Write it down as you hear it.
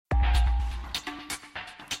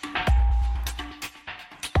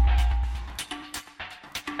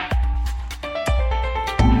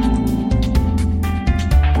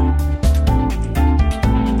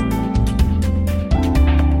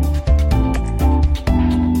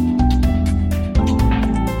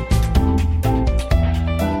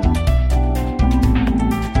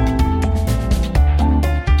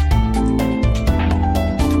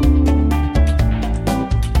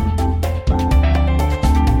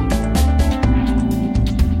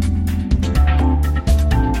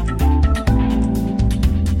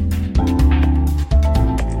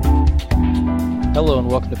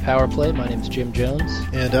welcome to Power Play. My name is Jim Jones.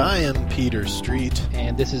 And I am Peter Street.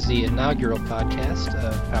 And this is the inaugural podcast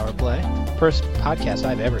of Power Play. First podcast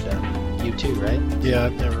I've ever done. You too, right? Yeah,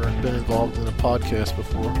 I've never been involved in a podcast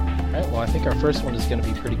before. All right, well, I think our first one is going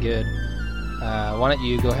to be pretty good. Why don't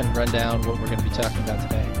you go ahead and run down what we're going to be talking about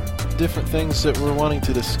today? Different things that we're wanting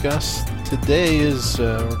to discuss today is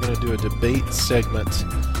we're going to do a debate segment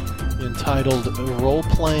entitled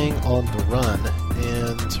Role-Playing on the Run.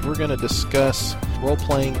 And we're going to discuss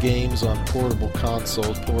role-playing games on portable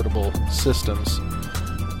consoles, portable systems.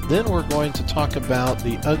 Then we're going to talk about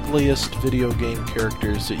the ugliest video game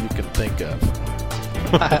characters that you can think of.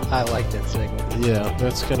 I like that segment. Yeah,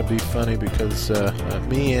 that's going to be funny because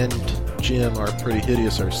me and Jim are pretty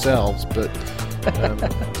hideous ourselves, but...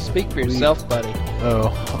 Speak for yourself, buddy.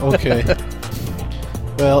 Oh, okay.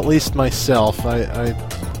 Well, at least myself. I'm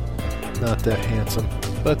not that handsome.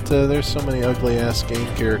 But there's so many ugly-ass game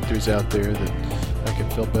characters out there that I can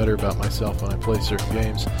feel better about myself when I play certain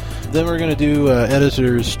games. Then we're going to do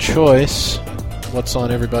Editor's Choice. What's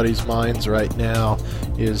on everybody's minds right now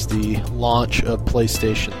is the launch of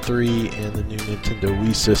PlayStation 3 and the new Nintendo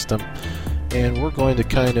Wii system. And we're going to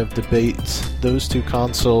kind of debate those two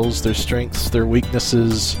consoles, their strengths, their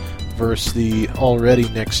weaknesses, versus the already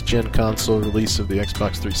next-gen console release of the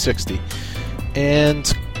Xbox 360.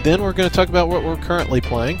 And then we're going to talk about what we're currently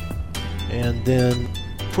playing. And then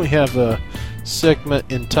we have a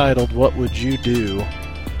segment entitled, What Would You Do?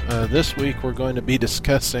 This week we're going to be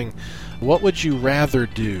discussing what would you rather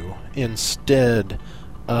do instead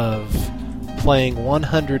of playing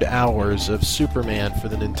 100 hours of Superman for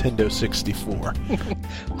the Nintendo 64.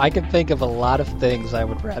 I can think of a lot of things I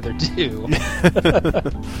would rather do.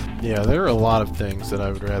 Yeah, there are a lot of things that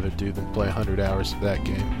I would rather do than play 100 hours of that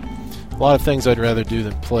game. A lot of things I'd rather do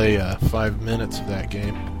than play 5 minutes of that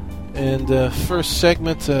game. And first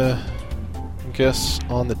segment, I guess,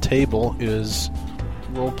 on the table is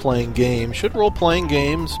role-playing games. Should role-playing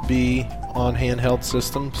games be on handheld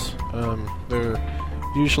systems? They're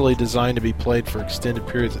usually designed to be played for extended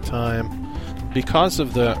periods of time. Because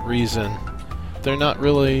of that reason, they're not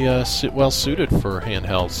really well-suited for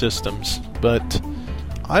handheld systems. But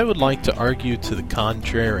I would like to argue to the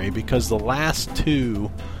contrary, because the last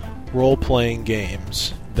two role-playing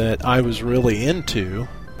games that I was really into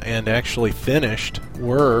and actually finished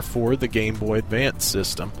were for the Game Boy Advance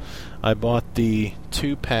system. I bought the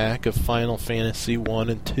 2-pack of Final Fantasy 1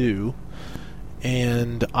 and 2,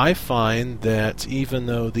 and I find that even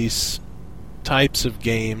though these types of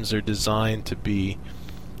games are designed to be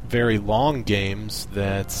very long games,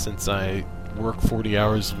 that since I work 40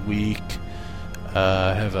 hours a week,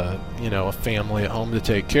 have a family at home to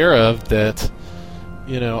take care of, that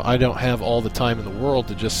I don't have all the time in the world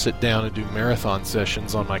to just sit down and do marathon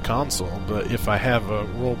sessions on my console. But if I have a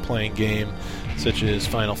role-playing game such as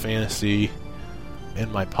Final Fantasy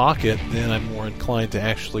in my pocket, then I'm more inclined to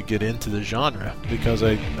actually get into the genre, because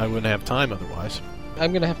I wouldn't have time otherwise.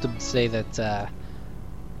 I'm going to have to say that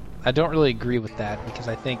I don't really agree with that, because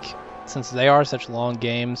I think since they are such long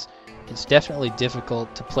games, it's definitely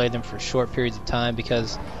difficult to play them for short periods of time,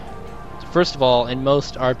 because first of all, in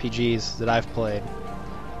most RPGs that I've played,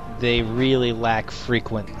 they really lack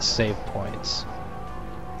frequent save points.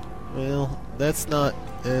 Well, that's not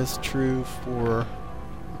as true for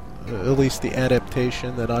at least the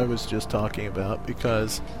adaptation that I was just talking about,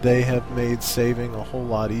 because they have made saving a whole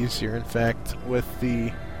lot easier. In fact, with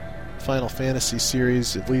the Final Fantasy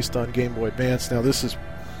series, at least on Game Boy Advance, now this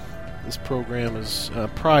program is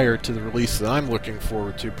prior to the release that I'm looking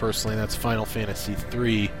forward to personally, and that's Final Fantasy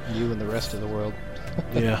 3. You and the rest of the world.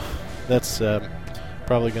 Yeah, that's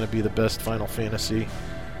probably going to be the best Final Fantasy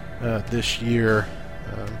this year.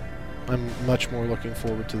 I'm much more looking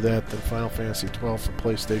forward to that than Final Fantasy 12 for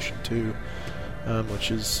PlayStation 2,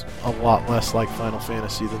 which is a lot less like Final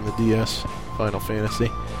Fantasy than the DS Final Fantasy.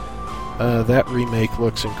 That remake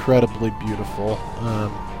looks incredibly beautiful.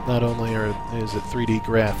 Not only is it 3D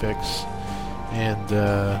graphics, and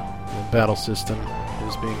the battle system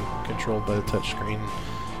is being controlled by the touchscreen,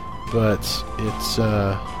 but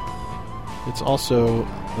it's also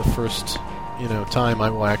the first time I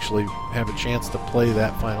will actually have a chance to play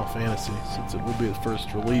that Final Fantasy, since it will be the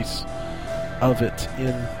first release of it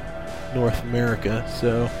in North America.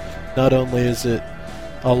 So not only is it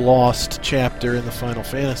a lost chapter in the Final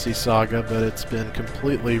Fantasy saga, but it's been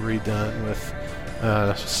completely redone with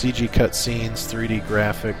CG cutscenes, 3D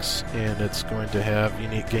graphics, and it's going to have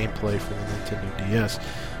unique gameplay for the Nintendo DS.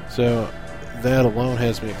 So that alone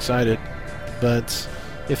has me excited. But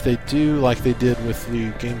if they do like they did with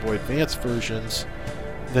the Game Boy Advance versions,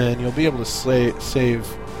 then you'll be able to save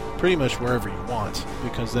pretty much wherever you want,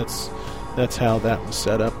 because that's that's how that was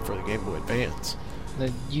set up for the Game Boy Advance.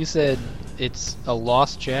 You said it's a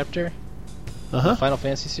lost chapter? Uh-huh. Final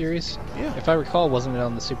Fantasy series? Yeah. If I recall, wasn't it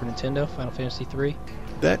on the Super Nintendo, Final Fantasy 3?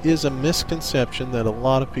 That is a misconception that a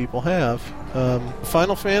lot of people have.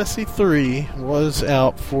 Final Fantasy III was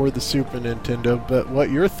out for the Super Nintendo, but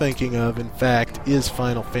what you're thinking of, in fact, is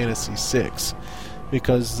Final Fantasy VI,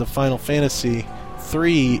 because the Final Fantasy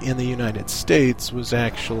III in the United States was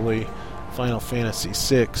actually Final Fantasy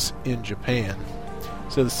VI in Japan.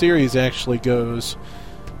 So the series actually goes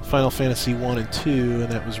Final Fantasy 1 and 2,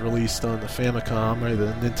 and that was released on the Famicom, or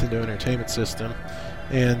the Nintendo Entertainment System.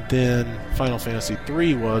 And then Final Fantasy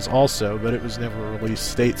 3 was also, but it was never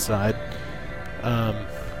released stateside.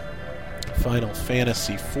 Final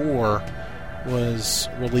Fantasy 4 was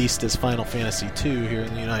released as Final Fantasy 2 here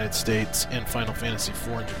in the United States, and Final Fantasy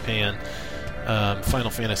 4 in Japan. Final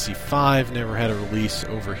Fantasy 5 never had a release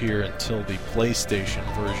over here until the PlayStation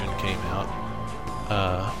version came out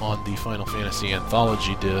on the Final Fantasy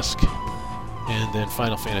Anthology disc. And then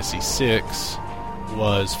Final Fantasy 6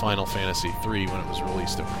 was Final Fantasy 3 when it was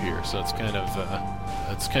released over here. So it's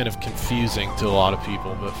kind of confusing to a lot of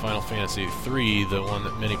people, but Final Fantasy 3, the one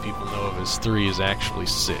that many people know of as 3, is actually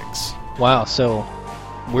 6. Wow, so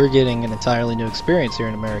we're getting an entirely new experience here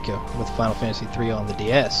in America with Final Fantasy 3 on the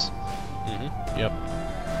DS. Mm-hmm.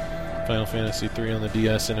 Yep. Final Fantasy 3 on the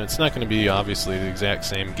DS, and it's not going to be obviously the exact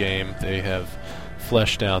same game. They have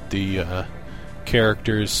fleshed out the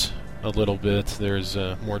characters a little bit. There's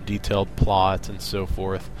a more detailed plot and so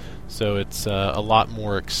forth. So it's a lot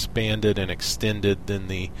more expanded and extended than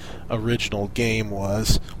the original game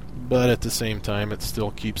was, but at the same time it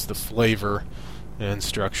still keeps the flavor and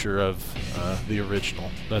structure of the original.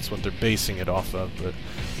 That's what they're basing it off of, but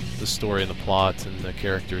the story and the plot and the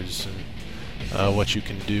characters and what you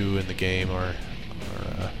can do in the game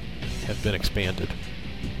have been expanded.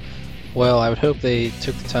 Well, I would hope they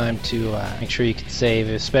took the time to make sure you could save,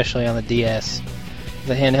 especially on the DS.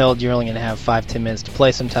 The handheld, you're only going to have 5-10 minutes to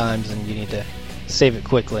play sometimes, and you need to save it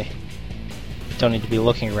quickly. You don't need to be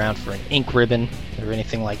looking around for an ink ribbon or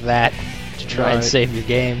anything like that to try and save your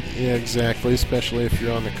game. Yeah, exactly, especially if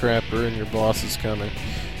you're on the crapper and your boss is coming.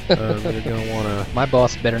 You're going to want to... My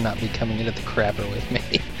boss better not be coming into the crapper with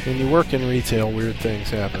me. When you work in retail, weird things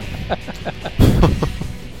happen.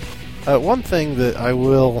 One thing that I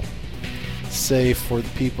will say for the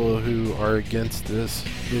people who are against this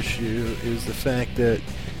issue is the fact that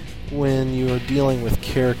when you are dealing with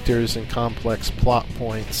characters and complex plot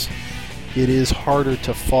points, it is harder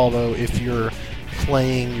to follow if you're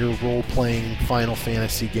playing your role-playing Final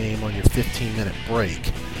Fantasy game on your 15-minute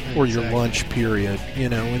break or your lunch period. You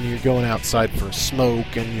know, when you're going outside for a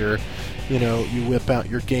smoke and you whip out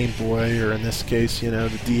your Game Boy, or in this case,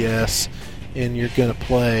 the DS, and you're going to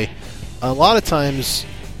play. A lot of times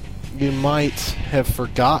you might have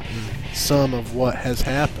forgotten some of what has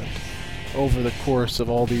happened over the course of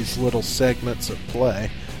all these little segments of play.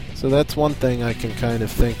 So that's one thing I can kind of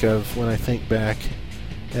think of when I think back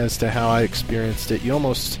as to how I experienced it. You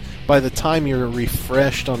almost, by the time you're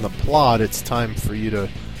refreshed on the plot, it's time for you to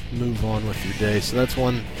move on with your day. So that's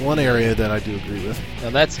one area that I do agree with.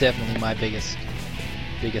 Now that's definitely my biggest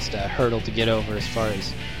hurdle to get over as far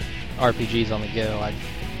as RPGs on the go.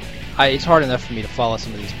 It's hard enough for me to follow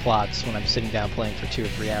some of these plots when I'm sitting down playing for 2 or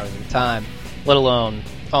 3 hours at a time, let alone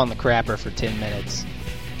on the crapper for 10 minutes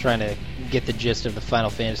trying to get the gist of the Final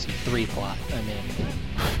Fantasy 3 plot. I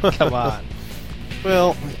mean, come on.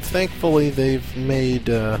 Well, thankfully they've made,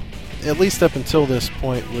 at least up until this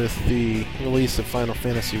point with the release of Final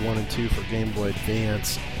Fantasy 1 and 2 for Game Boy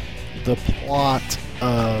Advance, the plot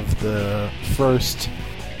of the first,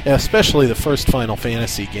 especially the first Final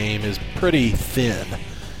Fantasy game, is pretty thin.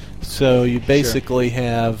 So you basically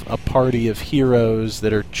have a party of heroes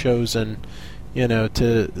that are chosen,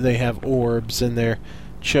 they have orbs and they're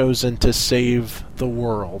chosen to save the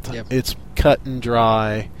world. Yep. It's cut and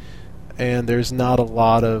dry, and there's not a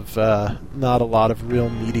lot of real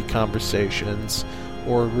meaty conversations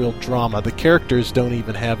or real drama. The characters don't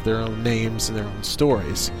even have their own names and their own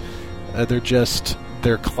stories. They're just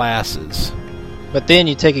their classes. But then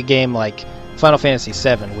you take a game like Final Fantasy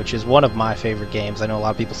VII, which is one of my favorite games. I know a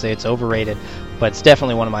lot of people say it's overrated, but it's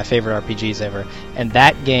definitely one of my favorite RPGs ever. And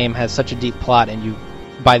that game has such a deep plot, and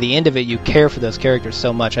by the end of it, you care for those characters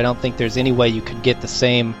so much. I don't think there's any way you could get the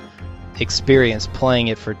same experience playing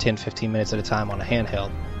it for 10-15 minutes at a time on a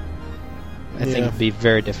handheld. I think it'd be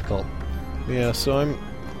very difficult. Yeah, so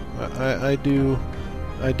I do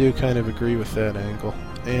kind of agree with that angle,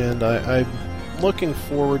 and I'm looking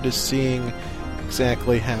forward to seeing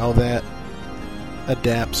exactly how that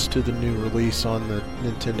adapts to the new release on the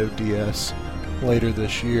Nintendo DS later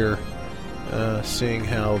this year. seeing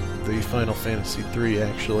how the Final Fantasy III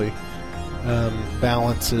actually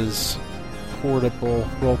balances portable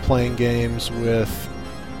role-playing games with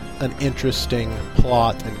an interesting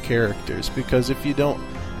plot and characters. Because if you don't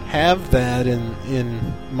have that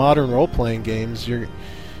in modern role-playing games, you're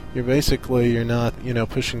not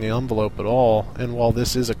pushing the envelope at all. And while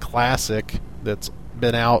this is a classic that's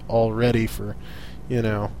been out already for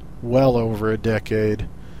well over a decade,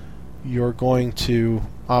 you're going to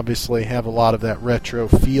obviously have a lot of that retro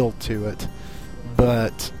feel to it.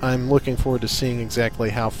 But I'm looking forward to seeing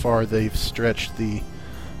exactly how far they've stretched the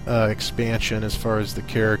expansion as far as the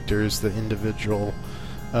characters, the individual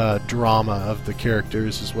drama of the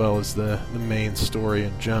characters, as well as the main story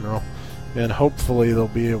in general. And hopefully they'll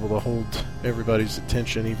be able to hold everybody's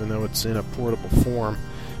attention, even though it's in a portable form.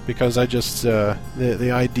 Because I just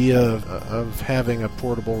the idea of having a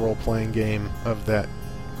portable role-playing game of that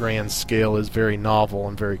grand scale is very novel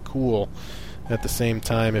and very cool. At the same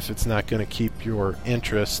time, if it's not going to keep your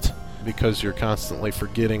interest because you're constantly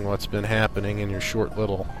forgetting what's been happening in your short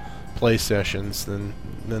little play sessions, then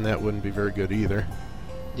that wouldn't be very good either.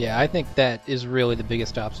 Yeah, I think that is really the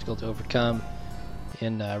biggest obstacle to overcome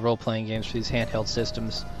in role-playing games for these handheld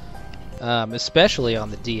systems, especially on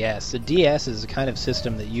the DS. The DS is the kind of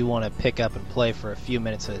system that you want to pick up and play for a few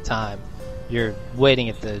minutes at a time. You're waiting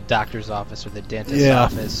at the doctor's office or the dentist's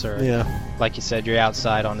office, or like you said, you're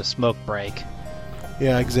outside on a smoke break.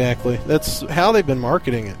 Yeah, exactly. That's how they've been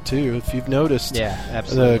marketing it, too. If you've noticed,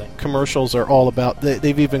 absolutely. The commercials are all about...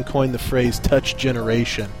 They've even coined the phrase touch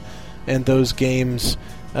generation. And those games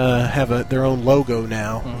have their own logo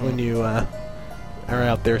now. When you are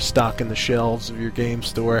out there stocking the shelves of your game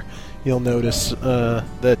store, you'll notice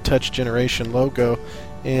that touch generation logo.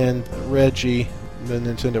 And Reggie, the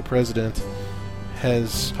Nintendo president,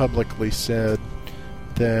 has publicly said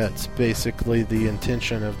that basically the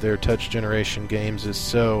intention of their touch generation games is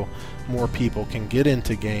so more people can get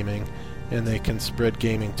into gaming and they can spread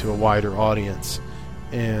gaming to a wider audience.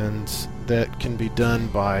 And that can be done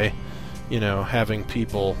by, having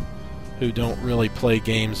people who don't really play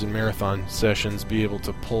games in marathon sessions be able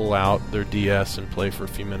to pull out their DS and play for a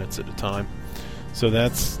few minutes at a time. So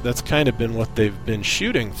that's kind of been what they've been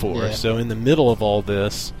shooting for. Yeah. So in the middle of all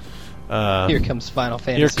this, here comes Final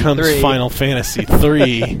Fantasy Here comes 3. Final Fantasy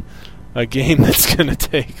 3, a game that's going to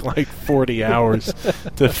take like 40 hours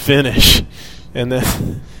to finish. And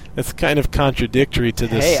that's kind of contradictory to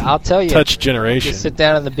this I'll tell you, touch generation. If you sit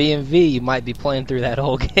down in the BMV, you might be playing through that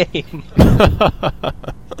whole game.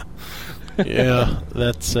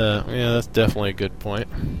 That's definitely a good point.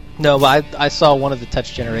 No, but I saw one of the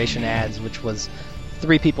touch generation ads, which was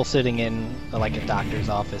 3 people sitting in like a doctor's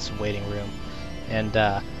office waiting room, and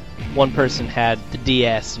one person had the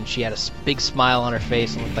DS and she had a big smile on her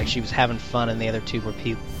face and looked like she was having fun, and the other 2 were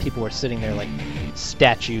people were sitting there like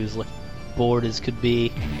statues, looked bored as could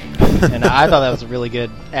be. And I thought that was a really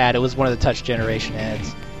good ad. It was one of the touch generation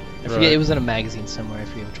ads. I forget, it was in a magazine somewhere. I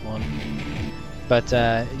forget which one. But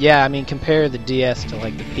compare the DS to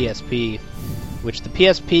like the PSP, which the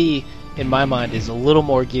PSP in my mind is a little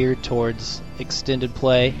more geared towards extended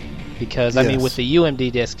play, because with the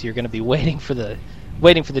UMD discs you're going to be waiting for the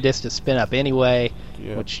disc to spin up anyway,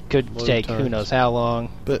 which could take who knows how long.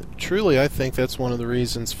 But truly, I think that's one of the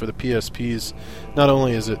reasons for the PSPs. Not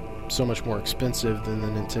only is it so much more expensive than the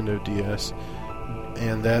Nintendo DS,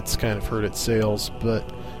 and that's kind of hurt its sales, but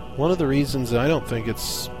one of the reasons I don't think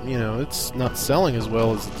it's not selling as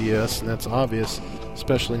well as the DS, and that's obvious,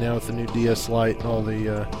 especially now with the new DS Lite and all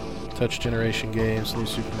the touch generation games, new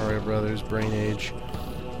Super Mario Brothers, Brain Age,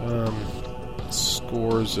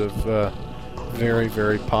 scores of very,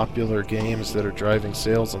 very popular games that are driving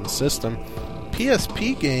sales on the system.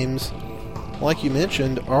 PSP games, like you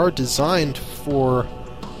mentioned, are designed for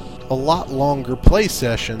a lot longer play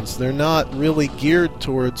sessions. They're not really geared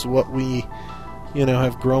towards what we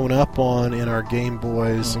have grown up on in our Game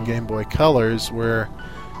Boys and Game Boy Colors, where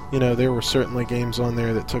there were certainly games on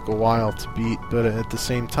there that took a while to beat, but at the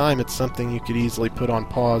same time it's something you could easily put on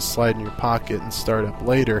pause, slide in your pocket, and start up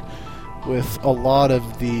later. With a lot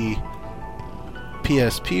of the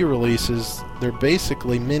PSP releases, they're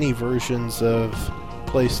basically mini versions of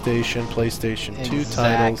PlayStation 2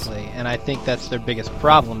 titles. Exactly, and I think that's their biggest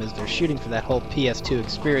problem, is they're shooting for that whole PS2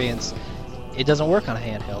 experience. It doesn't work on a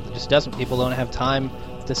handheld. It just doesn't. People don't have time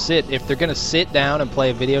to sit. If they're going to sit down and play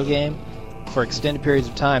a video game for extended periods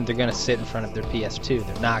of time, they're going to sit in front of their PS2.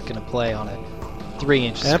 They're not going to play on a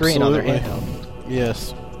 3-inch screen on their handheld.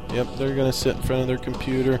 Yes. Yep, they're going to sit in front of their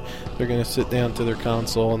computer. They're going to sit down to their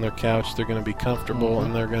console on their couch. They're going to be comfortable,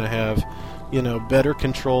 and they're going to have, better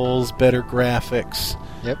controls, better graphics.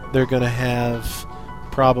 Yep. They're going to have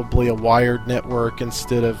probably a wired network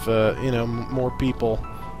instead of, more people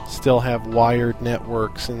still have wired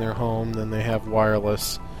networks in their home than they have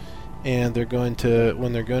wireless. And they're going to,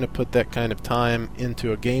 when they're going to put that kind of time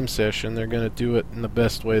into a game session, they're going to do it in the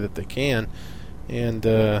best way that they can. And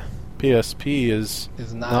PSP is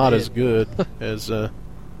not as good as a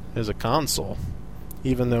console,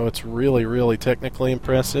 even though it's really, really technically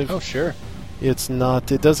impressive. Oh, sure. It's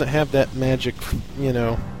not. It doesn't have that magic,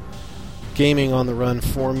 gaming on the run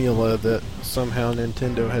formula that somehow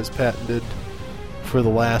Nintendo has patented for the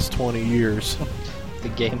last 20 years. The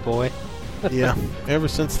Game Boy. Yeah, ever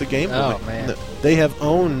since the Game Boy. Oh, man. They have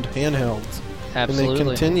owned handhelds. Absolutely. And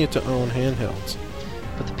they continue to own handhelds.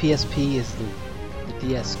 But the PSP is the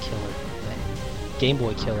DS killer. The Game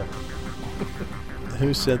Boy killer.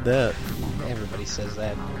 Who said that? Everybody says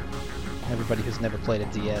that. Everybody who's never played a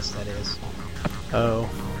DS, that is. Oh.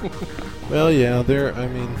 Well, yeah,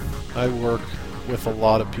 I work with a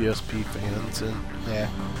lot of PSP fans, and yeah,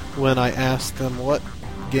 when I ask them what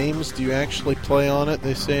games do you actually play on it,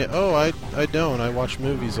 they say, "Oh, I don't. I watch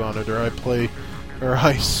movies on it, or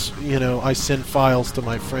I send files to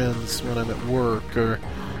my friends when I'm at work, or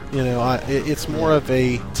it's more of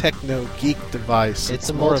a techno geek device. It's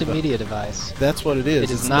a multimedia device. That's what it is.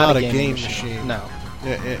 It is it's not a game machine. No.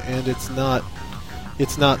 And it's not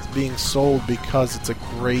being sold because it's a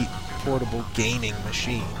great portable gaming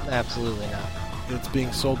machine. Absolutely not. It's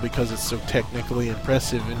being sold because it's so technically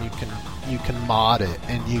impressive, and you can mod it,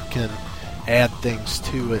 and you can add things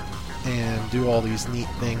to it and do all these neat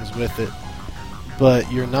things with it.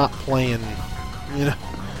 But you're not playing,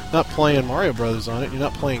 not playing Mario Brothers on it. You're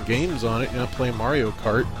not playing games on it. You're not playing Mario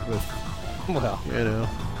Kart with,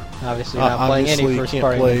 obviously you're not playing any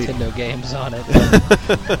first-party Nintendo games on it.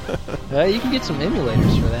 But, you can get some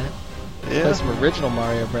emulators for that. Yeah. Play some original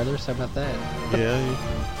Mario Brothers. How about that? Yeah,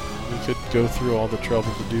 you could go through all the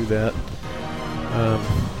trouble to do that.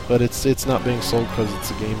 But it's not being sold because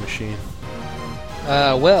it's a game machine.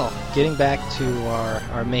 Well, getting back to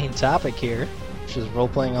our main topic here, which is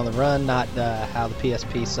role-playing on the run, not how the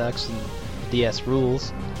PSP sucks and the DS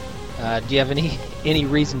rules. Do you have any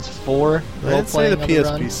reasons for role-playing on the run?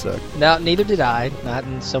 I didn't say the PSP sucked. No, neither did I. Not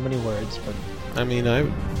in so many words, but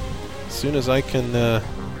as soon as I can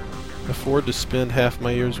afford to spend half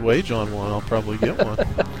my year's wage on one, I'll probably get one.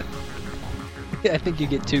 Yeah, I think you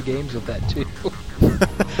get 2 games with that too.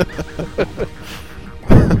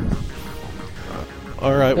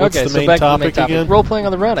 All right, what's the main topic again? Role-playing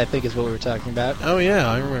on the run, I think, is what we were talking about. Oh yeah,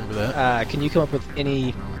 I remember that. Can you come up with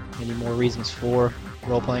any more reasons for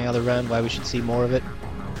role-playing on the run? Why we should see more of it?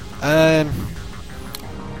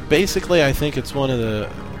 Basically, I think it's one of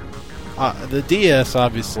the DS.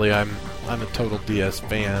 Obviously, I'm a total DS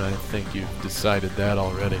fan. I think you've decided that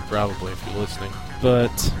already, probably, if you're listening.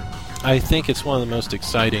 But I think it's one of the most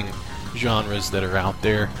exciting genres that are out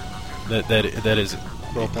there that is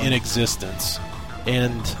in existence.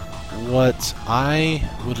 And what I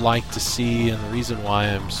would like to see, and the reason why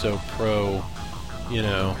I'm so pro,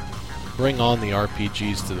 bring on the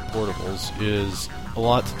RPGs to the portables, is a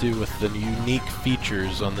lot to do with the unique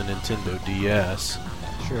features on the Nintendo DS.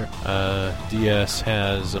 Sure. DS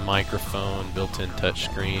has a microphone, built-in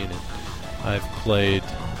touchscreen, and I've played,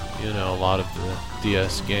 a lot of the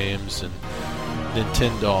DS games, and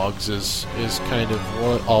Nintendogs is kind of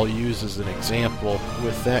what I'll use as an example.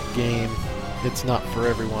 With that game, it's not for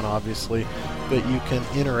everyone, obviously, but you can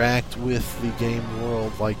interact with the game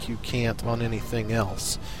world like you can't on anything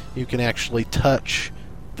else. You can actually touch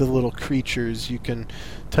the little creatures, you can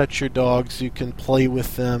touch your dogs, you can play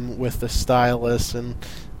with them with the stylus and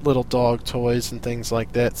little dog toys and things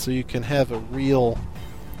like that, so you can have you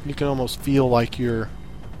can almost feel like you're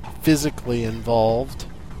physically involved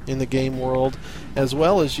in the game world, as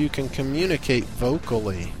well as you can communicate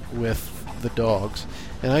vocally with the dogs.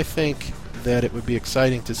 And I think that it would be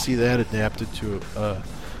exciting to see that adapted to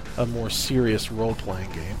a more serious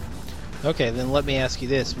role-playing game. Okay, then let me ask you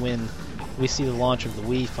this. When we see the launch of the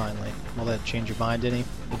Wii finally, will that change your mind any?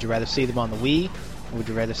 Would you rather see them on the Wii, or would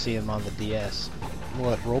you rather see them on the DS?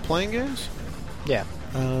 What, role-playing games? Yeah.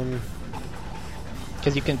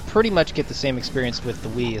 Because you can pretty much get the same experience with the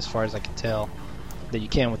Wii, as far as I can tell, that you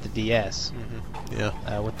can with the DS. Mm-hmm.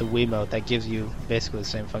 Yeah. With the Wiimote, that gives you basically the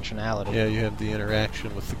same functionality. Yeah, you have the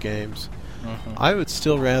interaction with the games. Mm-hmm. I would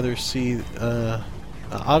still rather see...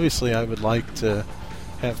 obviously, I would like to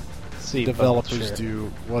have developers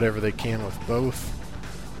do whatever they can with both,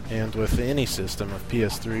 and with any system, of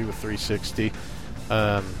PS3, with 360.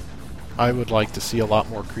 I would like to see a lot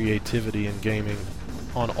more creativity in gaming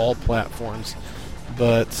on all platforms,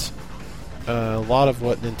 but a lot of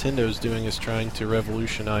what Nintendo's doing is trying to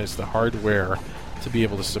revolutionize the hardware to be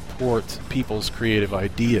able to support people's creative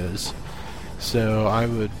ideas. So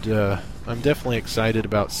I'm definitely excited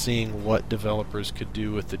about seeing what developers could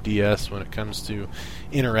do with the DS when it comes to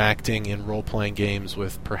interacting in role-playing games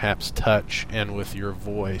with perhaps touch and with your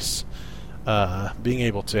voice. Being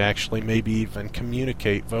able to actually maybe even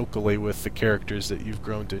communicate vocally with the characters that you've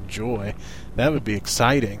grown to enjoy, that would be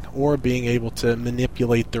exciting. Or being able to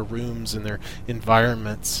manipulate their rooms and their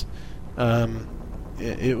environments.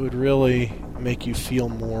 It would really make you feel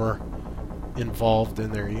more involved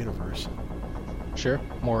in their universe. Sure,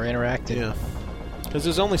 more interactive. Yeah, because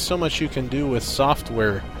there's only so much you can do with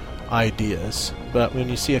software ideas, but when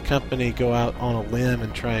you see a company go out on a limb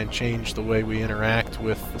and try and change the way we interact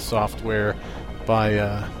with the software by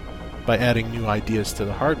adding new ideas to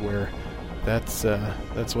the hardware, that's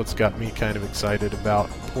what's got me kind of excited about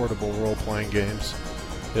portable role-playing games,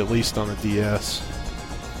 at least on the DS.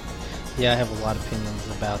 Yeah, I have a lot of opinions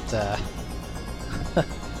about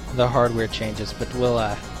the hardware changes, but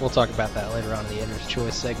we'll talk about that later on in the Editor's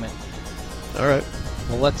Choice segment. All right.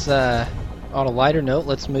 Well, let's on a lighter note,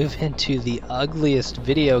 let's move into the ugliest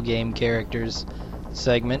video game characters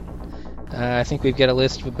segment. I think we've got a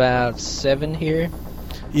list of about 7 here.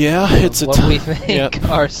 Yeah, it's what we think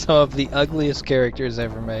are some of the ugliest characters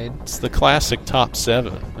ever made. It's the classic top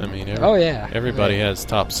 7. I mean, everybody has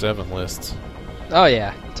top 7 lists. Oh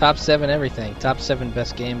yeah, top 7 everything. Top 7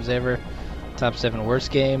 best games ever. Top 7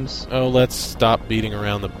 worst games. Oh, let's stop beating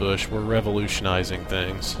around the bush. We're revolutionizing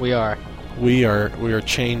things. We are. We are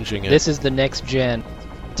changing it. This is the next gen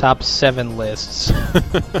top 7 lists.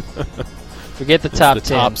 Forget the top 10.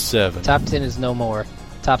 Top 7. Top 10 is no more.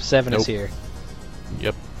 Top 7 is here.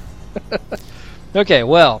 Yep. Okay,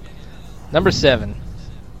 well, number 7.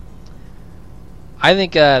 I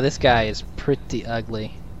think this guy is pretty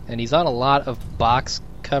ugly, and he's on a lot of box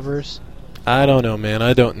covers. I don't know, man.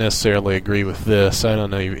 I don't necessarily agree with this. I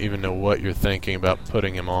don't even know what you're thinking about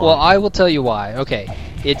putting him on. Well, I will tell you why. Okay,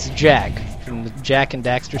 it's Jak from the Jak and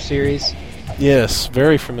Daxter series. Yes,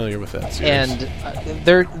 very familiar with that series. And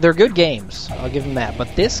they're good games. I'll give him that.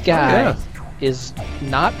 But this guy is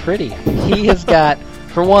not pretty. He has got,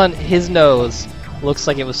 for one, his nose looks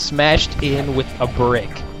like it was smashed in with a brick.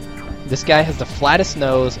 This guy has the flattest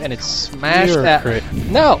nose, and it's smashed out.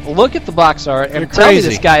 No, look at the box art, and tell me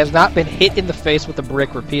this guy has not been hit in the face with a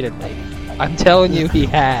brick repeatedly. I'm telling you, he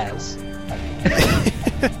has.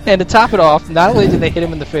 And to top it off, not only did they hit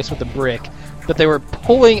him in the face with a brick, but they were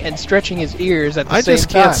pulling and stretching his ears at the same time. I just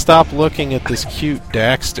can't stop looking at this cute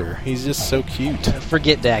Daxter. He's just so cute.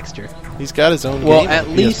 Forget Daxter. He's got his own game. Well, at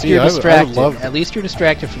least you're distracted. I would love at least you're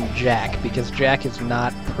distracted from Jak, because Jak is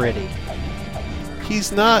not pretty.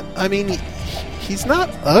 He's not. I mean, he's not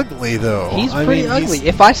ugly though. He's pretty ugly.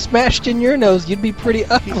 If I smashed in your nose, you'd be pretty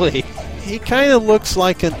ugly. He kind of looks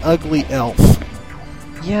like an ugly elf.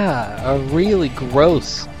 Yeah, a really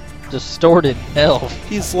gross, distorted elf.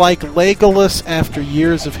 He's like Legolas after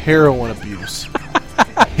years of heroin abuse.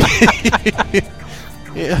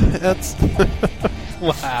 Yeah, that's.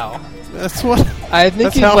 Wow. That's what. I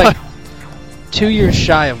think he's like 2 years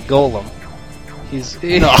shy of Golem. He's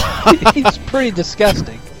pretty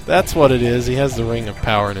disgusting. That's what it is. He has the ring of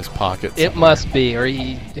power in his pocket. It must be, or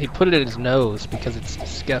he put it in his nose because it's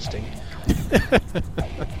disgusting.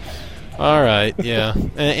 All right, yeah,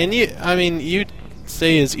 and you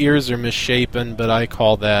say his ears are misshapen, but I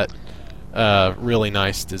call that really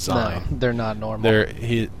nice design. No, they're not normal.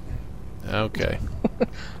 Okay.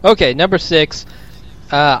 Okay, number 6.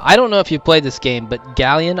 I don't know if you've played this game, but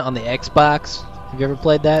Galleon on the Xbox. Have you ever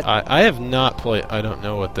played that? I have not played. I don't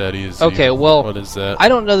know what that is. Okay, well, what is that? I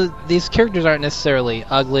don't know that these characters aren't necessarily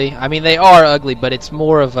ugly. I mean, they are ugly, but it's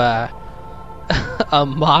more of a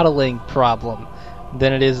modeling problem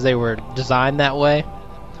than it is they were designed that way.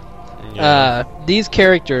 Yeah. These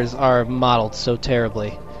characters are modeled so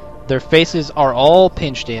terribly. Their faces are all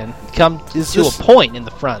pinched in, come to a point in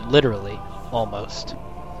the front, literally, almost.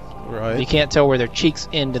 Right. You can't tell where their cheeks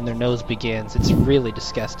end and their nose begins. It's really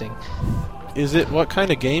disgusting. Is it? What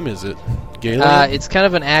kind of game is it? Galleon? It's kind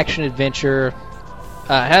of an action-adventure. It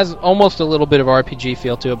has almost a little bit of RPG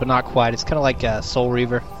feel to it, but not quite. It's kind of like Soul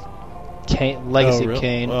Reaver. Legacy of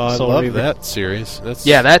Kain. Well, Soul I love Reaver. that series.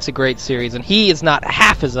 That's a great series, and he is not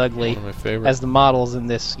half as ugly one of my favorites. as the models in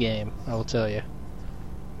this game, I will tell you.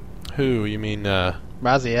 Who? You mean...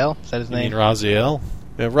 Raziel? Is that his name? You mean Raziel?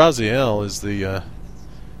 Yeah, Raziel is the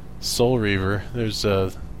Soul Reaver. There's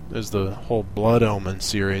the whole Blood Omen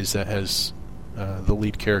series that has... the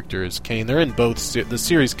lead character is Kain. They're in both. The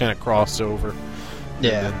series kind of cross over.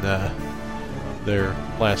 Yeah. And their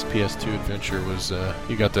last PS2 adventure was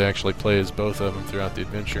you got to actually play as both of them throughout the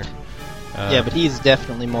adventure. Yeah, but he's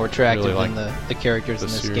definitely more attractive really than the characters in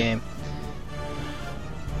this series. game.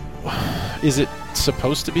 Is it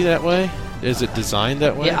supposed to be that way? Is it designed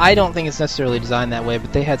that way? Yeah, I don't think it's necessarily designed that way,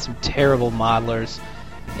 but they had some terrible modelers,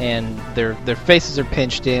 and their faces are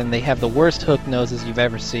pinched in. They have the worst hook noses you've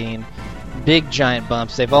ever seen. Big giant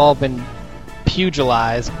bumps. They've all been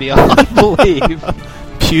pugilized beyond belief.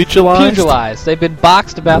 Pugilized? Pugilized. They've been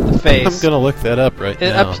boxed about the face. I'm going to look that up right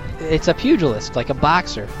now. It's a pugilist, like a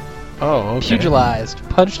boxer. Oh, okay. Pugilized,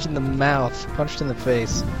 punched in the mouth, punched in the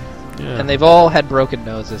face. Yeah. And they've all had broken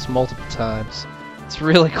noses multiple times. It's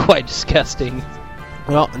really quite disgusting.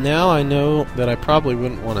 Well, now I know that I probably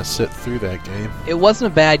wouldn't want to sit through that game. It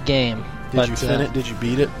wasn't a bad game. Did you finish it? Did you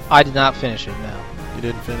beat it? I did not finish it, no. You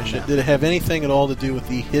didn't finish No. it? Did it have anything at all to do with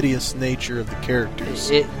the hideous nature of the characters?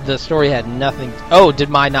 The story had nothing... Oh, did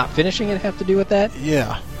my not finishing it have to do with that?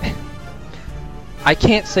 Yeah. I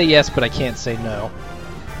can't say yes, but I can't say no.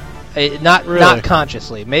 Really? Not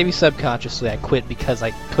consciously. Maybe subconsciously I quit because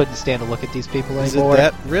I couldn't stand to look at these people anymore. Is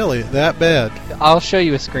it really that bad? I'll show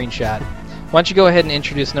you a screenshot. Why don't you go ahead and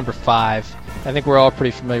introduce number 5? I think we're all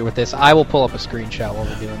pretty familiar with this. I will pull up a screenshot while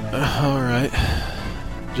we're doing that. All right.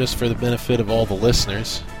 Just for the benefit of all the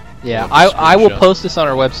listeners. Yeah, I will post this on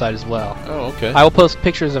our website as well. Oh, okay. I will post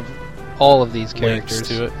pictures of all of these characters.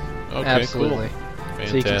 Links to it. Okay, Absolutely. cool. Fantastic.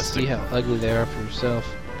 So you can see how ugly they are for yourself.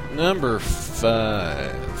 Number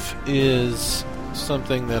 5 is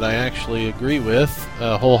something that I actually agree with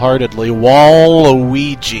wholeheartedly.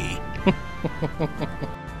 Waluigi.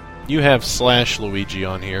 You have /Luigi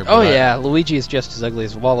on here. Oh yeah, Luigi is just as ugly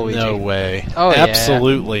as Waluigi. No way. Oh yeah.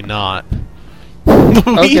 Absolutely not.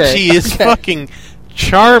 Luigi is fucking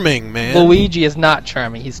charming, man. Luigi is not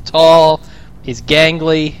charming. He's tall, he's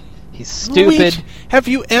gangly, he's stupid. Have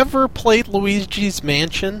you ever played Luigi's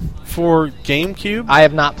Mansion for GameCube? I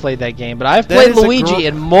have not played that game, but I've That played is a Luigi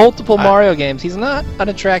in multiple Mario games. He's not an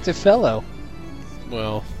attractive fellow.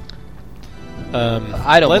 Well,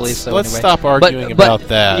 I don't believe so. Let's anyway. stop arguing but about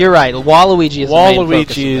that. You're right. Waluigi is the main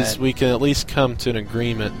focus of Waluigi that. is. We can at least come to an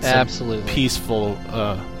agreement. Some Absolutely. peaceful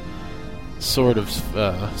sort of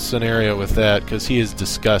scenario with that, because he is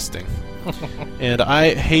disgusting. And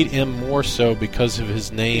I hate him more so because of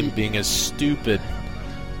his name being a stupid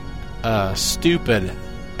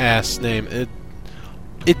ass name.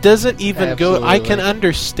 It doesn't even go. I can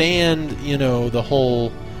understand, the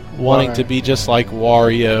whole wanting to be just like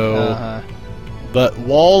Wario, but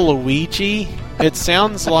Waluigi, it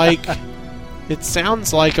sounds like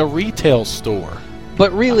a retail store.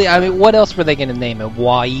 But really, I mean, what else were they going to name him?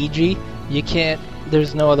 Waluigi? You can't.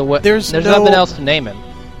 There's no other way. There's nothing else to name him.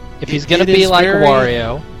 If he's going to be like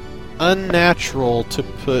Wario, unnatural to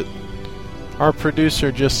put. Our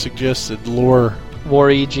producer just suggested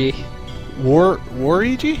Waluigi.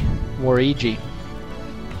 Waluigi? Waluigi.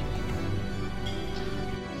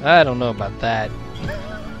 I don't know about that.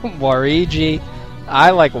 Waluigi.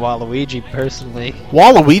 I like Waluigi personally.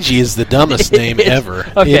 Waluigi is the dumbest name ever.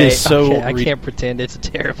 Okay, it is so. I can't pretend it's a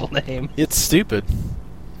terrible name. It's stupid.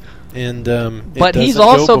 And but he's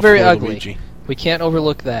also very ugly. Luigi. We can't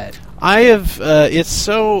overlook that. I have. It's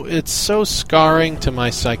so scarring to my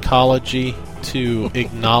psychology to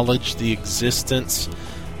acknowledge the existence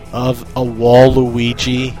of a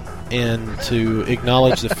Waluigi, and to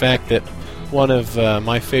acknowledge the fact that one of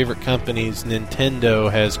my favorite companies, Nintendo,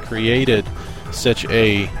 has created such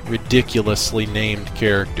a ridiculously named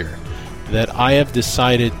character that I have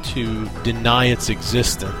decided to deny its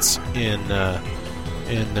existence in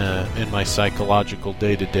my psychological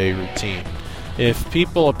day-to-day routine. If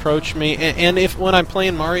people approach me, and if when I'm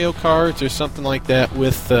playing Mario Kart or something like that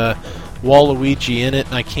with Waluigi in it,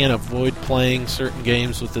 and I can't avoid playing certain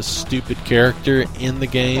games with this stupid character in the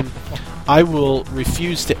game, I will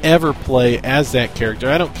refuse to ever play as that character.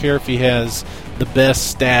 I don't care if he has the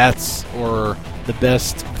best stats or the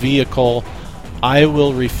best vehicle. I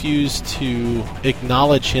will refuse to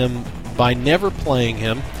acknowledge him by never playing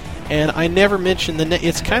him, and I never mention the name.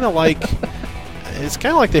 It's kind of like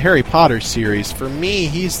the Harry Potter series. For me,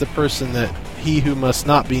 he's the person that he who must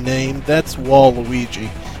not be named. That's Waluigi.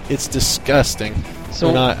 It's disgusting.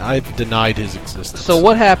 So I've denied his existence. So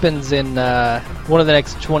what happens in one of the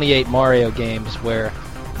next 28 Mario games where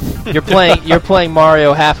you're playing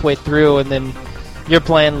Mario halfway through, and then you're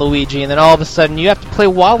playing Luigi, and then all of a sudden you have to play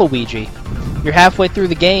Waluigi? You're halfway through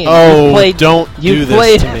the game. You've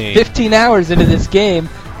played 15 hours into this game,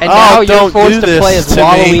 and now you're forced to play as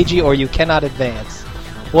Waluigi, or you cannot advance.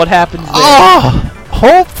 What happens there?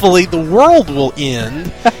 Hopefully the world will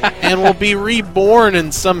end, and we'll be reborn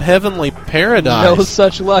in some heavenly paradise. No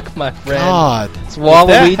such luck, my friend. God. It's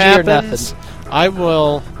Waluigi if that or happens, nothing. I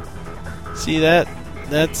will see that.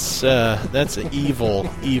 that's an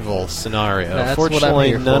evil scenario. That's what I'm Fortunately,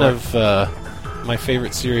 here none for. of my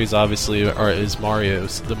favorite series, obviously, is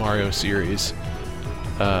the Mario series.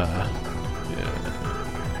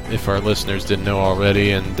 If our listeners didn't know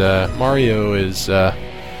already, and Mario is a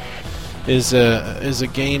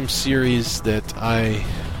game series that I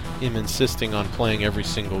am insisting on playing every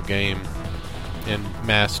single game and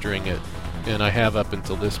mastering it, and I have up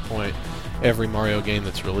until this point. Every Mario game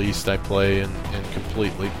that's released I play and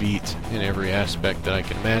completely beat in every aspect that I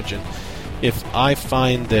can imagine. If I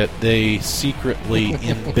find that they secretly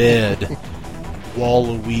embed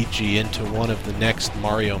Waluigi into one of the next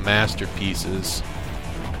Mario masterpieces,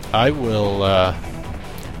 I will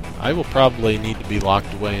probably need to be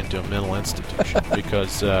locked away into a mental institution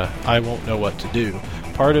because I won't know what to do.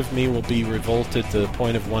 Part of me will be revolted to the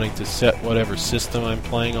point of wanting to set whatever system I'm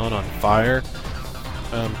playing on fire,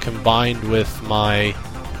 combined with my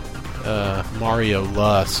Mario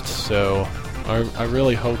lust. So I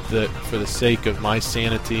really hope that for the sake of my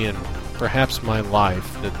sanity and perhaps my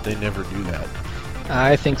life that they never do that.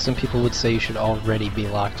 I think some people would say you should already be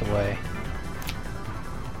locked away.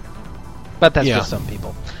 But that's just some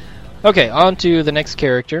people. Okay, on to the next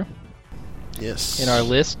character. Yes. In our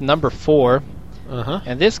list, number 4. Uh-huh.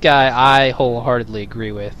 And this guy I wholeheartedly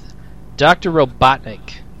agree with. Dr.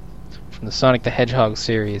 Robotnik from the Sonic the Hedgehog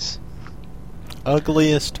series.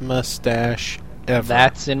 Ugliest mustache ever.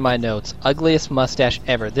 That's in my notes. Ugliest mustache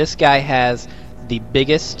ever. This guy has the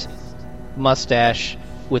biggest mustache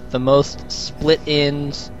with the most split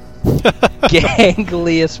ends,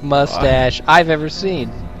 gangliest mustache I've ever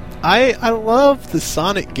seen. I love the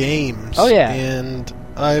Sonic games. Oh, yeah. And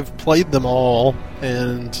I've played them all,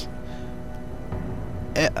 and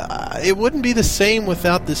it wouldn't be the same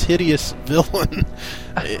without this hideous villain.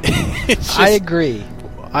 I agree.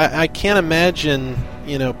 I can't imagine,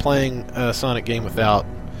 playing a Sonic game without...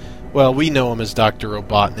 Well, we know him as Dr.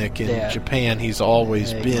 Robotnik. In Japan, he's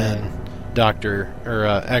always been Dr... Or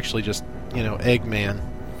actually just, Eggman.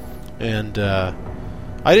 And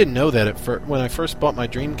I didn't know that when I first bought my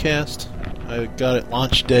Dreamcast. I got it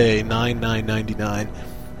launch day, $9,999,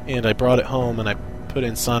 and I brought it home and I put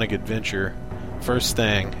in Sonic Adventure first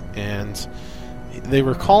thing, and they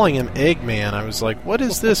were calling him Eggman. I was like, what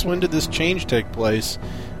is this? When did this change take place?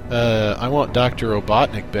 I want Dr.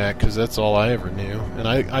 Robotnik back because that's all I ever knew, and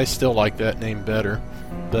I still like that name better.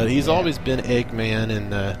 But he's always been Eggman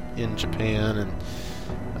in Japan,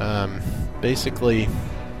 and basically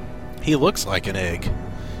he looks like an egg.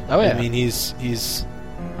 Oh yeah. I mean,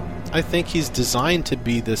 I think he's designed to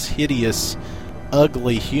be this hideous,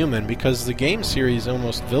 ugly human because the game series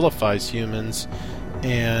almost vilifies humans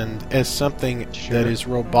and as something that is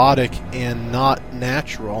robotic and not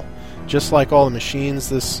natural, just like all the machines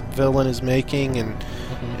this villain is making,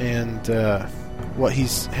 and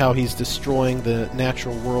how he's destroying the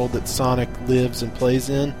natural world that Sonic lives and plays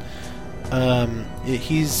in.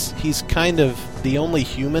 He's kind of the only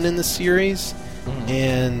human in the series,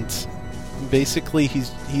 and basically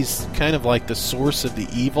he's kind of like the source of the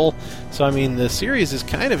evil. So I mean, the series is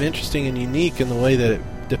kind of interesting and unique in the way that it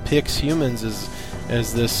depicts humans as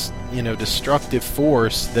this destructive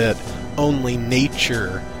force that only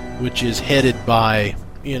nature, which is headed by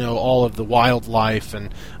all of the wildlife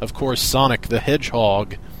and of course Sonic the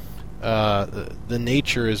Hedgehog, the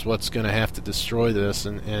nature is what's going to have to destroy this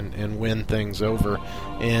and win things over.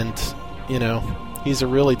 And he's a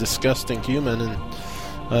really disgusting human, and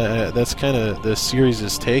that's kind of the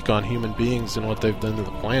series' take on human beings and what they've done to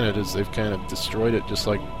the planet, is they've kind of destroyed it, just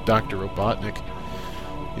like Dr. Robotnik.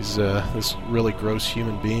 He's this really gross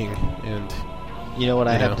human being, and you know what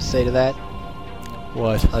I have to say to that?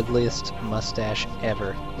 What? Ugliest mustache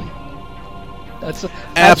ever. That's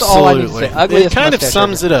Absolutely. all I need to say. Ugliest it kind of mustache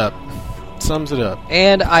sums ever. it up. Sums it up.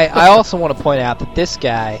 And I also want to point out that this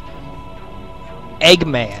guy,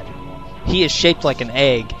 Eggman, he is shaped like an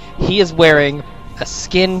egg. He is wearing a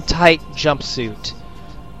skin-tight jumpsuit.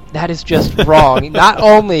 That is just wrong. Not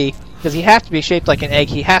only does he have to be shaped like an egg,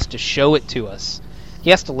 he has to show it to us. He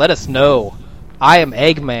has to let us know, I am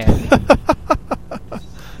Eggman.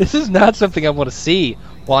 This is not something I want to see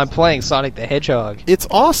while I'm playing Sonic the Hedgehog. It's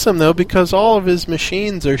awesome, though, because all of his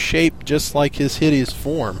machines are shaped just like his hideous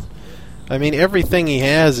form. I mean, everything he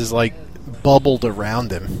has is, like, bubbled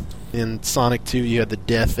around him. In Sonic 2, you had the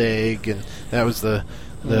Death Egg, and that was the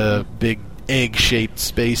big egg-shaped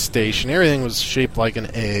space station. Everything was shaped like an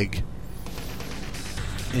egg.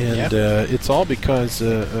 And it's all because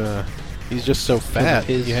he's just so fat.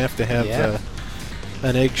 You have to have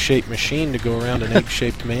an egg-shaped machine to go around an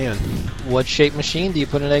egg-shaped man. What shaped machine do you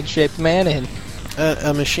put an egg-shaped man in?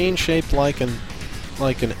 A machine shaped like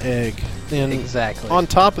like an egg. And Exactly. on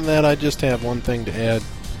top of that, I just have one thing to add.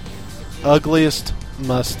 Ugliest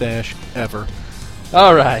mustache ever.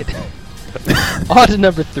 All right. On to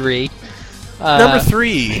number 3. Number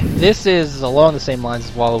 3. This is along the same lines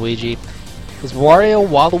as Waluigi. Is Wario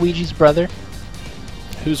Waluigi's brother?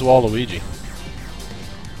 Who's Waluigi?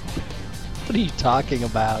 What are you talking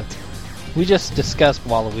about? We just discussed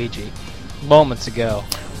Waluigi moments ago.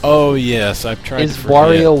 Oh, yes. I've tried Is to forget.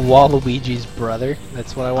 Wario Waluigi's brother?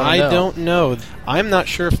 That's what I want to know. I don't know. I'm not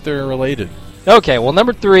sure if they're related. Okay, well,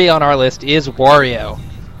 number 3 on our list is Wario.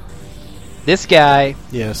 This guy,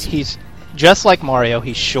 Yes. he's just like Mario.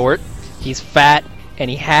 He's short, he's fat, and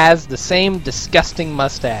he has the same disgusting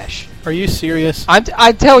mustache. Are you serious? I'm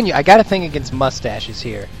telling you, I got a thing against mustaches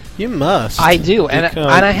here. You must. I do, and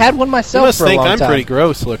I had one You myself must for a think long I'm time. pretty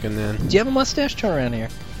gross looking then. Do you have a mustache? Turn around here.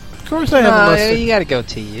 Of course I have a mustache. You got a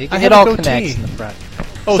goatee. I It have a all goatee. connects in the front.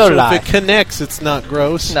 Oh, so so did if I. it connects, it's not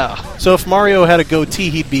gross? No. So if Mario had a goatee,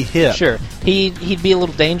 he'd be hip. Sure. He'd be a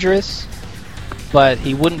little dangerous, but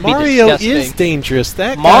he wouldn't be Mario disgusting. is dangerous.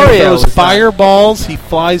 That guy Mario throws is not- fireballs. He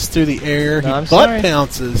flies through the air. No, He I'm butt sorry.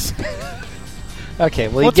 pounces. Okay,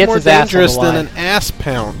 well, What's he gets more his ass on dangerous the than line. an ass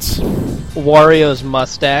pounce? Wario's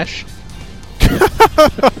mustache.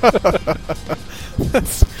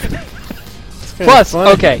 That's kinda Plus,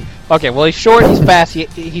 funny. okay. Well, he's short. He's fast.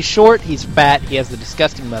 He's short. He's fat. He has the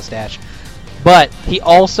disgusting mustache. But he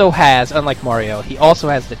also has, unlike Mario, he also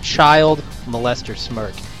has the child molester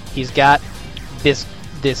smirk. He's got this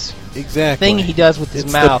Exactly. thing he does with his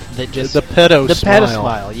It's mouth that just the pedo the smile. pedo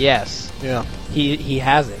smile. Yes, Yeah. he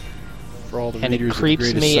has it. For all the And it readers of the creeps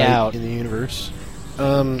greatest me site out. in the universe.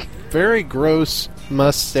 Very gross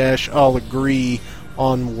mustache. I'll agree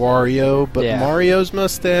on Wario, but Yeah. Mario's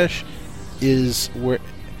mustache is where.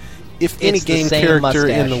 If any It's the game same character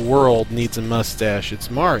in mustache. the world needs a mustache, it's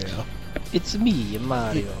Mario. It's me,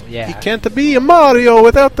 Mario. Yeah, You can't be a Mario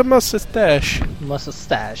without the mustache.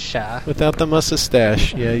 mustache. Without the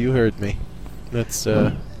mustache. Yeah, you heard me. That's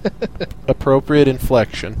appropriate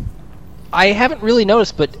inflection. I haven't really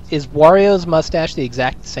noticed, but is Wario's mustache the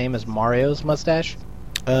exact same as Mario's mustache?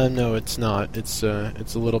 No, it's not. It's a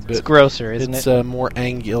little bit. It's grosser, isn't It's it? more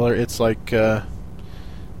angular. It's like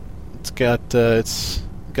it's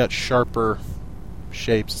got sharper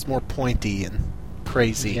shapes. It's more pointy and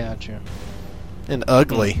crazy Gotcha. and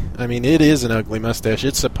ugly. I mean, it is an ugly mustache.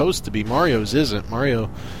 It's supposed to be. Mario's isn't. Mario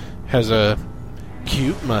has a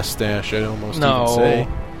cute mustache. I'd almost No. even say,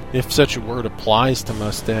 if such a word applies to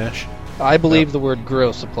mustache. I believe the word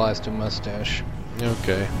gross applies to mustache.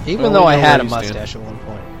 Okay. Even Well, though we I know had a where you stand. mustache at one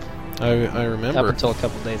point. I remember Up until a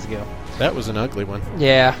couple days ago. that was an ugly one.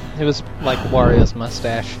 Yeah, it was like Wario's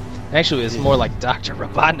mustache. Actually, it was more like Dr.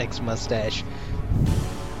 Robotnik's mustache.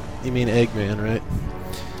 You mean Eggman, right?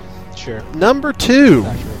 Sure. Number 2.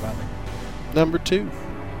 Dr. Robotnik. Number 2.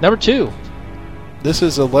 Number 2. This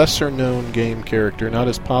is a lesser-known game character, not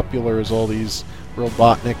as popular as all these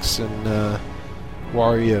Robotniks and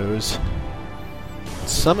Warios.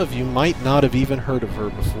 Some of you might not have even heard of her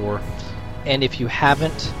before. And if you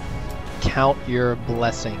haven't, count your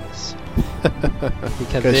blessings.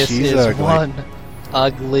 Because 'Cause this she's is ugly. one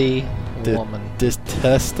ugly woman.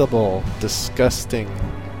 Detestable. Disgusting.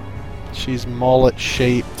 She's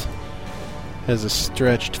mullet-shaped, has a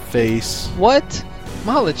stretched face. What?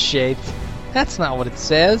 Mallet shaped? That's not what it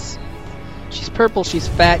says. She's purple, she's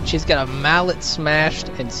fat, she's got a mallet smashed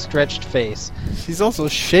and stretched face. She's also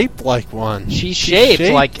shaped like one. She's shaped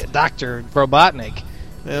like Dr. Robotnik.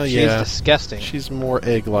 Well, She's yeah. disgusting. She's more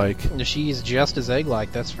egg-like. She's just as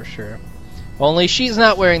egg-like, that's for sure. Only she's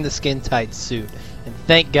not wearing the skin-tight suit, and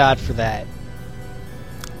thank God for that.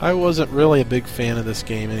 I wasn't really a big fan of this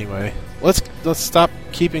game anyway. Let's stop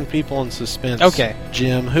keeping people in suspense. Okay.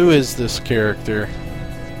 Jim, who is this character?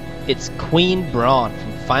 It's Queen Braun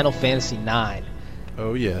from Final Fantasy IX.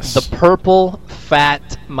 Oh, yes. The purple,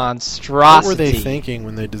 fat monstrosity. What were they thinking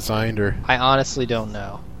when they designed her? I honestly don't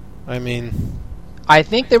know. I mean, I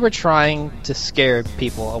think they were trying to scare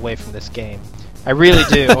people away from this game. I really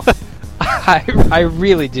do. I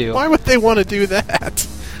really do. why would they want to do that?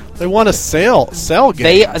 They want to sell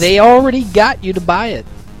games. They already got you to buy it.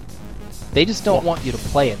 They just don't want you to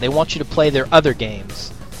play it. They want you to play their other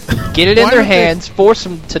games. Get it in Why their would they- hands, force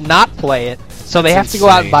them to not play it, so they have That's to go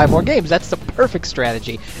out and insane. buy more games. That's the perfect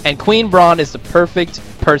strategy. And Queen Braun is the perfect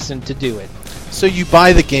person to do it. So you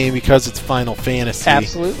buy the game because it's Final Fantasy.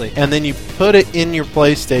 Absolutely. And then you put it in your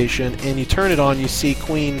PlayStation, and you turn it on, you see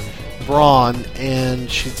Queen Braun, and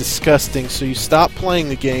she's disgusting, so you stop playing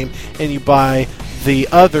the game, and you buy the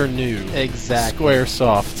other new Exactly.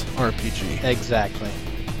 Squaresoft RPG. Exactly.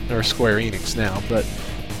 Or Square Enix now, but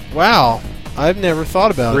wow. I've never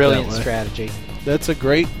thought about Brilliant it that way. strategy. That's a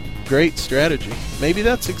great strategy. Maybe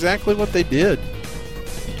that's exactly what they did.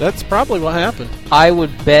 That's probably what happened. I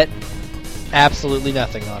would bet absolutely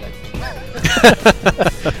nothing on it.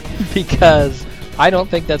 Because I don't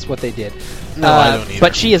think that's what they did. No, I don't either.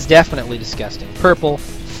 But she is definitely disgusting. Purple,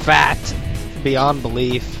 fat, beyond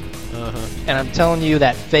belief. And I'm telling you,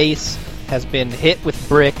 that face has been hit with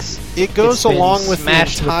bricks. It goes It's been along with the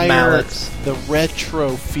smashed with entire mallets. the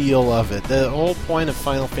retro feel of it. The whole point of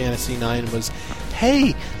Final Fantasy IX was,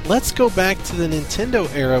 hey, let's go back to the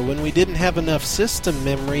Nintendo era when we didn't have enough system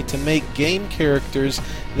memory to make game characters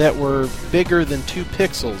that were bigger than 2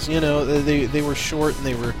 pixels. You know, they were short and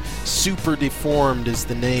they were super deformed is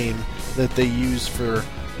the name that they use for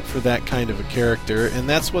that kind of a character, and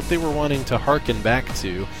that's what they were wanting to harken back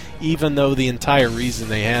to, even though the entire reason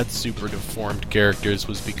they had super deformed characters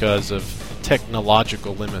was because of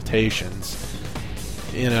technological limitations.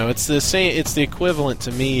 You know, it's the same. It's the equivalent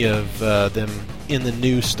to me of them in the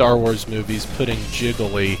new Star Wars movies putting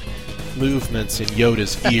jiggly movements in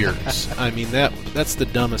Yoda's ears. I mean, that's the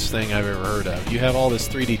dumbest thing I've ever heard of. You have all this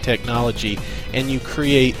 3D technology, and you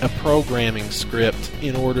create a programming script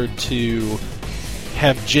in order to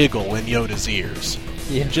have jiggle in Yoda's ears.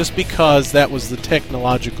 Yeah. Just because that was the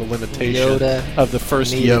technological limitation Yoda of the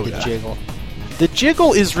first needed Yoda. the jiggle. The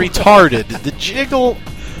jiggle is retarded. The jiggle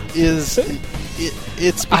is...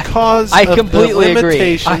 It's because I of completely the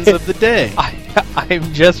limitations agree. of the day.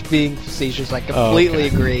 I'm just being facetious. I completely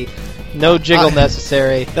agree. No jiggle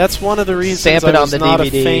necessary. That's one of the reasons Stamp it I on was the not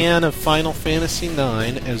DVD. a fan of Final Fantasy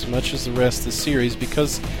IX as much as the rest of the series,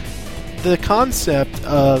 because the concept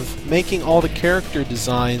of making all the character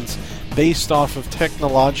designs based off of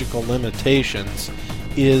technological limitations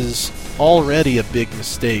is already a big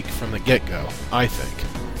mistake from the get-go, I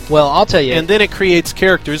think. Well, I'll tell you. And then it creates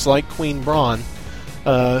characters like Queen Braun,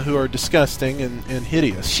 who are disgusting and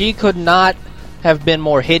hideous. She could not have been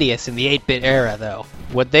more hideous in the 8-bit era, though.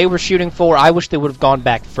 What they were shooting for, I wish they would have gone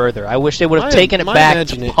back further. I wish they would have taken it back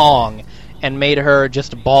to Pong and made her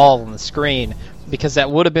just a ball on the screen, because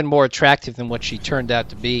that would have been more attractive than what she turned out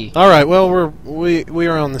to be. All right, well, we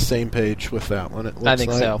are on the same page with that one. It looks I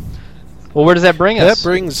think like. so. Well, where does that bring us? That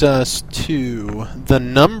brings us to the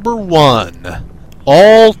number 1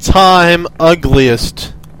 all-time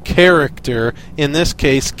ugliest character, in this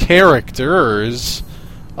case, characters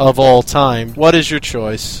of all time. What is your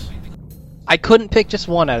choice? I couldn't pick just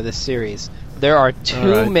one out of this series. There are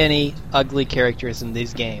too many ugly characters in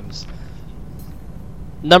these games.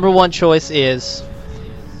 Number 1 choice is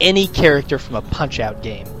any character from a Punch-Out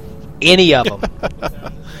game. Any of them.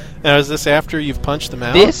 Now, is this after you've punched them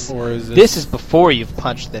out? Or is this is before you've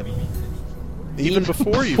punched them. Even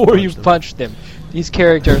before you've punched them. These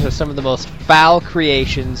characters are some of the most foul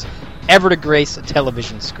creations ever to grace a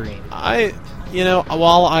television screen.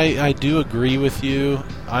 While I do agree with you,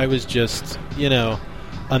 I was just,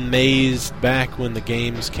 amazed back when the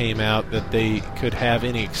games came out that they could have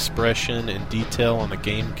any expression and detail on the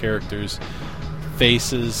game characters'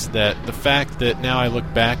 faces, that the fact that now I look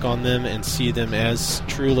back on them and see them as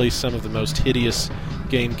truly some of the most hideous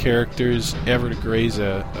game characters ever to graze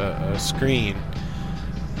a screen,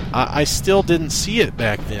 I still didn't see it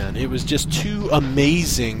back then. It was just too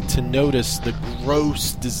amazing to notice the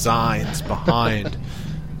gross designs behind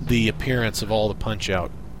the appearance of all the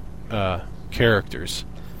Punch-Out characters.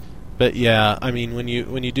 But yeah, I mean, when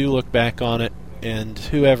you do look back on it, and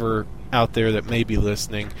whoever out there that may be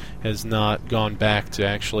listening has not gone back to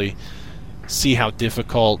actually see how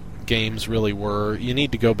difficult games really were, you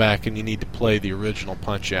need to go back and you need to play the original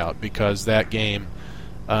Punch-Out, because that game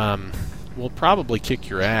will probably kick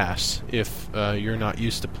your ass if you're not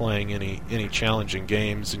used to playing any challenging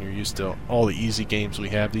games and you're used to all the easy games we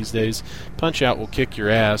have these days. Punch-Out will kick your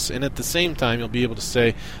ass, and at the same time you'll be able to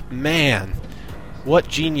say, man, what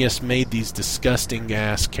genius made these disgusting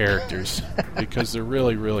ass characters, because they're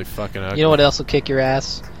really, really fucking ugly. You know what else will kick your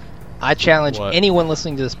ass? I challenge anyone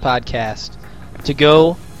listening to this podcast to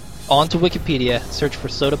go onto Wikipedia, search for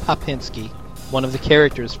Soda Popinski, one of the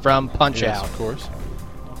characters from Punch-Out. Yes, of course.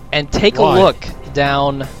 And take a look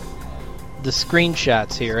down the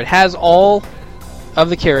screenshots here. It has all of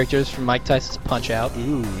the characters from Mike Tyson's Punch-Out.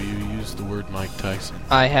 Ooh, you used the word Mike Tyson.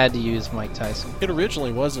 I had to use Mike Tyson. It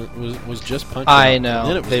originally was just Punch-Out. I know. And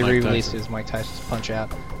then it was they Mike re-released Tyson. it as Mike Tyson's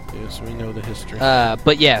Punch-Out. Yes, we know the history.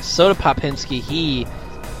 But yeah, Soda Popinski, he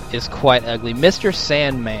is quite ugly. Mr.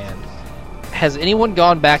 Sandman. Has anyone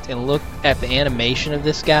gone back and looked at the animation of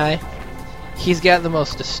this guy? He's got the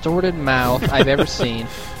most distorted mouth I've ever seen.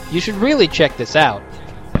 You should really check this out.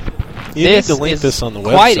 You need to link this on the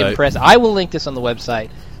website. Quite impressive. I will link this on the website.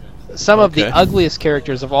 some of the ugliest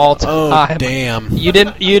characters of all time. Oh, damn. You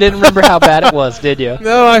didn't remember how bad it was, did you?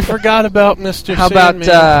 No, I forgot about Mr. How Sandman.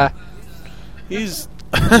 about He's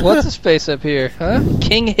what's his face up here? Huh?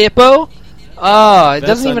 King Hippo? Oh, it That's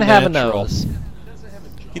doesn't even have a unnatural. nose.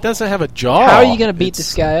 He doesn't have a jaw. How are you going to beat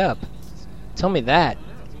this guy up? Tell me that.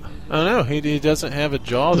 I don't know. He doesn't have a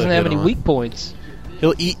jaw. Doesn't to have hit any on. weak points.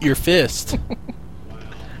 He'll eat your fist.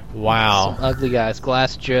 Wow. Some ugly guys.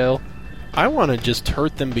 Glass Joe. I want to just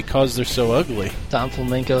hurt them because they're so ugly. Tom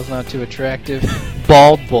Flamenco's not too attractive.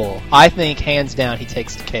 Bald Bull. I think, hands down, he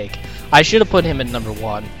takes the cake. I should have put him at number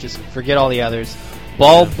 1. Just forget all the others.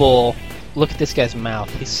 Bald Bull. Look at this guy's mouth.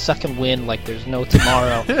 He's sucking wind like there's no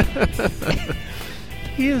tomorrow.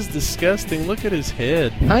 He is disgusting. Look at his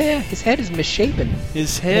head. Oh, yeah. His head is misshapen.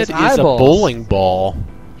 His head is eyeballs. a bowling ball.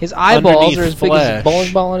 His eyeballs Underneath are as big as a flesh.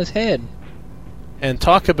 bowling ball on his head. And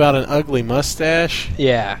talk about an ugly mustache.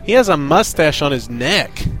 Yeah. He has a mustache on his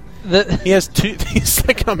neck. He has two. He's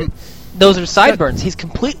like a. Those are sideburns. He's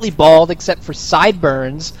completely bald except for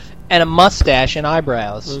sideburns and a mustache and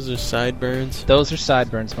eyebrows. Those are sideburns. Those are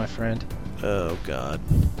sideburns, my friend. Oh God.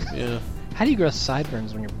 Yeah. How do you grow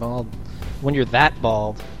sideburns when you're bald? When you're that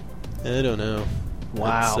bald? I don't know.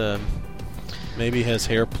 Wow. It's, maybe he has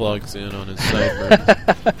hair plugs in on his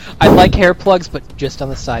sideburns. I like hair plugs, but just on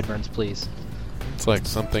the sideburns, please. It's like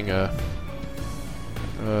something a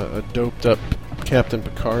doped up Captain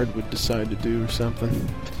Picard would decide to do or something.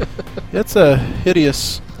 It's a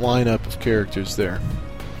hideous lineup of characters there.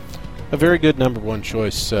 A very good number 1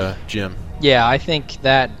 choice, Jim. Yeah, I think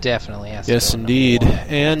that definitely has to Yes, go indeed. number 1.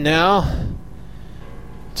 And now,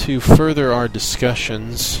 to further our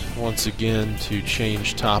discussions, once again, to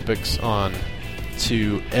change topics on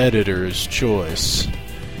to Editor's Choice.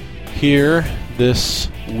 Here, this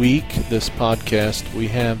week, this podcast, we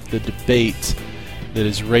have the debate that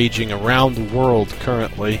is raging around the world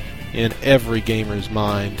currently in every gamer's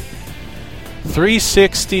mind.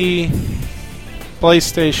 360,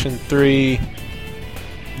 PlayStation 3,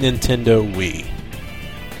 Nintendo Wii.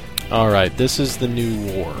 Alright, this is the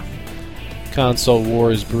new war. Console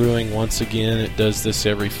war is brewing once again. It does this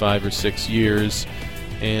every 5 or 6 years.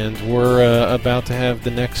 And we're about to have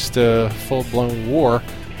the next full-blown war.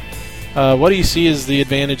 What do you see as the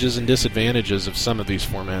advantages and disadvantages of some of these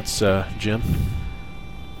formats, Jim?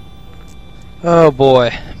 Oh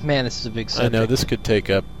boy, man, this is a big subject. I know this could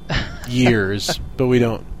take up years, but we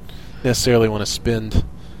don't necessarily want to spend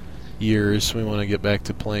years. We want to get back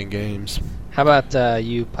to playing games. How about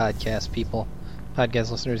you, podcast people,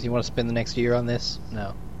 podcast listeners? You want to spend the next year on this?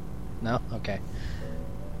 No, okay.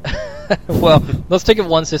 Well, let's take it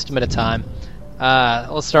one system at a time.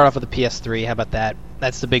 Let's start off with the PS3. How about that?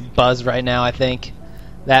 That's the big buzz right now, I think.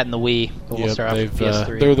 That and the Wii. But we'll start off with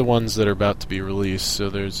PS3. They're the ones that are about to be released, so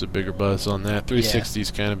there's a bigger buzz on that.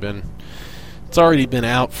 360's kind of been... It's already been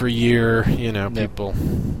out for a year. You know, people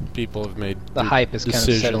have made the hype is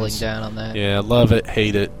decisions. kind of settling down on that. Yeah, love it,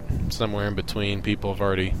 hate it, somewhere in between. People have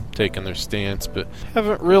already taken their stance, but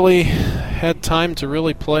haven't really had time to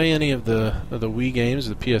really play any of the Wii games,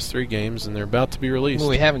 the PS3 games, and they're about to be released. Well,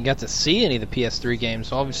 we haven't got to see any of the PS3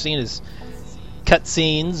 games. All we've seen is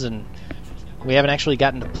cutscenes, and we haven't actually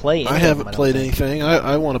gotten to play any I of them, haven't played anything.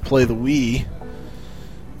 I want to play the Wii,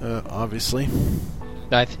 obviously.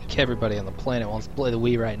 I think everybody on the planet wants to play the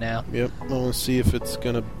Wii right now. Yep, I want to see if it's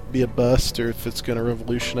going to be a bust or if it's going to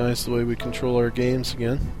revolutionize the way we control our games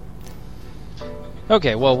again.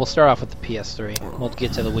 Okay, well, we'll start off with the PS3. We'll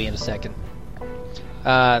get to the Wii in a second.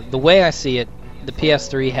 The way I see it, the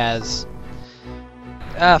PS3 has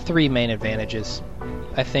 3 main advantages.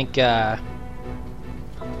 I think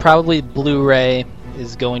probably Blu-ray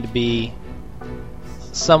is going to be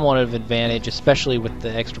somewhat of an advantage, especially with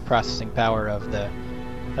the extra processing power of the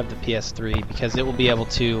PS3, because it will be able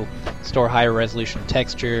to store higher resolution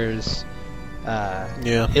textures.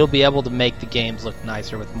 It'll be able to make the games look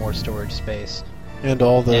nicer with more storage space. And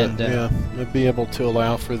all the it'd be able to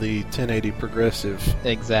allow for the 1080 progressive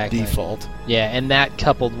default. Yeah, and that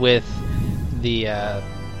coupled with the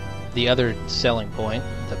other selling point,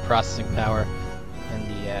 the processing power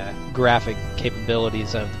and the graphic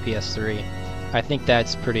capabilities of the PS3, I think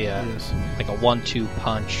that's pretty like a 1-2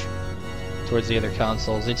 punch towards the other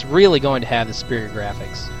consoles. It's really going to have the superior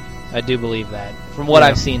graphics. I do believe that. From what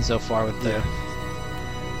I've seen so far with the...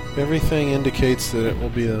 Everything indicates that it will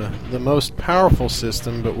be the most powerful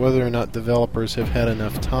system, but whether or not developers have had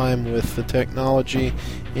enough time with the technology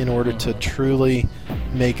in order to truly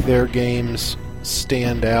make their games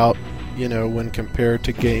stand out, you know, when compared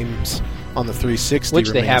to games on the 360, which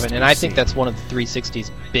they haven't, and I think that's one of the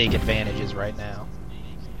 360's big advantages right now.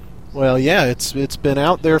 Well, yeah, it's been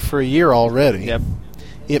out there for a year already. Yep.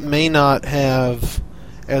 it may not have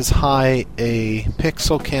as high a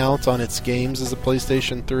pixel count on its games as a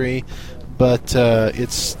PlayStation 3, but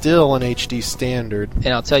it's still an HD standard. And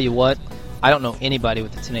I'll tell you what, I don't know anybody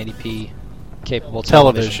with a 1080p capable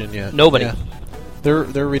television yet. Nobody. Yeah.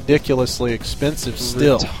 They're ridiculously expensive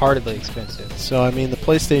still. Retardedly expensive. So I mean, the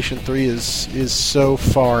PlayStation 3 is so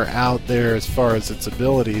far out there as far as its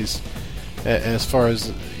abilities. As far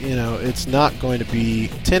as, you know, it's not going to be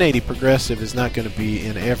 1080 progressive is not going to be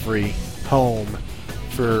in every home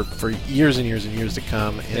for years and years and years to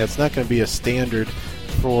come, and it's not going to be a standard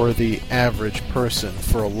for the average person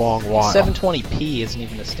for a long while. 720p isn't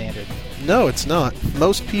even a standard. No, it's not.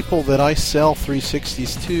 Most people that I sell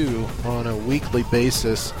 360s to on a weekly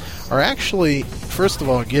basis are actually, first of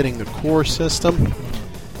all, getting the core system,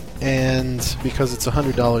 and because it's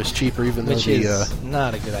 $100 cheaper, even though which is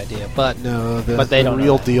not a good idea. But no, but they don't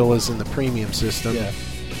real deal is in the premium system. Yeah.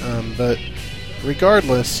 But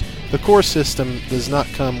regardless, the core system does not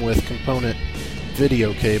come with component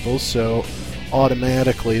video cables, so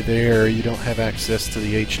automatically there you don't have access to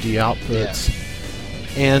the HD outputs.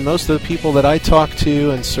 Yeah. And most of the people that I talk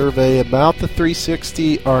to and survey about the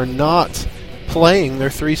 360 are not playing their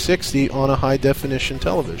 360 on a high-definition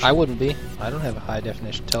television. I wouldn't be. I don't have a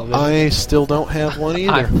high-definition television. I still don't have one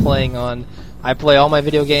either. I play all my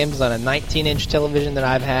video games on a 19-inch television that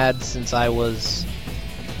I've had since I was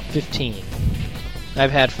 15.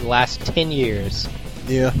 I've had for the last 10 years.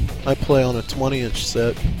 Yeah, I play on a 20-inch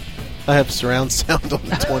set. I have surround sound on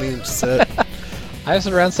the 20-inch set. I have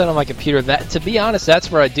surround sound on my computer. That, to be honest, that's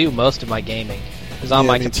where I do most of my gaming, is on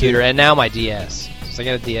my computer, too. And now my DS. Since I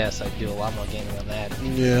got a DS, I do a lot more gaming on that.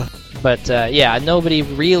 Yeah. But, yeah, nobody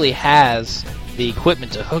really has the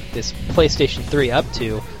equipment to hook this PlayStation 3 up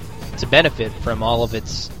to benefit from all of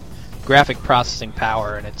its graphic processing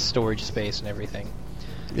power and its storage space and everything.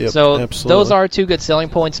 Yep, so absolutely. Those are two good selling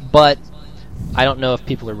points, but I don't know if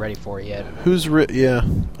people are ready for it yet.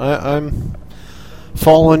 I'm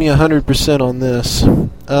following you 100% on this.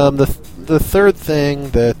 The third thing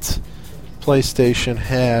that PlayStation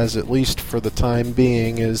has, at least for the time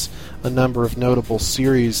being, is a number of notable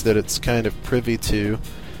series that it's kind of privy to.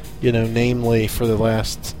 You know, namely for the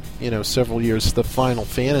last several years, the Final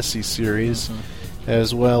Fantasy series,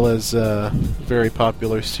 as well as a very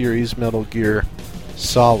popular series, Metal Gear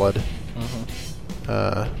Solid.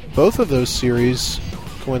 Both of those series,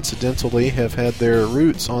 coincidentally, have had their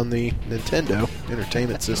roots on the Nintendo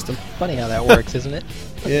Entertainment System. Funny how that works, isn't it?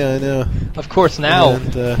 Yeah, I know. Of course, now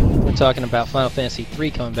and, we're talking about Final Fantasy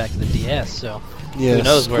 3 coming back to the DS, so yeah, who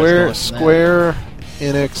knows where it's going from Square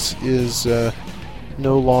Enix is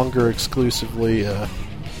no longer exclusively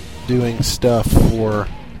doing stuff for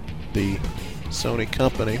the Sony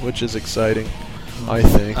company, which is exciting, I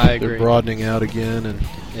think. I agree. They're broadening out again, and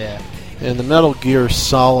yeah. And the Metal Gear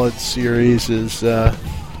Solid series is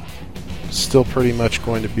still pretty much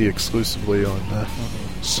going to be exclusively on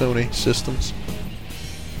Sony systems.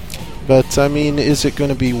 But, I mean, is it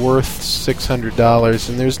going to be worth $600?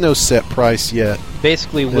 And there's no set price yet.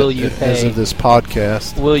 Basically, will you pay... As of this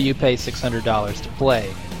podcast. Will you pay $600 to play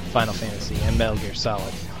Final Fantasy and Metal Gear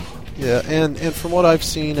Solid? Yeah, and from what I've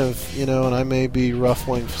seen of, and I may be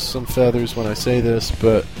ruffling some feathers when I say this,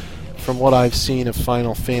 but... From what I've seen of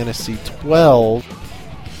Final Fantasy XII,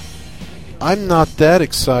 I'm not that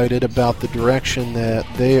excited about the direction that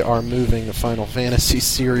they are moving the Final Fantasy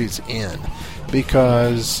series in,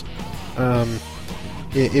 because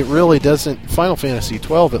it really doesn't, Final Fantasy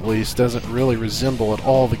XII at least, doesn't really resemble at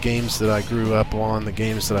all the games that I grew up on, the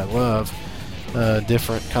games that I love.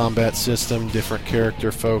 Different combat system, different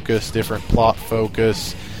character focus, different plot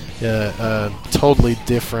focus, totally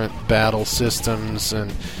different battle systems,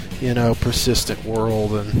 and persistent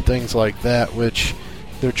world and things like that, which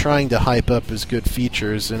they're trying to hype up as good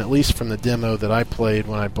features. And at least from the demo that I played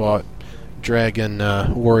when I bought Dragon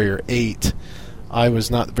Warrior 8, I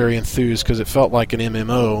was not very enthused because it felt like an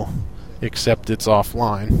MMO, except it's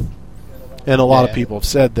offline. And a lot of people have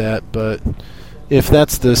said that, but if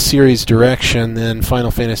that's the series direction, then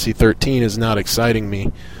Final Fantasy 13 is not exciting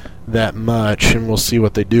me that much, and we'll see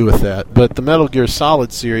what they do with that. But the Metal Gear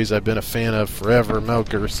Solid series I've been a fan of forever. Metal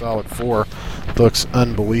Gear Solid 4 looks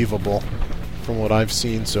unbelievable from what I've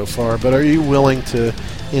seen so far. But are you willing to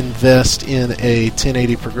invest in a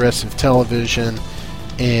 1080 progressive television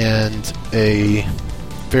and a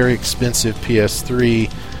very expensive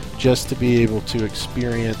PS3 just to be able to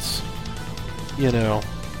experience,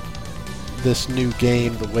 this new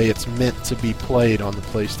game the way it's meant to be played on the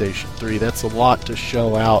PlayStation 3? That's a lot to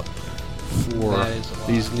shell out for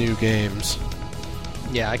these new games.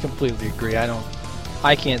 Yeah, I completely agree. I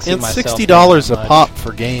I can't see and myself. $60 a much. pop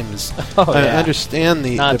for games. Oh, I yeah. understand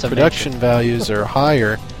the Not to production mention. values are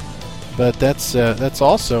higher, but that's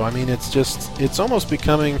also. I mean, it's almost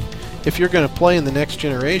becoming. If you're going to play in the next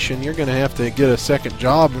generation, you're going to have to get a second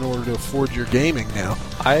job in order to afford your gaming now.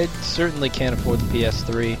 I certainly can't afford the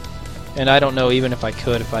PS3, and I don't know even if I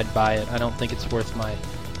could, if I'd buy it. I don't think it's worth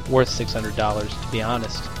 $600, to be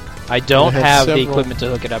honest. I don't It has have the several- equipment to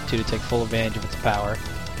hook it up to take full advantage of its power,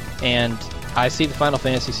 and I see the Final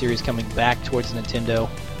Fantasy series coming back towards Nintendo,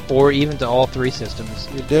 or even to all three systems.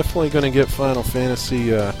 You're definitely going to get Final Fantasy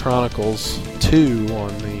Chronicles 2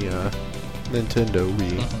 on the Nintendo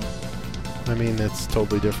Wii. Mhm. I mean, that's a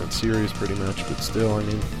totally different series pretty much, but still, I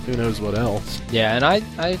mean, who knows what else. Yeah, and I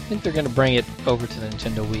think they're going to bring it over to the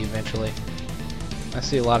Nintendo Wii eventually. I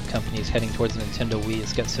see a lot of companies heading towards the Nintendo Wii.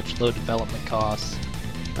 It's got such low development costs.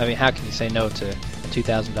 I mean, how can you say no to a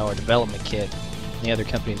 $2,000 development kit? And the other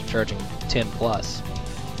companies are charging 10 plus.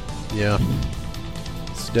 Yeah.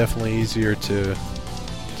 It's definitely easier to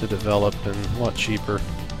develop and a lot cheaper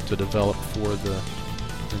to develop for the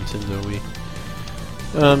Nintendo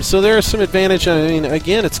Wii. So there are some advantages. I mean,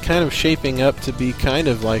 again, it's kind of shaping up to be kind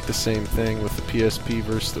of like the same thing with the PSP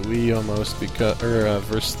versus the Wii almost,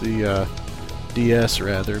 versus the DS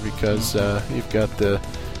rather, because you've got the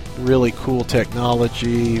really cool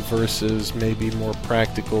technology versus maybe more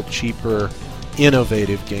practical, cheaper,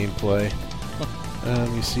 innovative gameplay.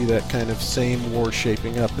 You see that kind of same war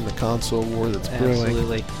shaping up in the console war that's brewing.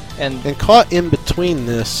 Absolutely. And caught in between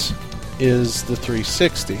this is the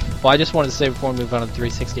 360. well, I just wanted to say before we move on to the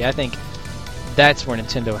 360, I think that's where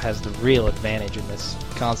Nintendo has the real advantage in this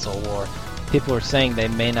console war. People are saying they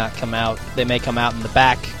may come out in the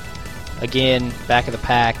back of the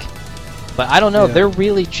pack. But I don't know, Yeah. they're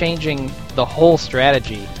really changing the whole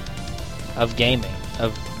strategy of gaming,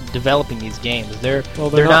 of developing these games. They're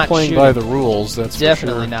not playing shooting, by the rules, that's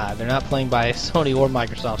definitely for sure. not. They're not playing by Sony or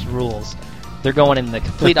Microsoft's rules. They're going in the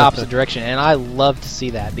complete opposite direction, and I love to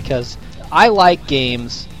see that because I like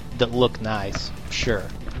games that look nice, sure,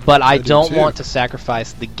 but I do don't too. want to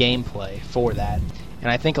sacrifice the gameplay for that. And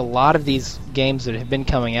I think a lot of these games that have been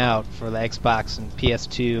coming out for the Xbox and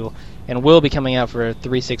PS2 and will be coming out for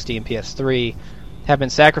 360 and PS3 have been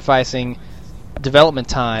sacrificing development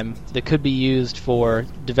time that could be used for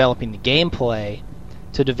developing the gameplay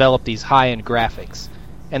to develop these high-end graphics.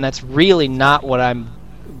 And that's really not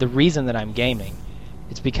the reason that I'm gaming.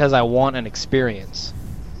 It's because I want an experience.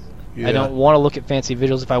 Yeah. I don't want to look at fancy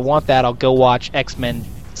visuals. If I want that, I'll go watch X-Men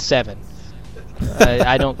 7.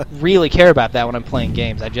 I don't really care about that when I'm playing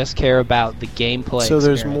games. I just care about the gameplay So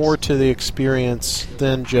there's experience. more to the experience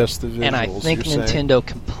than just the visuals. And I think you're saying. Nintendo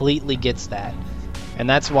completely gets that. And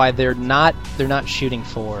that's why they're not shooting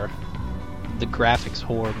for the graphics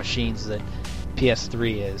whore machines that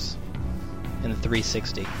PS3 is and the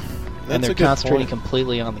 360. That's And they're a good concentrating point.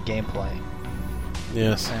 completely on the gameplay.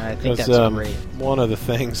 Yes, And I think 'cause, that's great. One of the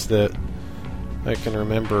things that I can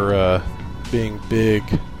remember being big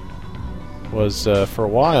was for a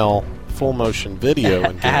while full motion video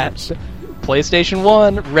in At games. PlayStation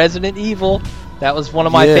 1, Resident Evil. That was one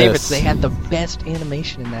of my Yes. favorites. They had the best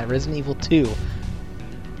animation in that, Resident Evil 2.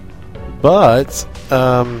 But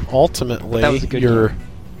ultimately, That was a good your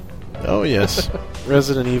oh yes,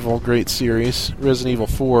 Resident Evil, great series. Resident Evil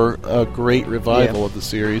 4, a great revival of the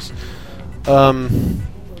series.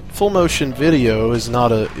 Full motion video is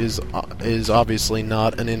obviously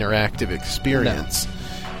not an interactive experience.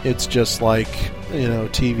 It's just like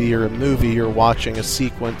TV or a movie. You're watching a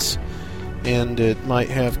sequence, and it might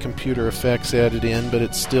have computer effects added in, but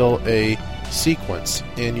it's still a sequence,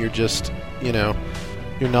 and you're just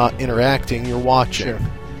you're not interacting. You're watching. Sure.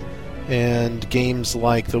 And games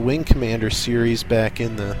like the Wing Commander series back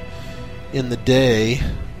in the day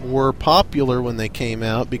were popular when they came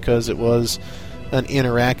out because it was an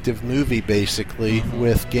interactive movie basically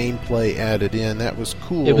with gameplay added in. That was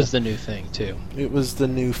cool. It was the new thing, too. It was the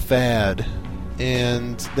new fad,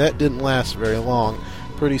 and that didn't last very long.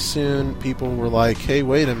 Pretty soon people were like, hey,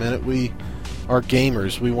 wait a minute, we are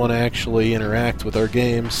gamers. We want to actually interact with our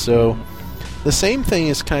games. So the same thing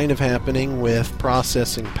is kind of happening with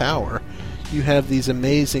processing power. You have these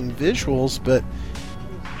amazing visuals, but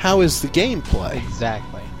how is the gameplay? Exactly.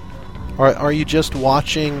 Are you just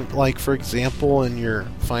watching, like, for example, in your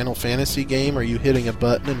Final Fantasy game, are you hitting a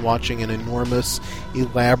button and watching an enormous,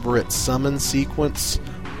 elaborate summon sequence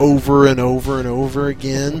over and over and over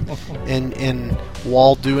again? and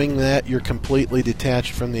while doing that, you're completely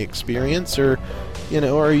detached from the experience? Or,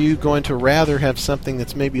 are you going to rather have something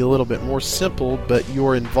that's maybe a little bit more simple, but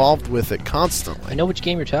you're involved with it constantly? I know which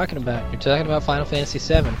game you're talking about. You're talking about Final Fantasy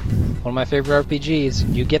VII. one of my favorite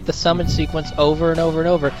RPGs. You get the summon sequence over and over and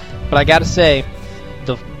over. But I gotta say,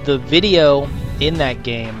 the video in that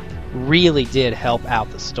game really did help out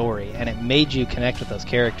the story, and it made you connect with those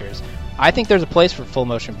characters. I think there's a place for full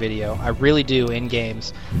motion video. I really do in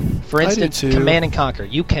games. For instance, Command & Conquer.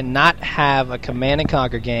 You cannot have a Command &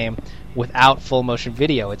 Conquer game without full motion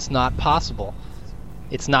video. It's not possible.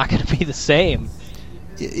 It's not going to be the same.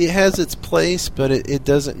 It has its place, but it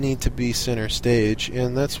doesn't need to be center stage,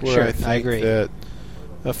 and that's where I think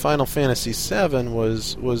that Final Fantasy VII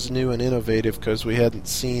was new and innovative, because we hadn't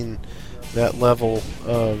seen that level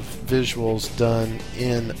of visuals done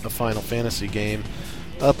in a Final Fantasy game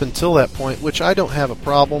up until that point, which I don't have a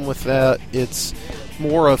problem with that. It's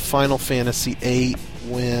more of Final Fantasy VIII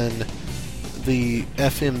when the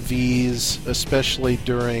FMVs, especially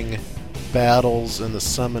during battles and the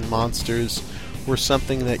summon monsters, were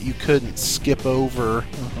something that you couldn't skip over,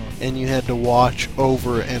 and you had to watch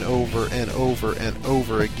over and over and over and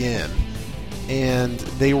over again. And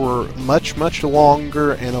they were much, much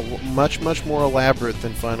longer and much, much more elaborate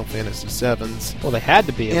than Final Fantasy VII's. Well, they had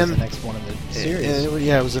to be. It was the next one in the series.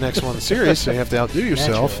 It was the next one in the series, so you have to outdo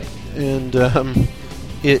yourself. And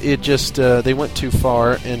it just, they went too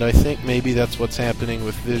far, and I think maybe that's what's happening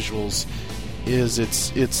with visuals, is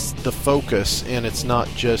it's the focus, and it's not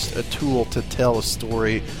just a tool to tell a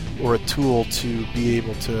story or a tool to be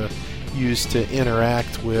able to use to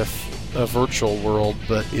interact with a virtual world,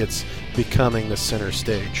 but it's becoming the center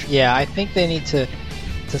stage. Yeah, I think they need to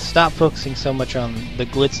stop focusing so much on the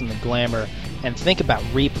glitz and the glamour and think about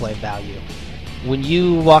replay value. When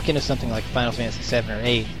you walk into something like Final Fantasy VII or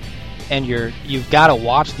VIII, and you've got to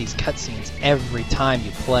watch these cutscenes every time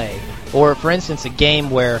you play, or for instance, a game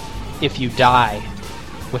where if you die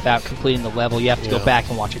without completing the level, you have to go back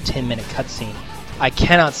and watch a 10-minute cutscene. I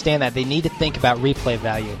cannot stand that. They need to think about replay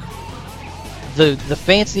value. The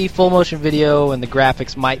fancy full motion video and the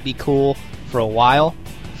graphics might be cool for a while,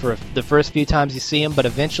 for the first few times you see them, but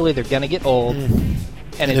eventually they're going to get old,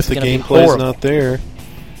 and it's going to be horrible. If the gameplay's not there,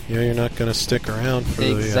 you're not going to stick around for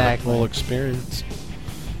the whole experience.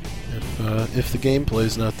 If the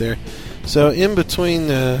gameplay's not there. So in between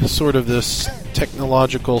sort of this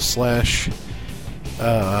technological /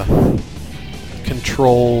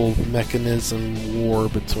 control mechanism war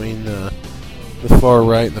between the far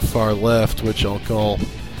right and the far left, which I'll call,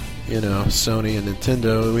 Sony and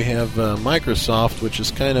Nintendo, we have Microsoft, which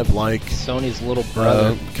is kind of like Sony's little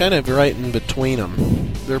brother, kind of right in between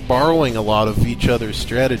them. They're borrowing a lot of each other's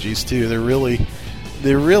strategies too. They're really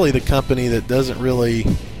the company that doesn't really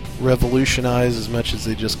revolutionize as much as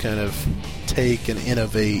they just kind of take and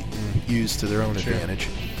innovate and use to their own advantage.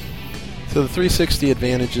 So the 360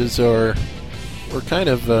 advantages we're kind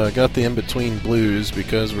of got the in-between blues,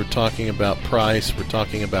 because we're talking about price, we're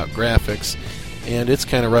talking about graphics, and it's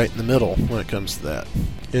kind of right in the middle when it comes to that.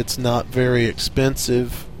 It's not very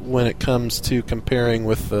expensive when it comes to comparing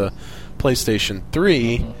with the PlayStation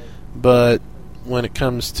 3, but when it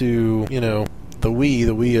comes to, the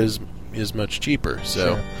Wii is much cheaper.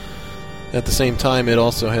 So at the same time, it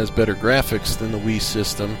also has better graphics than the Wii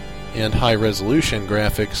system and high-resolution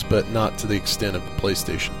graphics, but not to the extent of the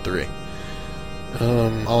PlayStation 3.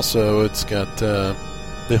 Also, it's got the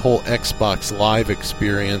whole Xbox Live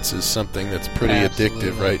experience is something that's pretty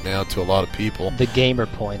addictive right now to a lot of people. The gamer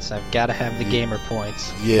points. I've got to have the gamer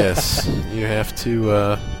points. Yes, you have to,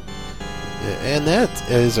 and that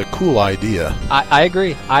is a cool idea. I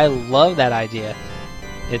agree. I love that idea.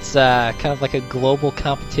 It's kind of like a global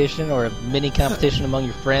competition or a mini competition among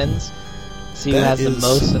your friends. See who has the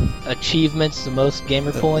most achievements, the most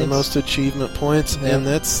gamer points. The most achievement points, and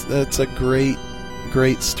that's a great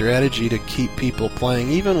strategy to keep people playing.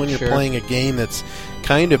 Even when you're playing a game that's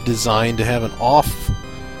kind of designed to have an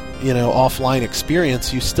offline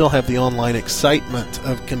experience, you still have the online excitement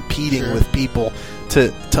of competing with people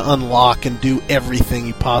to unlock and do everything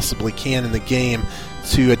you possibly can in the game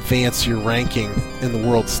to advance your ranking in the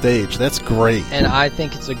world stage. That's great. And I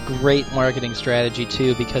think it's a great marketing strategy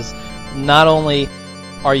too, because not only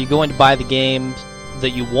are you going to buy the games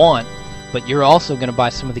that you want, but you're also going to buy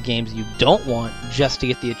some of the games you don't want just to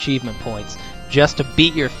get the achievement points, just to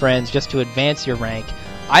beat your friends, just to advance your rank.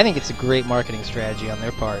 I think it's a great marketing strategy on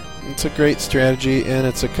their part. It's a great strategy, and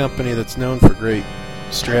it's a company that's known for great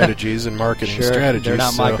strategies and marketing strategies. They're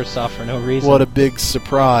not Microsoft for no reason. What a big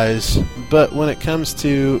surprise. But when it comes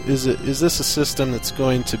to, is this a system that's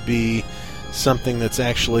going to be something that's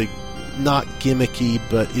actually not gimmicky,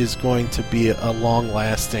 but is going to be a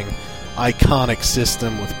long-lasting, iconic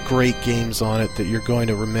system with great games on it that you're going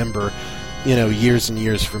to remember, years and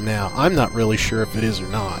years from now? I'm not really sure if it is or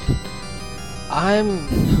not.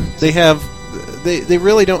 They have they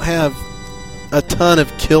really don't have a ton of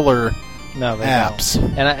killer No, they apps.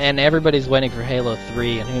 don't. And everybody's waiting for Halo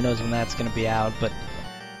 3, and who knows when that's going to be out. But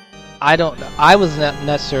I was not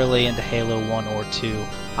necessarily into Halo 1 or 2.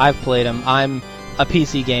 I've played them. I'm a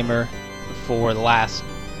PC gamer for the last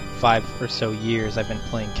 5 or so years. I've been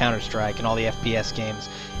playing Counter-Strike and all the FPS games.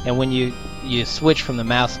 And when you switch from the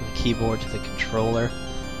mouse and the keyboard to the controller,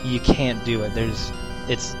 you can't do it.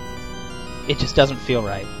 It just doesn't feel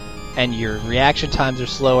right. And your reaction times are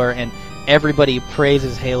slower, and everybody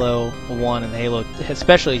praises Halo 1 and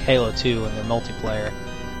especially Halo 2 and their multiplayer.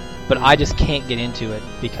 But I just can't get into it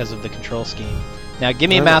because of the control scheme. Now, give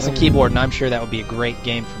me a mouse and keyboard, and I'm sure that would be a great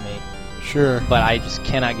game for me. Sure. But I just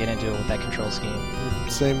cannot get into it with that control scheme.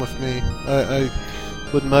 Same with me. I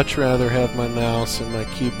would much rather have my mouse and my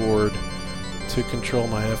keyboard to control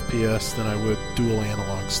my FPS than I would dual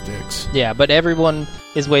analog sticks. Yeah, but everyone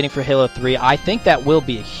is waiting for Halo 3. I think that will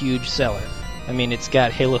be a huge seller. I mean, it's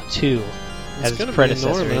got Halo 2 as its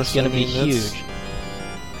predecessor. It's going to be huge.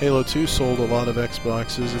 Halo 2 sold a lot of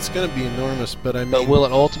Xboxes. It's going to be enormous, but I mean... But will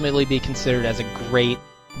it ultimately be considered as a great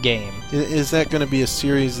game? Is that going to be a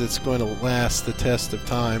series that's going to last the test of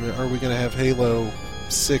time? Are we going to have Halo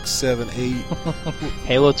 6, 7, 8?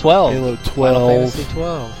 Halo 12. Halo 12. Final Fantasy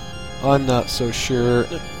 12. I'm not so sure.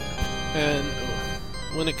 And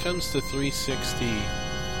when it comes to 360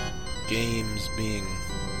 games being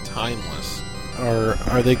timeless,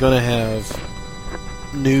 are they going to have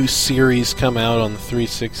new series come out on the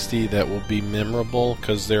 360 that will be memorable?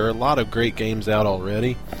 Because there are a lot of great games out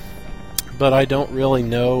already, but I don't really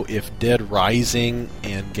know if Dead Rising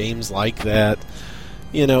and games like that,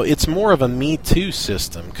 it's more of a Me Too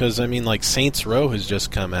system. Because I mean, like Saints Row has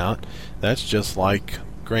just come out. That's just like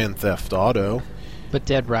Grand Theft Auto. But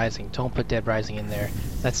Dead Rising, don't put Dead Rising in there.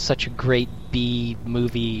 That's such a great B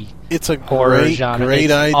movie. It's a horror genre. Great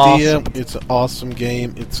it's idea. Awesome. It's an awesome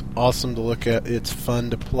game. It's awesome to look at. It's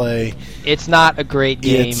fun to play. It's not a great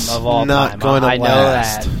game of all not time. Going to I know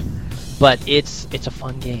last. that, but it's a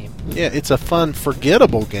fun game. Yeah, it's a fun,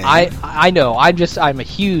 forgettable game. I know. I'm a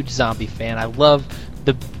huge zombie fan. I love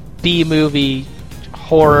the B movie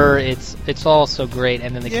horror. It's all so great.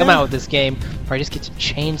 And then they come out with this game where I just get to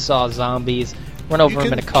chainsaw zombies. Run over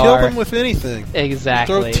them in a car. You can kill them with anything.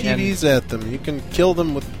 Exactly. Throw TVs at them. You can kill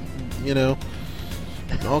them with,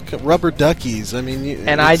 rubber duckies. I mean,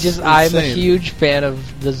 I'm a huge fan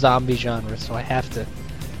of the zombie genre, so I have to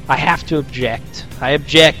object. I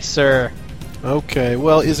object, sir. Okay.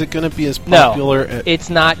 Well, is it going to be as popular? No, it's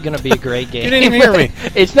not going to be a great game. You didn't even hear me.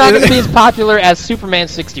 It's not going to be as popular as Superman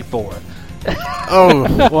 64. Oh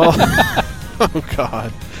well. Oh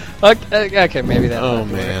God. Okay, maybe that. Oh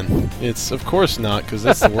man, it's of course not, because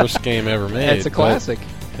that's the worst game ever made. It's a classic.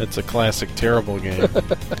 It's a classic, terrible game.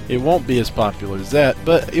 It won't be as popular as that,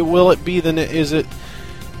 but will it be? Is it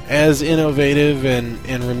as innovative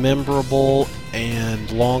and rememberable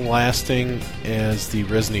and long-lasting as the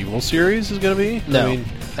Resident Evil series is going to be? No, I mean,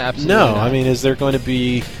 absolutely no. not. I mean, is there going to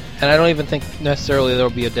be? And I don't even think necessarily there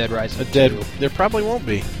will be a Dead Rising 2. There probably won't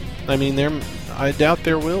be. I mean, I doubt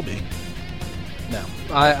there will be. No,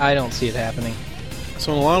 I don't see it happening.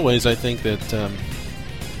 So in a lot of ways, I think that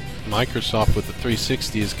Microsoft with the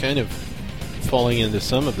 360 is kind of falling into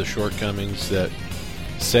some of the shortcomings that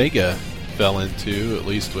Sega fell into, at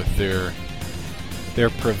least with their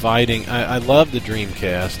providing. I love the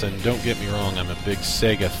Dreamcast, and don't get me wrong, I'm a big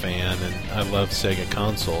Sega fan, and I love Sega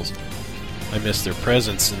consoles. I miss their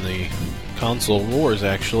presence in the console wars,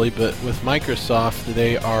 actually, but with Microsoft,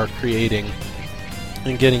 they are creating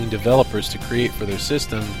and getting developers to create for their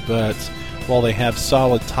system, but while they have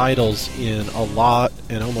solid titles in a lot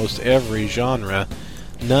and almost every genre,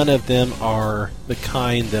 none of them are the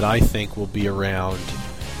kind that I think will be around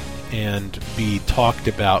and be talked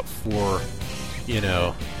about for,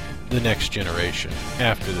 the next generation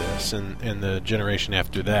after this and the generation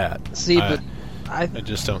after that. See, but I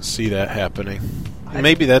just don't see that happening.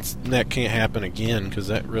 Maybe that can't happen again, because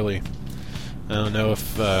that really... I don't know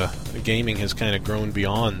if gaming has kind of grown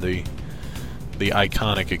beyond the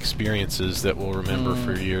iconic experiences that we'll remember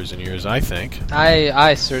for years and years, I think.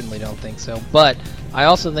 I certainly don't think so. But I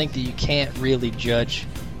also think that you can't really judge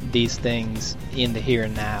these things in the here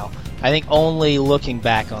and now. I think only looking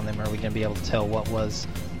back on them are we going to be able to tell what was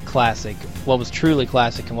classic, what was truly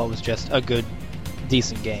classic, and what was just a good,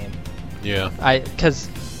 decent game. Yeah. Because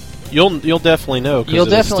you'll definitely know. You'll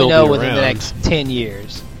definitely know within the next 10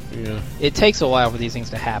 years. Yeah. It takes a while for these things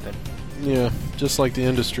to happen. Yeah, just like the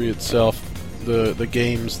industry itself, the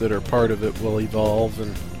games that are part of it will evolve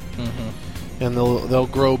and they'll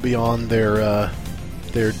grow beyond their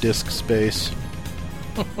disk space.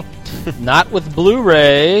 Not with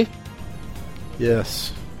Blu-ray.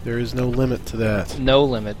 Yes, there is no limit to that. No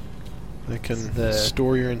limit. They can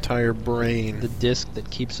store your entire brain. The disc that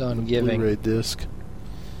keeps on giving. Blu-ray disc.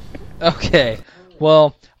 Okay,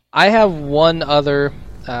 well, I have one other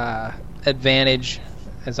advantage,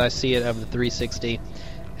 as I see it, of the 360,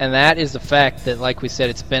 and that is the fact that, like we said,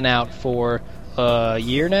 it's been out for a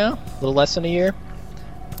year now, a little less than a year,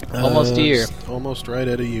 almost a year, almost right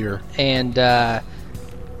at a year. And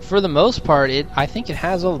for the most part, I think it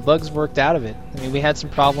has all the bugs worked out of it. I mean, we had some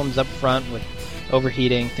problems up front with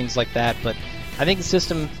overheating, things like that, but I think the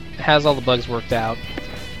system has all the bugs worked out.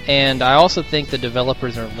 And I also think the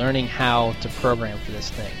developers are learning how to program for this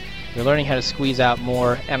thing. They're learning how to squeeze out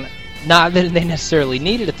more, and not that they necessarily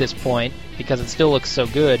need it at this point, because it still looks so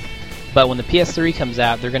good, but when the PS3 comes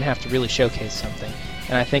out, they're going to have to really showcase something.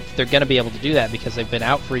 And I think they're going to be able to do that because they've been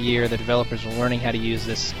out for a year, the developers are learning how to use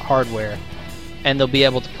this hardware, and they'll be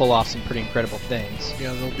able to pull off some pretty incredible things.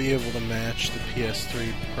 Yeah, they'll be able to match the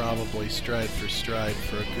PS3 probably stride for stride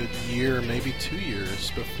for a good year, maybe 2 years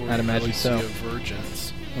before I'd you imagine really so. see a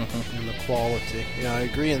vergence in the quality. Yeah, I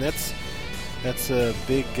agree, and that's a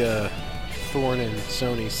big thorn in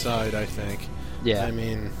Sony's side, I think. Yeah. I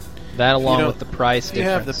mean, that along with the price you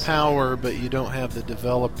difference. have the power, but you don't have the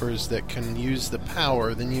developers that can use the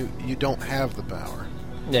power, then you don't have the power.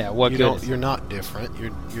 Yeah, what good? You're not different.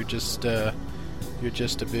 You're just a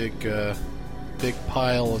big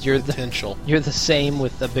pile of potential. You're the same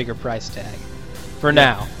with a bigger price tag. For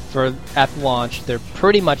now, at launch, they're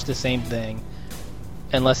pretty much the same thing,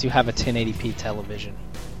 unless you have a 1080p television.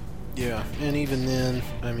 Yeah, and even then,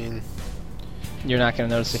 I mean, you're not going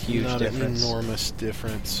to notice a huge difference. An enormous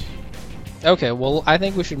difference. Okay, well, I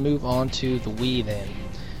think we should move on to the Wii then.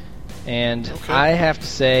 And okay. I have to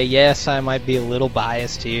say, yes, I might be a little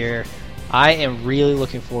biased here. I am really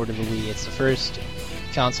looking forward to the Wii. It's the first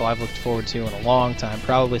console I've looked forward to in a long time,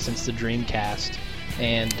 probably since the Dreamcast.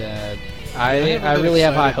 And I really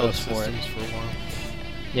have high hopes for it.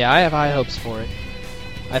 Yeah, I have high hopes for it.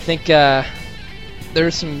 I think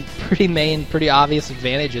there's some pretty obvious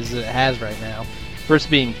advantages that it has right now. First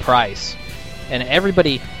being price. And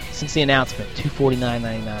everybody, since the announcement,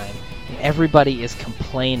 $249.99, and everybody is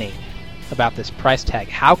complaining about this price tag.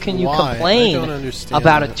 How can you complain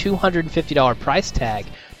about a $250 price tag?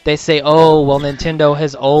 They say, oh, well, Nintendo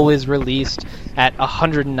has always released at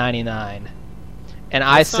 $199. And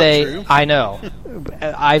I say, I know.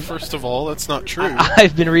 First of all, that's not true.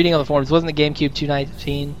 I've been reading on the forums. Wasn't the GameCube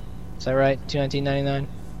 $219? Is that right? $219.99?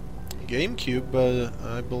 GameCube,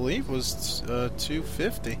 I believe, was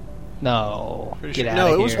 $250. No, Pretty get sure. out No,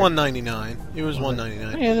 of it was here. $199. It was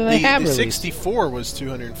 $199. Yeah, the 64 was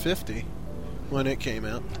 $250 when it came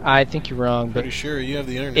out. I think you're wrong, but pretty sure you have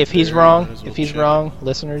the internet. If he's wrong,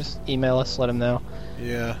 listeners, email us, let him know.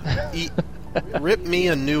 Yeah, rip me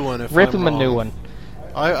a new one if rip I'm him wrong. a new one.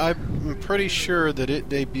 I'm pretty sure that it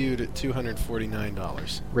debuted at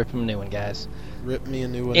 $249. Rip him a new one, guys. Rip me a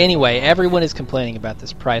new one. Anyway, everyone is complaining about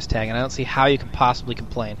this price tag, and I don't see how you can possibly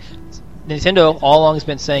complain. Nintendo all along has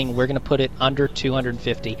been saying we're going to put it under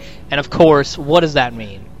 $250, and of course, what does that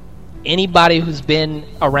mean? Anybody who's been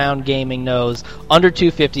around gaming knows under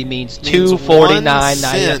 $250 means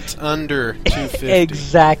 $249.99 under $250.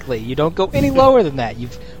 Exactly. You don't go any lower than that.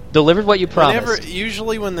 You've delivered what you promised.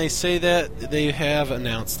 Usually, when they say that, they have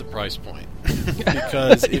announced the price point.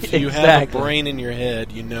 Because if you have a brain in your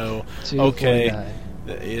head, you know, okay,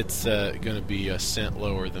 it's going to be a cent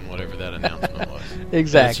lower than whatever that announcement was.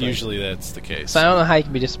 Exactly. That's the case. So I don't know how you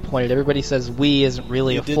can be disappointed. Everybody says Wii isn't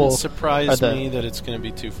really it didn't surprise me that it's going to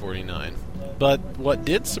be $249. But what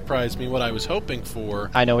did surprise me, what I was hoping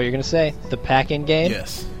for... I know what you're going to say. The pack-in game?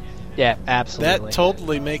 Yes. Yeah, absolutely. That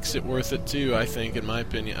totally makes it worth it, too, I think, in my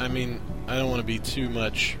opinion. I mean, I don't want to be too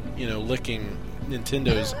much, licking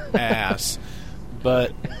Nintendo's ass,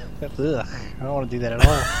 but... Ugh, I don't want to do that at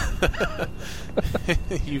all.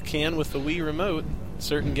 You can with the Wii remote,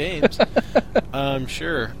 certain games.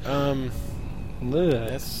 Sure.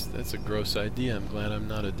 That's a gross idea. I'm glad I'm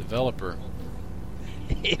not a developer.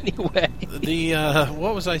 Anyway.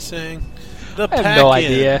 What was I saying? The I have no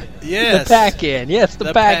idea. Yes. The pack-in. Yes,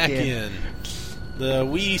 the pack-in. The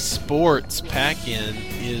Wii Sports pack-in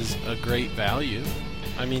is a great value.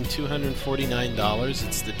 I mean, $249.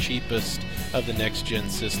 It's the cheapest of the next-gen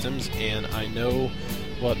systems, and I know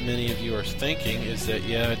what many of you are thinking is that,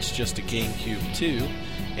 it's just a GameCube 2,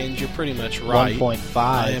 and you're pretty much right.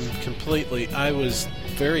 1.5. I was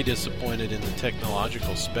very disappointed in the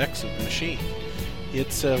technological specs of the machine.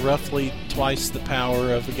 It's roughly twice the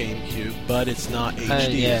power of a GameCube, but it's not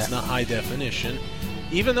HD. It's not high definition.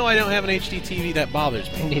 Even though I don't have an HD TV, that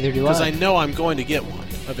bothers me. Neither do I. Because I know I'm going to get one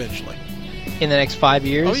eventually. In the next 5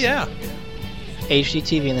 years? Oh, yeah. HD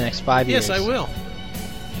TV in the next 5 years? Yes, I will.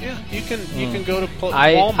 Yeah, you can go to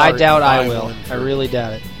Walmart. I doubt and I buy will. one I really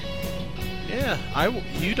doubt it. Yeah,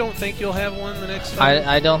 you don't think you'll have one in the next 5 years?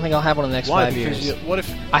 I don't think I'll have one in the next Why? 5 years. Because what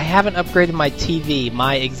if... I haven't upgraded my TV,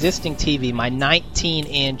 my existing TV, my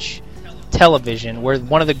 19-inch television, where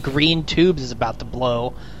one of the green tubes is about to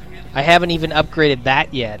blow. I haven't even upgraded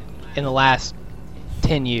that yet in the last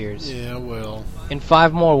 10 years. Yeah, well... In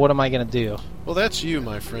 5 more, what am I going to do? Well, that's you,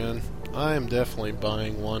 my friend. I am definitely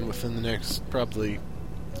buying one within the next probably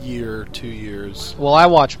year, 2 years. Well, I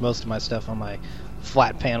watch most of my stuff on my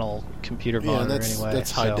flat panel computer monitor anyway.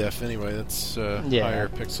 That's high def anyway. That's higher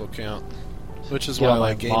pixel count, which is Get why I all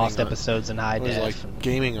like my gaming. Lost episodes in high def. I like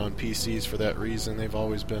gaming on PCs for that reason. They've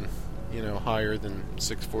always been, higher than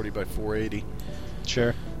 640 by 480.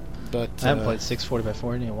 Sure. But I haven't played 640 by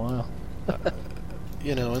 480 in a while.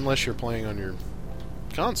 Unless you're playing on your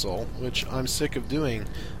console, which I'm sick of doing.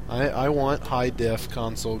 I want high-def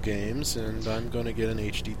console games, and I'm going to get an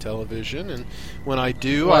HD television, and when I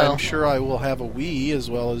do, I'm sure I will have a Wii,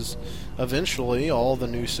 as well as eventually all the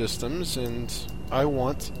new systems, and I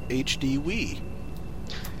want HD Wii.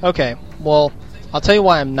 Okay, well, I'll tell you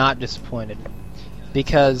why I'm not disappointed.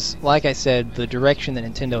 Because, like I said, the direction that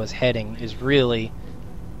Nintendo is heading is really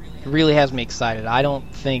has me excited. I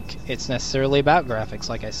don't think it's necessarily about graphics,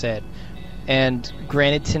 like I said. And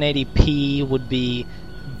granted, 1080p would be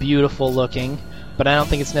beautiful looking, but I don't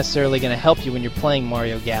think it's necessarily going to help you when you're playing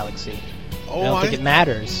Mario Galaxy. I don't think it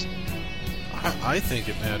matters. I think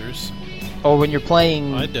it matters. Or when you're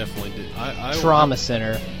playing I definitely do. Trauma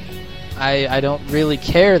Center, I don't really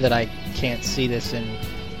care that I can't see this in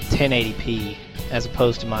 1080p as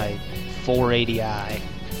opposed to my 480i.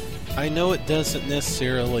 I know it doesn't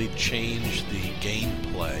necessarily change the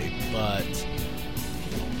gameplay, but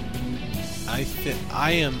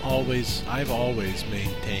I've always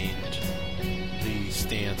maintained the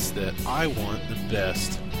stance that I want the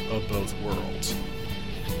best of both worlds.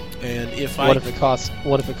 And what if it costs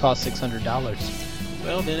 $600?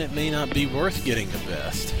 Well, then it may not be worth getting the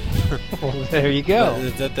best. Well, there you go.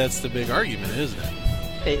 That's the big argument, isn't it?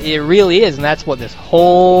 It really is, and that's what this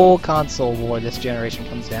whole console war this generation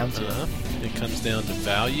comes down to. It comes down to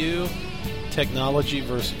value, technology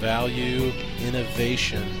versus value,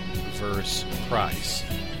 innovation versus price,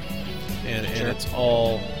 and it's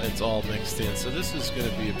all mixed in. So this is going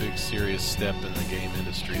to be a big, serious step in the game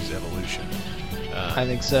industry's evolution. I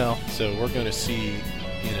think so. So we're going to see,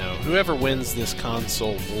 whoever wins this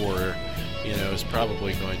console war, is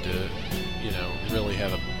probably going to, really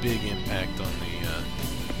have a big impact on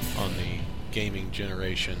the gaming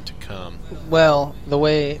generation to come. Well, the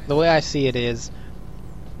way I see it is,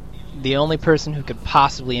 the only person who could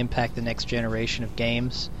possibly impact the next generation of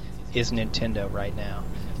games is Nintendo right now.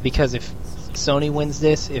 Because if Sony wins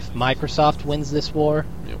this, if Microsoft wins this war,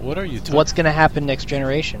 what's going to happen next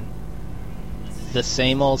generation? The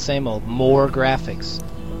same old, more graphics,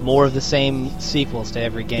 more of the same sequels to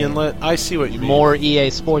every game. I see what you mean. More EA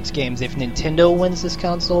Sports games. If Nintendo wins this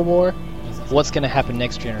console war, what's going to happen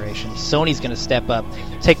next generation? Sony's going to step up,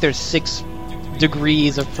 take their 6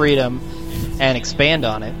 degrees of freedom, and expand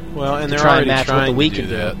on it. Well, and they're try already and match trying what the Wii to do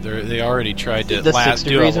can that. They already tried to do a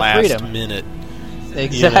last minute.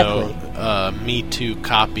 Exactly. Me Too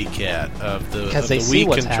copycat of the see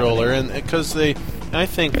Wii controller, happening. and because I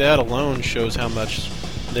think that alone shows how much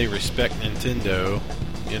they respect Nintendo.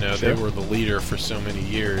 They were the leader for so many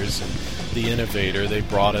years, and the innovator. They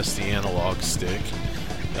brought us the analog stick.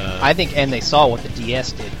 I think, and they saw what the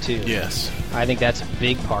DS did too. Yes, I think that's a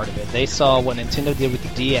big part of it. They saw what Nintendo did with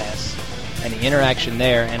the DS and the interaction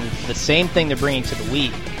there, and the same thing they're bringing to the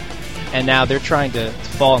Wii. And now they're trying to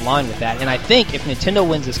fall in line with that. And I think if Nintendo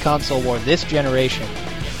wins this console war this generation,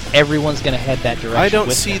 everyone's going to head that direction. I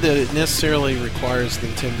don't see that it necessarily requires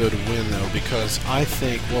Nintendo to win, though, because I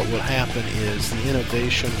think what will happen is the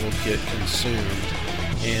innovation will get consumed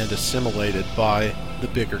and assimilated by the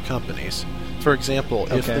bigger companies. For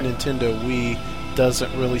example, if the Nintendo Wii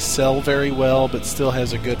doesn't really sell very well but still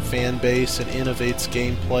has a good fan base and innovates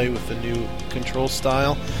gameplay with the new control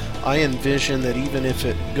style, I envision that even if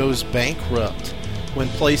it goes bankrupt when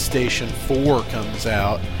PlayStation 4 comes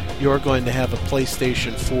out, you're going to have a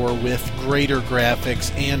PlayStation 4 with greater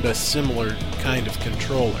graphics and a similar kind of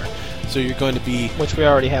controller. So you're going to be... Which we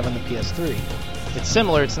already have on the PS3. It's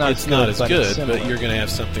similar, it's not as good, but you're going to have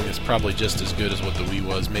something that's probably just as good as what the Wii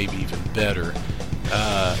was, maybe even better.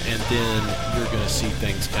 And then you're going to see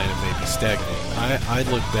things kind of maybe stagnate. I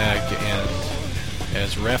look back, and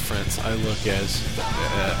as reference, I look as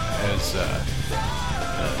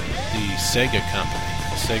the Sega company,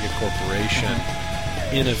 the Sega Corporation,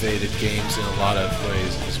 innovated games in a lot of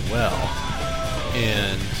ways as well.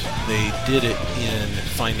 and they did it in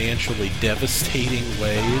financially devastating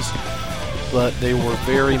ways, but they were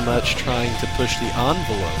very much trying to push the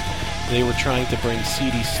envelope. They were trying to bring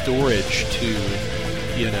CD storage to,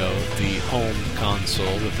 the home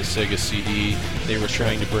console with the Sega CD. They were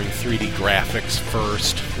trying to bring 3D graphics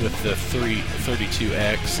first with the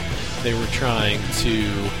 32X. They were trying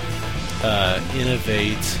to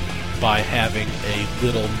innovate by having a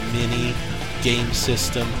little mini game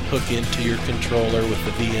system hook into your controller with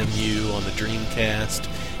the VMU on the Dreamcast.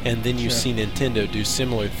 And then you see Nintendo do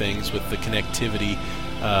similar things with the connectivity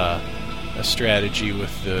a strategy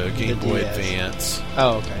with the Game Boy Advance.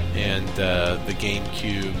 Oh, okay. And the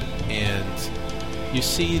GameCube. And you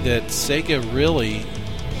see that Sega really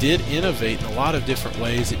did innovate in a lot of different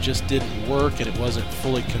ways. It just didn't work, and it wasn't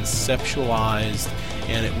fully conceptualized,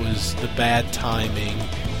 and it was the bad timing,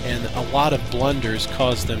 and a lot of blunders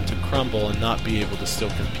caused them to crumble and not be able to still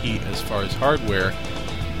compete as far as hardware.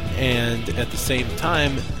 And at the same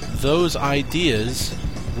time, those ideas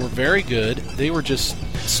were very good. They were just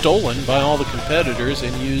stolen by all the competitors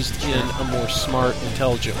and used in a more smart,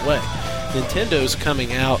 intelligent way. Nintendo's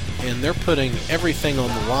coming out and they're putting everything on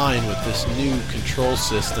the line with this new control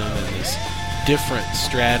system and this different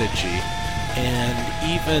strategy. And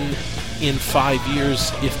even in 5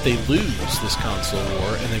 years, if they lose this console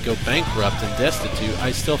war and they go bankrupt and destitute,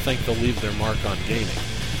 I still think they'll leave their mark on gaming.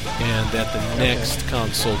 And that the next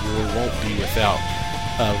console war won't be without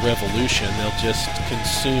revolution. They'll just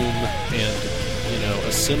consume and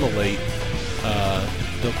assimilate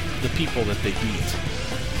the people that they beat.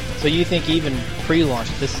 So you think even pre-launch,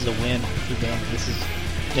 this is a win for gaming?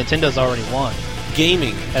 Nintendo already won.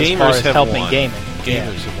 Gaming, as gamers far as have helping won. gaming.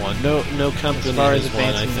 Gamers have won. No company has won.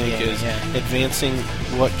 I think is advancing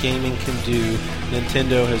what gaming can do.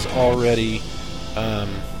 Nintendo has already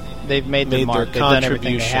they've made their mark. They've done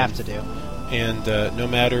everything they have to do. And no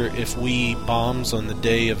matter if Wii bombs on the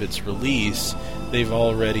day of its release, they've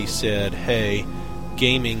already said, hey,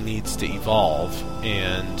 gaming needs to evolve,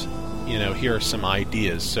 and here are some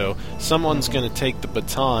ideas. So someone's going to take the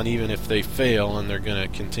baton even if they fail, and they're going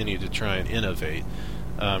to continue to try and innovate,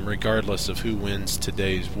 regardless of who wins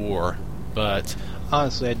today's war. But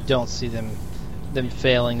honestly, I don't see them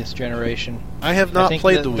failing this generation. I have not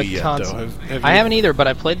played the Wii yet, though. I haven't either, but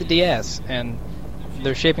I played the DS, and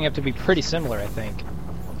they're shaping up to be pretty similar, I think.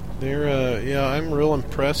 I'm real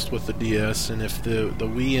impressed with the DS, and if the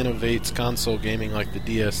Wii innovates console gaming like the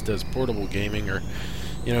DS does portable gaming, or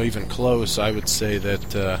even close, I would say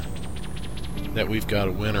that we've got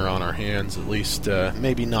a winner on our hands. At least,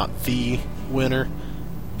 maybe not the winner,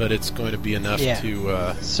 but it's going to be enough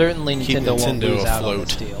to certainly Nintendo won't lose out on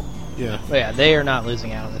this deal. Yeah. But yeah, they are not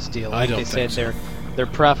losing out on this deal. I don't think so. They're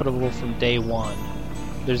profitable from day one.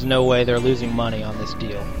 There's no way they're losing money on this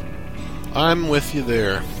deal. I'm with you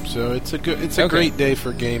there. So it's a great day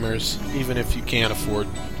for gamers, even if you can't afford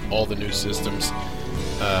all the new systems.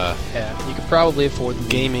 You could probably afford them.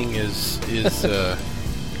 Gaming is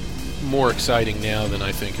more exciting now than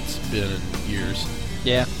I think it's been in years.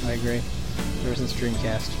 Yeah, I agree. Ever since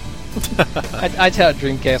Dreamcast. I tout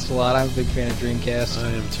Dreamcast a lot. I'm a big fan of Dreamcast.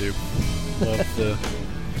 I am too.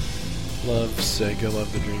 Love Sega,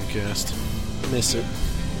 love the Dreamcast. Miss it.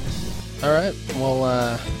 Alright, well,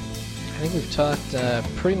 I think we've talked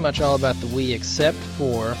pretty much all about the Wii except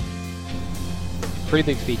for a pretty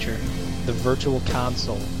big feature, the Virtual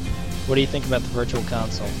Console. What do you think about the Virtual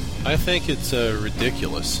Console? I think it's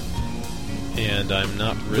ridiculous. And I'm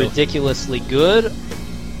not really... Ridiculously good?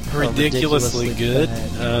 Ridiculously good?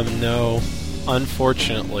 No.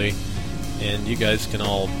 Unfortunately. And you guys can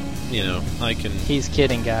all, I can... He's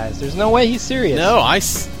kidding, guys. There's no way he's serious. No,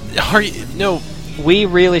 no. We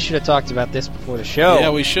really should have talked about this before the show. Yeah,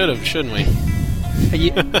 we should have, shouldn't we?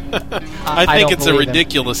 I think it's a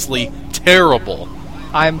ridiculously terrible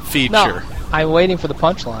feature. No, I'm waiting for the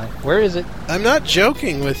punchline. Where is it? I'm not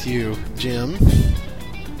joking with you, Jim.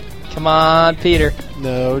 Come on, Peter.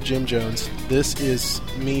 No, Jim Jones. This is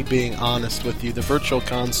me being honest with you. The Virtual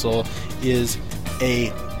Console is a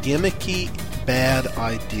gimmicky, bad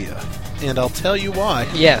idea. And I'll tell you why.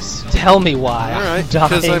 Yes, tell me why. All right,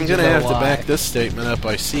 because I'm going to have to back this statement up,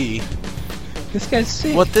 I see. This guy's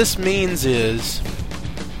sick. What this means is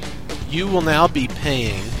you will now be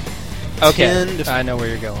paying I know where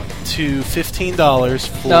you're going. To $15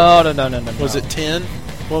 for... No. Was it 10?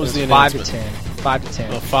 What was the announcement? 5 to 10.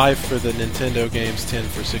 Well, 5 for the Nintendo games, 10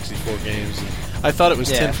 for 64 games. And I thought it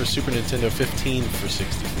was 10 for Super Nintendo, 15 for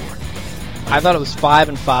 64. I thought it was 5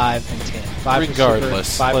 and 5 and 10. 5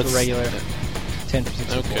 Regardless, for Super, 5 for regular, 10 for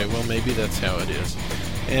 64. Okay, well maybe that's how it is.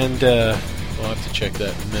 And we'll have to check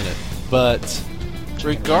that in a minute. But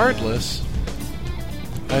regardless,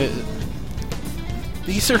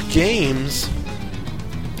 These are games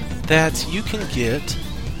that you can get,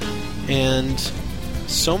 and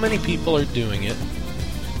so many people are doing it.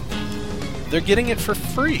 They're getting it for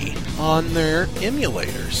free on their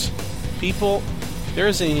emulators.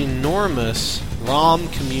 There's an enormous ROM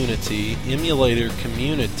community, emulator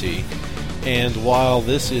community, and while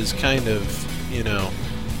this is kind of,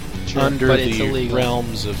 Sure, under but it's the illegal.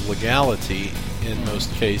 realms of legality in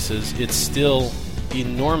most cases, it's still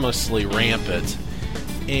enormously rampant.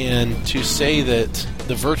 And to say that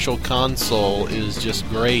the Virtual Console is just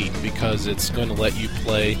great because it's going to let you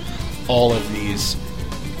play all of these,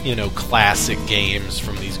 classic games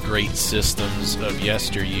from these great systems of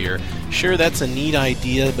yesteryear. Sure, that's a neat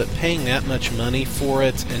idea, but paying that much money for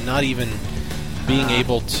it and not even being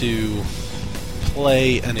able to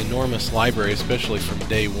play an enormous library, especially from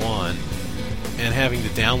day one, and having to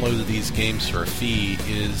download these games for a fee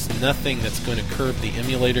is nothing that's going to curb the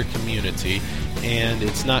emulator community, and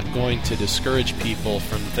it's not going to discourage people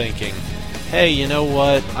from thinking, hey, you know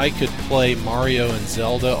what, I could play Mario and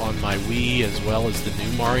Zelda on my Wii as well as the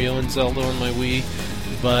new Mario and Zelda on my Wii,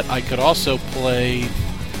 but I could also play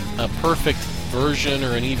a perfect version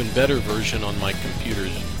or an even better version on my computer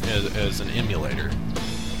as an emulator.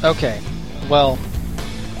 Okay, well,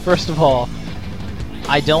 first of all,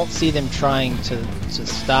 I don't see them trying to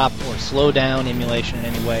stop or slow down emulation in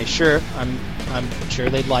any way. Sure, I'm sure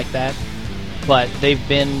they'd like that, but they've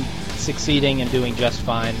been succeeding and doing just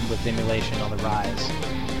fine with emulation on the rise.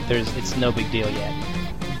 It's no big deal yet.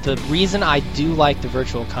 The reason I do like the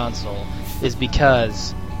Virtual Console is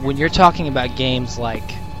because when you're talking about games like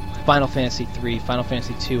Final Fantasy III, Final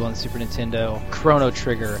Fantasy II on the Super Nintendo, Chrono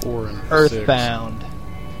Trigger, 4 and 6. Earthbound,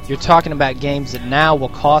 you're talking about games that now will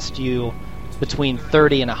cost you between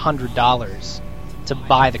 $30 and $100 to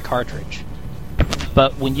buy the cartridge.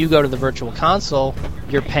 But when you go to the Virtual Console,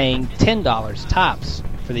 you're paying $10 tops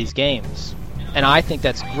for these games. And I think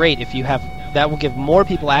that's great if you have... That will give more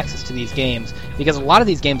people access to these games, because a lot of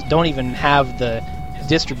these games don't even have the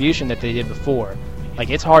distribution that they did before. Like,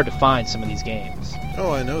 it's hard to find some of these games.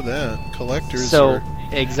 Oh, I know that. Collectors So,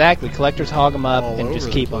 exactly. Collectors hog them up all and over just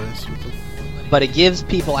the keep them. place with them. But it gives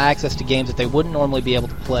people access to games that they wouldn't normally be able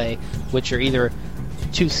to play, which are either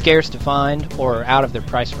too scarce to find or out of their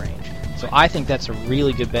price range. So I think that's a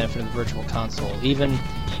really good benefit of the Virtual Console, even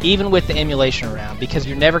with the emulation around, because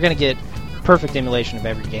you're never going to get perfect emulation of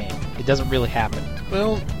every game. It doesn't really happen.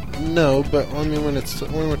 Well, no, but I mean, when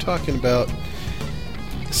we're talking about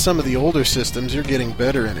some of the older systems, you're getting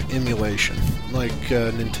better in emulation. Like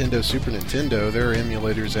Nintendo, Super Nintendo, there are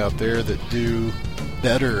emulators out there that do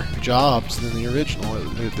better jobs than the original.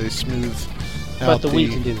 They smooth out But the Wii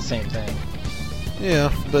can do the same thing.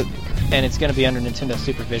 Yeah, but... And it's going to be under Nintendo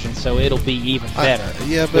supervision, so it'll be even better.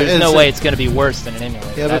 Yeah, but there's no way it's going to be worse than an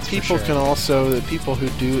emulator. Yeah, that's but people for sure. can also... The people who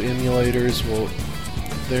do emulators will...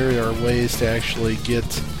 There are ways to actually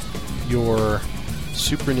get your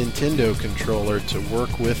Super Nintendo controller to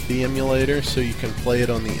work with the emulator, so you can play it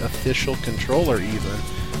on the official controller even.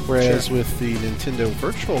 Whereas with the Nintendo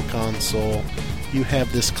Virtual Console, you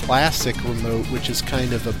have this classic remote, which is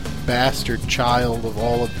kind of a bastard child of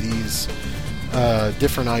all of these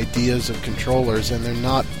different ideas of controllers, and they're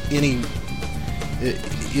not any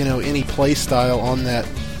play style on that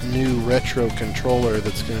new retro controller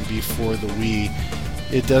that's going to be for the Wii.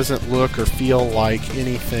 It doesn't look or feel like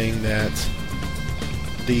anything that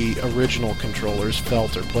the original controllers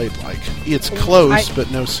felt or played like. It's close,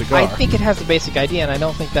 but no cigar. I think it has the basic idea, and I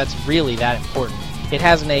don't think that's really that important. It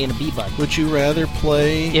has an A and a B button. Would you rather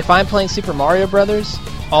play... If I'm playing Super Mario Brothers,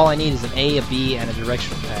 all I need is an A, a B, and a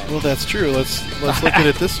directional pad. Well, that's true. Let's look at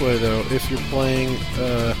it this way, though. If you're playing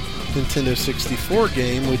a Nintendo 64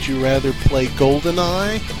 game, would you rather play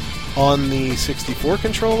GoldenEye on the 64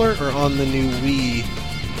 controller or on the new Wii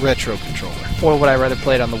retro controller? Or would I rather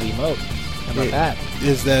play it on the Wiimote? How about that?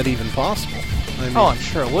 Is that even possible? I mean, I'm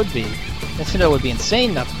sure it would be. Nintendo would be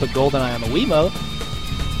insane not to put GoldenEye on the Wiimote.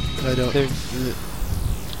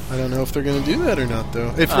 I don't know if they're going to do that or not, though.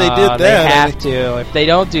 If they did that... They have to. If they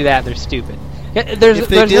don't do that, they're stupid. There's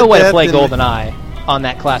no way to play GoldenEye on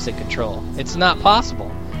that classic control. It's not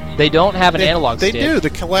possible. They don't have an analog stick. They do. The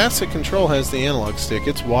classic control has the analog stick.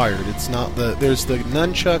 It's wired. It's not the... There's the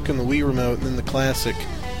nunchuck and the Wii remote, and then the classic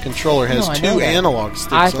controller has two analog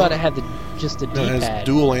sticks I thought it had just the D-pad. No, it has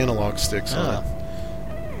dual analog sticks on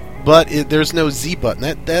it. but there's no Z button.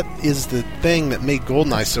 That is the thing that made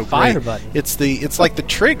GoldenEye so Fire great. button. It's like the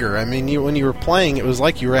trigger. I mean, when you were playing, it was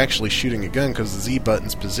like you were actually shooting a gun because the Z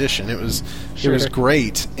button's position. It was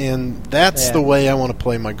great, and that's the way I want to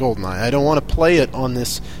play my GoldenEye. I don't want to play it on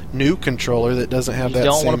this new controller that doesn't have that. You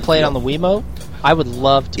don't want to play it on the Wiimote? I would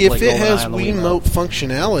love to play If it GoldenEye has on the Wiimote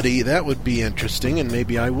functionality, that would be interesting, and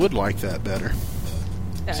maybe I would like that better.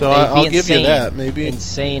 So It'd be I'll give you insane. that. Maybe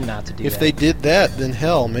insane not to do if that. they did that, then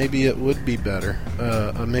hell, maybe it would be better.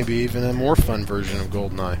 Maybe even a more fun version of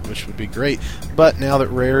GoldenEye, which would be great. But now that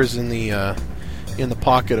Rare is in the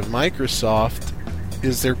pocket of Microsoft,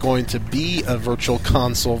 is there going to be a Virtual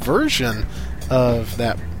Console version of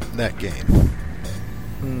that game?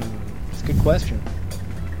 It's a good question.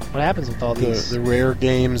 What happens with all these? The Rare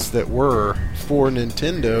games that were for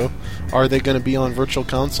Nintendo, are they going to be on Virtual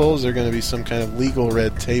Console? Is there going to be some kind of legal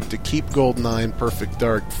red tape to keep GoldenEye and Perfect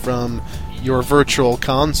Dark from your Virtual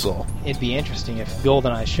Console? It'd be interesting if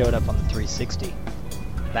GoldenEye showed up on the 360.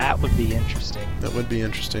 That would be interesting. That would be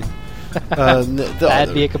interesting.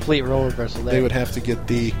 That'd be a complete role reversal there. They would have to get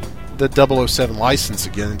the 007 license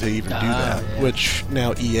again to even do that, yeah. which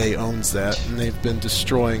now EA owns that, and they've been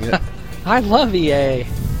destroying it. I love EA.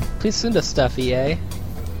 Please send us stuff, EA.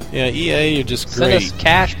 Yeah, EA, you're just Send great. us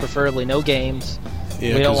cash, preferably, no games.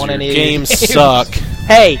 Yeah, we don't 'cause want your any games suck.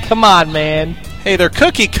 Hey, come on, man. Hey, they're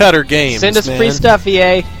cookie cutter games. Send us man. free stuff,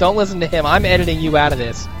 EA. Don't listen to him. I'm editing you out of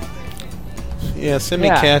this. Yeah, send me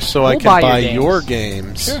Yeah, cash so I we'll can buy buy your your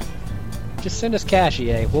games. games. Sure. Just send us cash,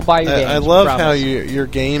 EA. We'll buy your games. I love promise. how your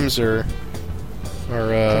games are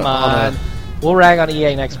Come on. We'll rag on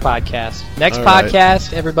EA next podcast. Next All right.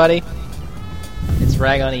 podcast, everybody. It's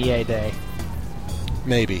rag on EA day.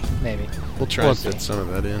 Maybe. Maybe. We'll try We'll to fit see. some of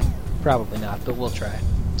that in. Probably not, but we'll try.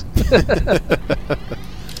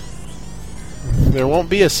 There won't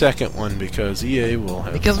be a second one because EA will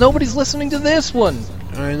have... Because nobody's listening to this one.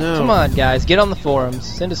 I know. Come on, guys. Get on the forums.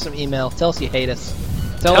 Send us some email. Tell us you hate us.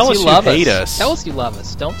 Tell us us you you love hate us. us. Tell us you love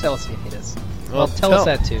us. Don't tell us you hate us. Well, Well, tell us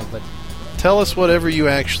that too, but Tell us whatever you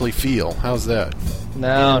actually feel. How's that?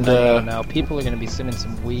 no, And, no. People are going to be sending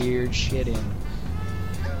some weird shit in.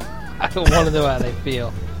 I don't want to know how they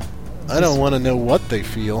feel. I don't want to know what they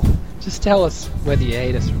feel. Just tell us whether you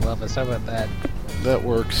hate us or love us. How about that? That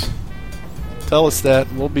works. Tell us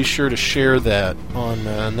that. We'll be sure to share that on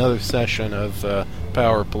another session of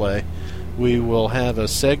Power Play. We will have a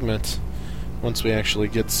segment, once we actually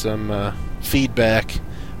get some feedback,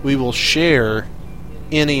 we will share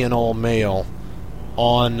any and all mail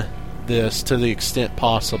on this to the extent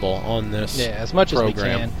possible on this Yeah, as much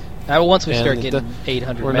program. as we can. Once we start And getting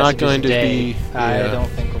 800 we're not messages going to a day, be- I yeah. don't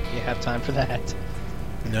think we'll have time for that.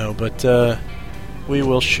 No, but we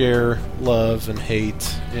will share love and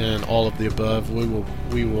hate and all of the above. We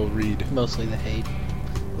will read. Mostly the hate.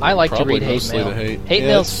 I like to Probably read hate mostly mail. the hate. Hate Yeah,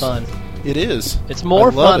 mail's it's- fun. It is. It's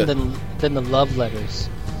more I love fun it. than the love letters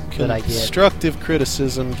that I get. Constructive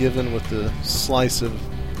criticism given with the slice of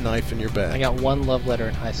knife in your back. I got one love letter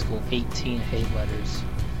in high school, 18 hate letters.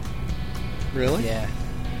 Really? Yeah.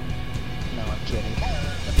 No, I'm kidding.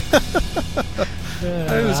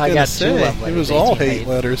 I was I gonna got say, two love letters. it was all 18 hate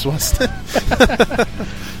letters, wasn't it?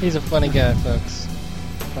 He's a funny guy, folks.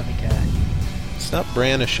 Funny guy. Stop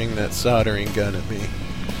brandishing that soldering gun at me.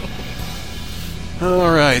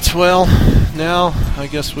 All right. Well, now I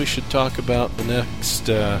guess we should talk about the next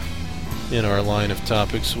in our line of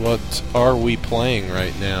topics. What are we playing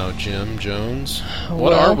right now, Jim Jones?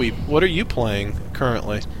 What Well, are we? What are you playing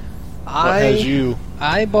currently? What has you?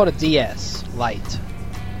 I bought a DS Lite.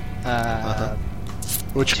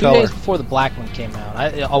 Which 2 color? days before the black one came out.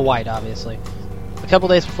 A white, obviously. A couple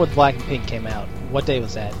days before the black and pink came out. What day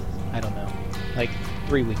was that? I don't know. Like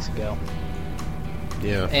 3 weeks ago.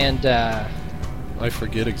 Yeah, And I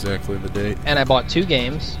forget exactly the date. I bought 2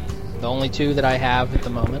 games. The only 2 that I have at the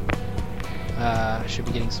moment. I should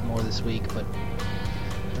be getting some more this week, but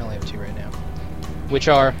I only have 2 right now. Which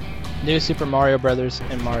are New Super Mario Brothers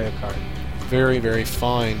and Mario Kart. Very, very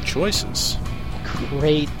fine choices.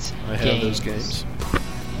 Great I have those games.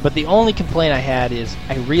 But the only complaint I had is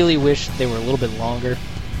I really wish they were a little bit longer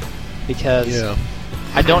because Yeah.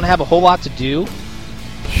 I don't have a whole lot to do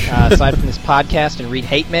aside from this podcast and read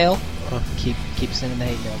hate mail. Keep sending the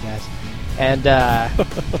hate mail, guys. And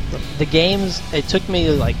the games, it took me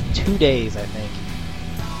like 2 days, I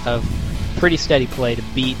think, of pretty steady play to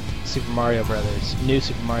beat Super Mario Brothers, New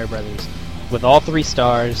Super Mario Brothers, with all 3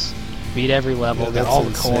 stars, beat every level, Yeah, got that's all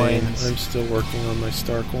insane. the coins. I'm still working on my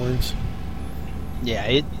star coins. Yeah,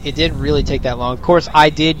 it didn't really take that long. Of course, I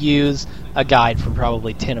did use a guide for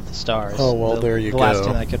probably 10 of the stars. Oh, well, there you the last go.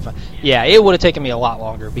 10 I could find. Yeah, it would have taken me a lot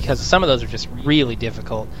longer because some of those are just really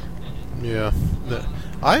difficult. Yeah.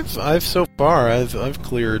 I've so far I've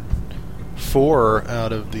cleared 4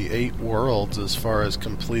 out of the 8 worlds as far as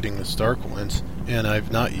completing the star coins, and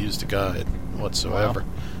I've not used a guide whatsoever. Wow.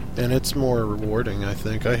 And it's more rewarding, I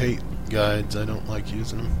think. I hate guides. I don't like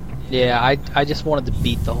using them. Yeah, I just wanted to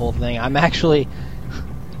beat the whole thing. I'm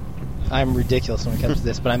ridiculous when it comes to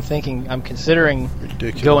this, but I'm considering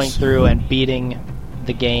Ridiculous. going through and beating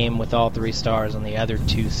the game with all 3 stars on the other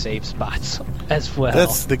 2 save spots as well.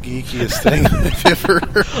 That's the geekiest thing I've ever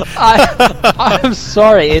heard. I'm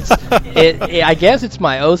sorry. I guess it's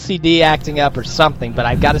my OCD acting up or something, but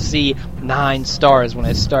I've got to see 9 stars when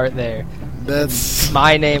I start there. That's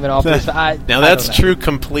My name and all 3 stars. now that's true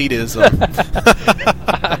completism.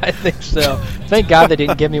 I think so. Thank God they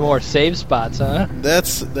didn't give me more save spots, huh?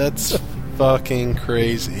 That's fucking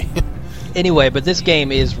crazy. Anyway, but this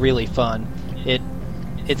game is really fun.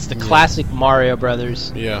 It's the classic Mario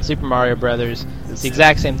Brothers, Super Mario Brothers. It's the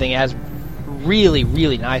exact same thing. It has really,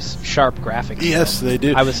 really nice, sharp graphics. Yes, they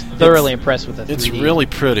do. I was thoroughly impressed with the 3D. It's really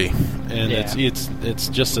pretty, and it's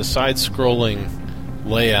just a side-scrolling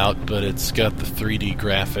layout, but it's got the 3D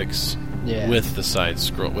graphics with the side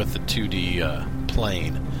scroll with the 2D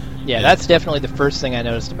plane. Yeah, and that's definitely the first thing I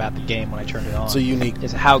noticed about the game when I turned it on. It's a unique.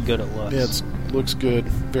 Is how good it looks. Yeah, it looks good.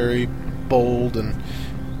 Very bold and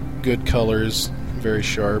good colors. Very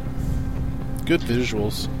sharp. Good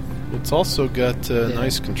visuals. It's also got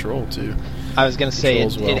nice control too. I was going to say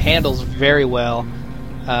it handles very well.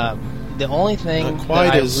 The only thing that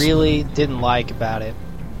I really didn't like about it,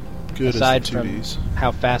 aside from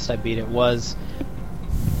how fast I beat it, was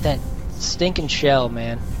that stinking shell,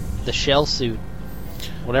 man. The shell suit.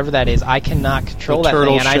 Whatever that is, I cannot control that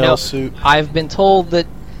thing. And I know suit. I've been told that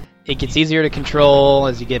it gets easier to control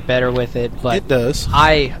as you get better with it, but it does.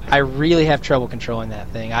 I really have trouble controlling that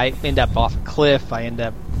thing. I end up off a cliff. I end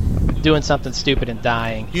up doing something stupid and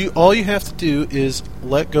dying. All you have to do is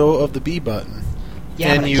let go of the B button,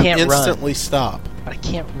 and you instantly stop. But I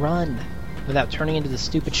can't run without turning into the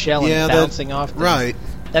stupid shell and bouncing off. Right.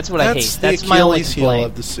 That's what I hate. That's my only complaint. Heel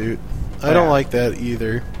of the suit. I don't like that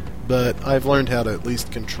either, but I've learned how to at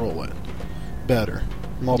least control it better.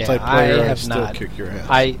 Multiplayer, I still kick your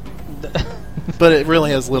ass. But it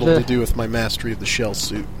really has little to do with my mastery of the shell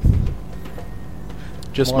suit.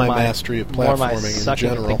 Just my mastery of platforming in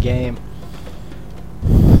general. The game.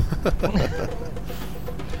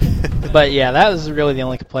 But yeah, that was really the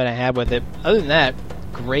only complaint I had with it. Other than that,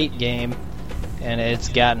 great game, and it's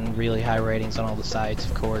gotten really high ratings on all the sites,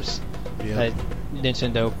 of course. Yeah.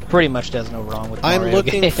 Nintendo pretty much does no wrong with Mario I'm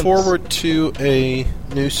looking games. forward to a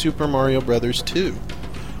new Super Mario Brothers 2.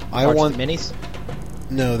 I want minis.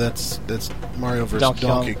 No, that's Mario vs.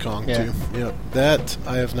 Donkey Kong 2. Yeah, that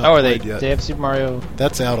I have not played yet. They have Super Mario.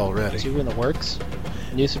 That's out already. 2 in the works.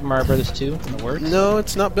 New Super Mario Brothers 2 in the works. No,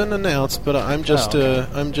 it's not been announced, but I'm just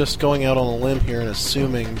going out on a limb here and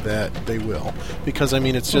assuming that they will, because I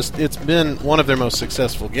mean it's been one of their most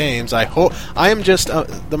successful games. I hope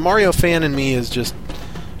the Mario fan in me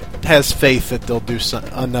has faith that they'll do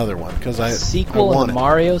another one, because sequel in the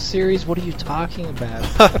Mario series. What are you talking about?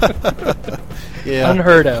 Yeah,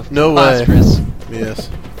 unheard of. No way. Yes.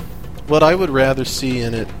 What I would rather see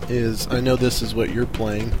in it is, I know this is what you're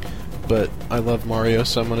playing, but I love Mario,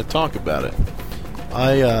 so I'm going to talk about it.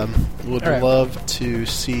 I would love to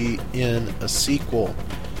see in a sequel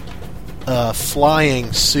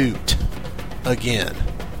flying suit again.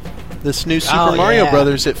 This new Super Mario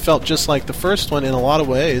Brothers, it felt just like the first one in a lot of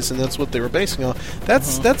ways, and that's what they were basing on.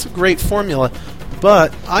 That's a great formula,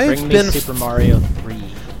 but I've been Super Mario 3.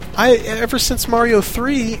 Ever since Mario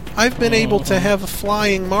 3, I've been able to have a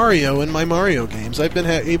flying Mario in my Mario games. I've been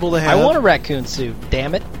able to have. I want a raccoon suit.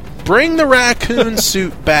 Damn it! Bring the raccoon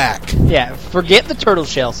suit back. Yeah, forget the turtle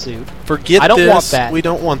shell suit. Forget. I don't want that. We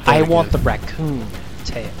don't want that. I want the raccoon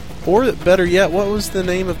tail. Or better yet, what was the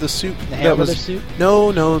name of the suit? The hamburger suit?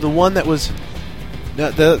 No, the one that was.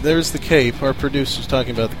 There's the cape. Our producer's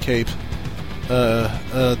talking about the cape.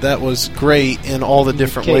 That was great in all the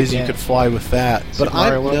different ways you could fly with that. But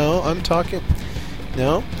I'm talking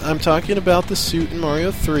about the suit in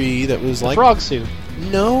Mario 3 that was like frog suit.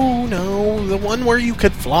 No, the one where you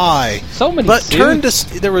could fly. So many suits.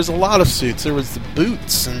 There was a lot of suits. There was the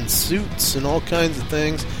boots and suits and all kinds of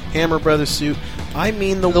things. Hammer Brothers suit. I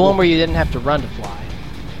mean the one where you didn't have to run to fly.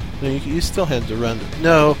 No, you still had to run.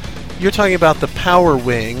 No, you're talking about the Power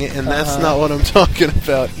Wing, and that's not what I'm talking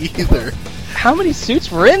about either. How many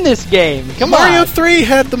suits were in this game? Mario 3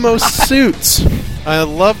 had the most suits. I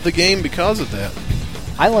loved the game because of that.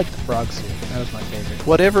 I liked the frog suit. That was my favorite.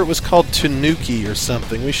 Whatever it was called, Tanuki or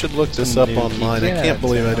something. We should look this up online. I can't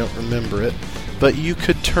believe I don't remember it. but you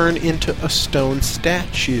could turn into a stone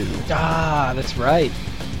statue. Ah, that's right.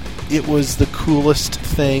 It was the coolest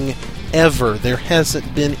thing ever. There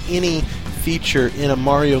hasn't been any feature in a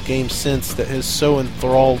Mario game since that has so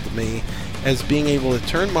enthralled me as being able to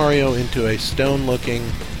turn Mario into a stone-looking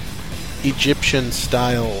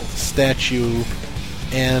Egyptian-style statue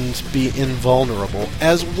and be invulnerable,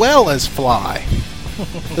 as well as fly.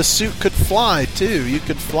 The suit could fly, too. You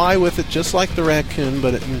could fly with it just like the raccoon,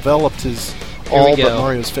 but it enveloped his all but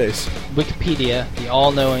Mario's face. Wikipedia, the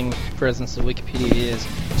all-knowing presence of Wikipedia, is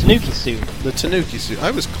Tanuki suit. The Tanuki suit. I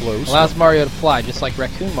was close. Allows Mario to fly, just like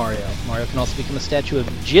Raccoon Mario. Mario can also become a statue of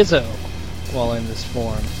Jizzo while in this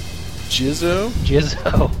form. Jizzo?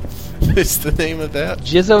 Jizzo. Is the name of that?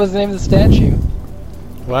 Jizzo is the name of the statue.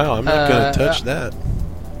 Wow, I'm not going to touch that.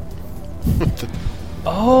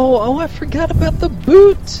 I forgot about the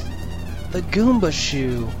boot! The Goomba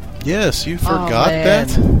shoe. Yes, you forgot man.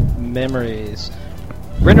 that? Memories.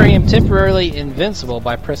 Rendering him temporarily invincible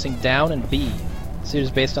by pressing down and B. The suit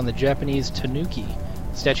is based on the Japanese Tanuki.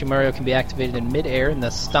 Statue Mario can be activated in mid-air and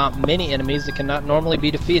thus stomp many enemies that cannot normally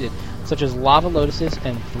be defeated, such as lava lotuses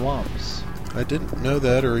and thwomps. I didn't know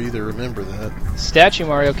that or either remember that. Statue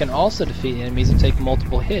Mario can also defeat enemies and take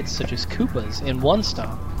multiple hits, such as Koopas, in one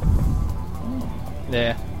stomp.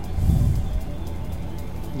 Yeah.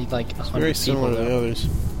 Need like 100 very similar to the others.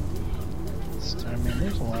 I mean,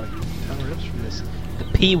 there's a lot of power-ups for this. The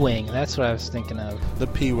P-Wing, that's what I was thinking of. The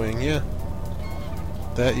P-Wing, yeah.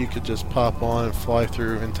 That you could just pop on and fly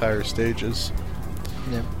through entire stages.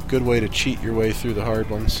 Yep. Good way to cheat your way through the hard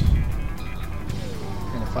ones.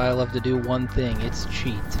 And if I love to do one thing, it's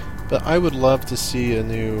cheat. But I would love to see a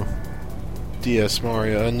new DS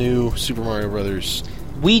Mario, a new Super Mario Brothers.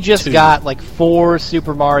 We just 2. got like 4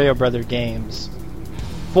 Super Mario Brother games.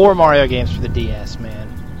 4 Mario games for the DS, man.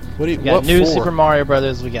 We got new 4? Super Mario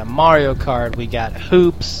Brothers, we got Mario Kart, we got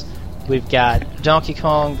Hoops, we've got Donkey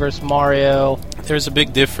Kong vs. Mario. There's a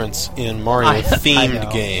big difference in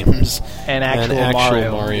Mario-themed games and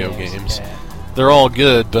actual Mario games. Yeah. They're all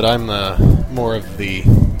good, but I'm more of the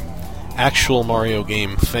actual Mario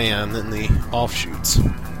game fan than the offshoots.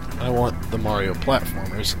 I want the Mario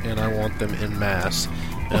platformers, and I want them en masse,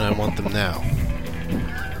 and I want them now.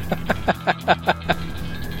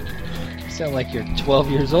 You sound like you're 12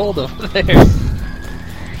 years old over there.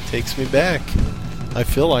 Takes me back. I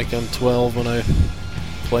feel like I'm 12 when I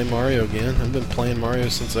play Mario again. I've been playing Mario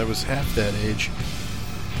since I was half that age.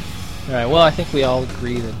 Alright, well, I think we all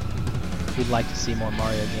agree that we'd like to see more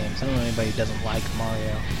Mario games. I don't know anybody who doesn't like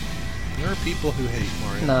Mario. There are people who hate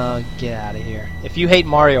Mario. No, get out of here. If you hate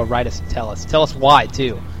Mario, write us and tell us. Tell us why,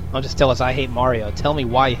 too. Don't just tell us I hate Mario. Tell me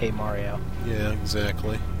why you hate Mario. Yeah,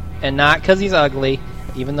 exactly. And not because he's ugly,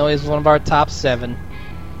 even though he's one of our top 7.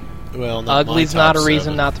 Well, not Ugly's my top not a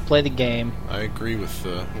reason 7. not to play the game. I agree with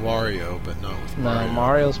Wario, but not with Mario. No,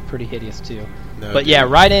 Mario's pretty hideous, too. No, But yeah,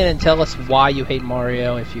 write in and tell us why you hate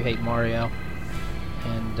Mario, if you hate Mario.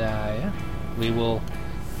 And, yeah, we will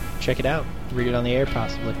check it out. Read it on the air,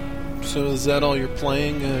 possibly. So is that all you're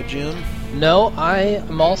playing, Jim? No, I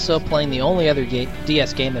am also playing the only other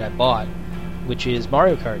DS game that I bought, which is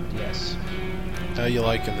Mario Kart DS. How you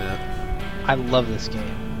liking that? I love this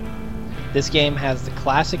game. This game has the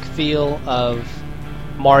classic feel of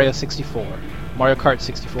Mario 64. Mario Kart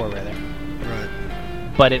 64, rather.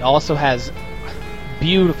 Right. But it also has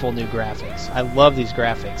beautiful new graphics. I love these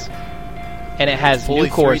graphics. And it has fully new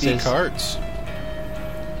courses. 3D carts.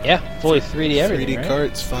 Yeah, fully 3D everything, 3D right?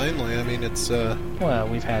 carts, finally. I mean, it's... well,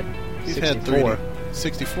 we've had 64. Had 3D.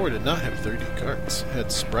 64 did not have 3D carts. It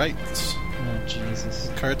had sprites. Oh, Jesus.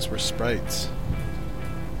 Carts were sprites.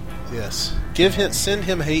 Yes. Send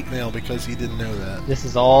him hate mail because he didn't know that. This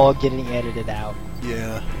is all getting edited out.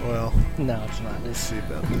 Yeah, well... No, it's not. We'll see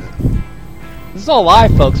about that. This is all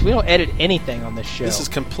live, folks. We don't edit anything on this show. This is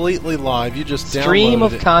completely live. You just Stream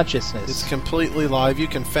downloaded of consciousness. It's completely live. You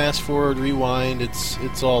can fast forward, rewind.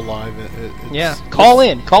 It's all live. Yeah. Call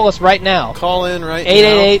in. Call us right now. Call in right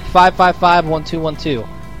 888-555-1212.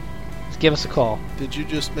 Just give us a call. Did you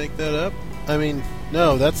just make that up? I mean,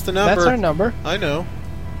 no, that's the number. That's our number. I know.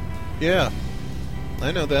 Yeah.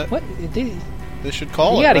 I know that. What? They should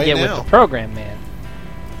call you it right now. You gotta get with the program, man.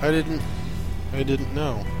 I didn't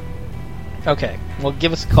know. Okay. Well,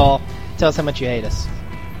 give us a call. Tell us how much you hate us.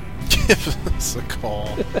 Give us a call.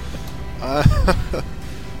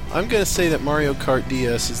 I'm going to say that Mario Kart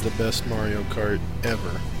DS is the best Mario Kart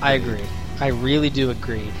ever. I agree. I really do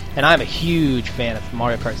agree. And I'm a huge fan of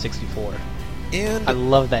Mario Kart 64. And I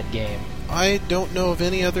love that game. I don't know of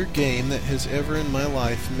any other game that has ever in my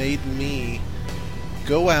life made me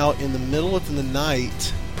go out in the middle of the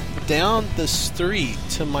night down the street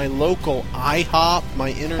to my local IHOP,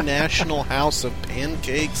 my International House of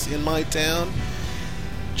Pancakes in my town,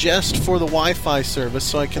 just for the Wi-Fi service,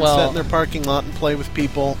 so I can sit in their parking lot and play with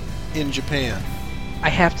people in Japan. I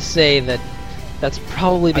have to say that's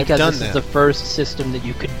probably because this is the first system that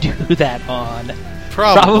you could do that on.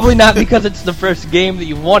 Probably not because it's the first game that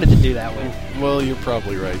you wanted to do that with. Well, you're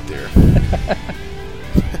probably right there.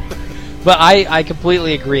 But I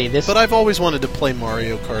completely agree. But I've always wanted to play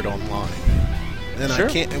Mario Kart Online. And sure. I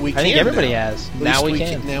think everybody has. Now we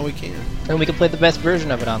can. Now we can. And we can play the best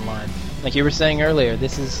version of it online. Like you were saying earlier,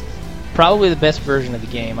 this is probably the best version of the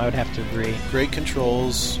game. I would have to agree. Great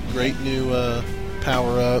controls, great new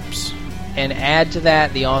power-ups. And add to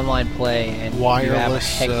that the online play, and wireless, you have a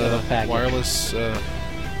heck of a package. Wireless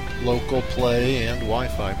local play and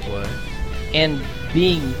Wi-Fi play. And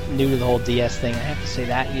being new to the whole DS thing, I have to say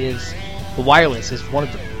the wireless is one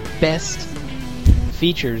of the best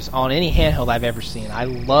features on any handheld I've ever seen. I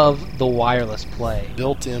love the wireless play.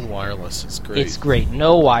 Built-in wireless is great. It's great.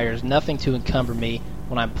 No wires, nothing to encumber me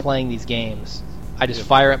when I'm playing these games. I just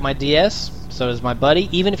fire up my DS, so does my buddy,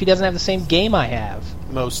 even if he doesn't have the same game I have.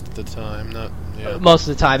 Most of the time, not... Yeah. Most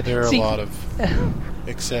of the time. There are a lot of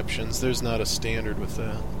exceptions. There's not a standard with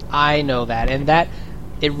that. I know that, and that...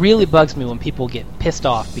 It really bugs me when people get pissed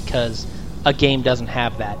off because a game doesn't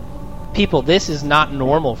have that. People, this is not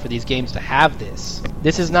normal for these games to have this.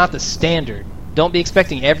 This is not the standard. Don't be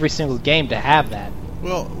expecting every single game to have that.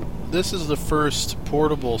 Well, this is the first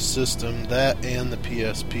portable system, that and the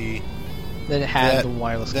PSP, that has the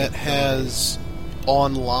wireless that has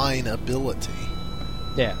online ability.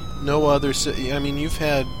 Yeah. No other. I mean, you've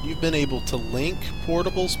been able to link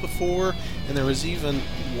portables before, and there was even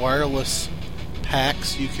wireless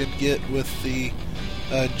packs you could get with the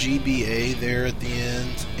GBA there at the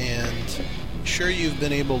end, and sure, you've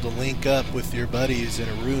been able to link up with your buddies in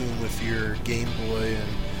a room with your Game Boy and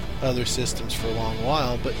other systems for a long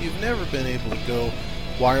while, but you've never been able to go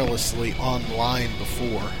wirelessly online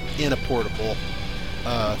before in a portable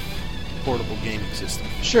gaming system.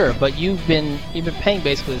 Sure, but you've been paying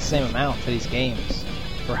basically the same amount for these games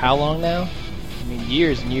for how long now? I mean,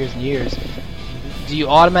 years and years and years. Do you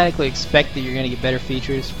automatically expect that you're going to get better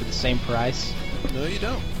features for the same price? No, you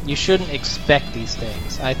don't. You shouldn't expect these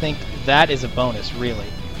things. I think that is a bonus, really.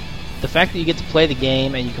 The fact that you get to play the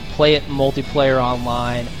game and you can play it multiplayer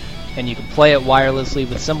online and you can play it wirelessly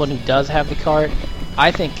with someone who does have the cart,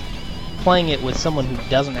 I think playing it with someone who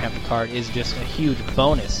doesn't have the cart is just a huge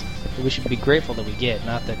bonus that we should be grateful that we get,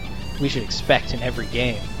 not that we should expect in every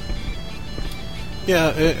game.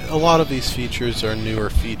 Yeah, a lot of these features are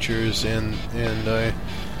newer features, and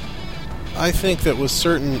I think that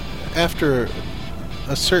after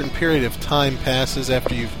a certain period of time passes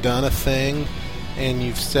after you've done a thing and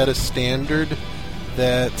you've set a standard,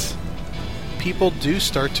 that people do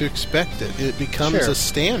start to expect it. It becomes a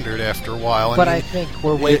standard after a while. I think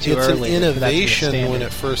we're way too early. It's an innovation when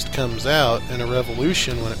it first comes out, and a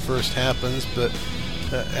revolution when it first happens, but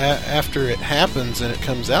after it happens and it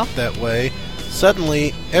comes out that way,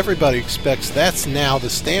 suddenly everybody expects that's now the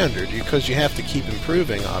standard, because you have to keep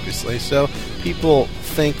improving, obviously. So people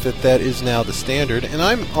think that is now the standard, and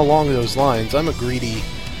I'm along those lines. I'm a greedy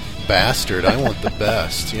bastard. I want the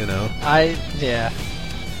best, you know.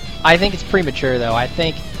 I think it's premature, though. I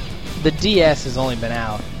think the DS has only been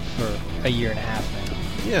out for a year and a half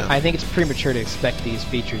now. Yeah. I think it's premature to expect these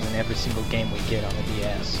features in every single game we get on the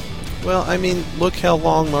DS. Well, I mean, look how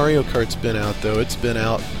long Mario Kart's been out, though. It's been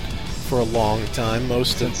out for a long time.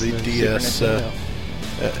 Most of the DS,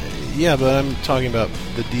 yeah, but I'm talking about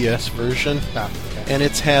the DS version, and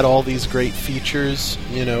it's had all these great features,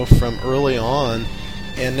 you know, from early on,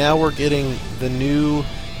 and now we're getting the new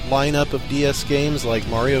lineup of DS games like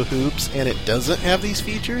Mario Hoops, and it doesn't have these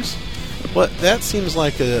features. But that seems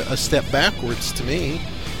like a step backwards to me.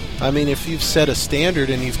 I mean, if you've set a standard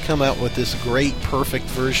and you've come out with this great, perfect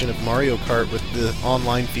version of Mario Kart with the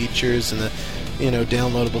online features and the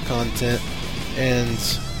downloadable content and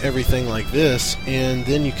everything like this, and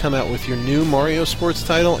then you come out with your new Mario Sports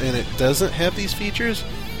title and it doesn't have these features,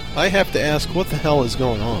 I have to ask, what the hell is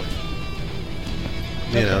going on?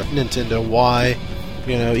 You know, Nintendo, why?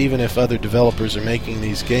 You know, even if other developers are making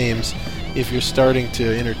these games, if you're starting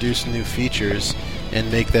to introduce new features and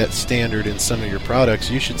make that standard in some of your products,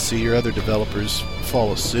 you should see your other developers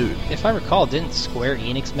follow suit. If I recall, didn't Square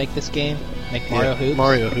Enix make this game? Make Mario Hoops?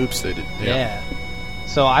 Mario Hoops, they did. Yeah.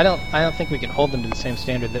 So I don't think we can hold them to the same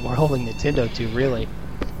standard that we're holding Nintendo to, really.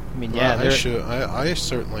 I mean, yeah, I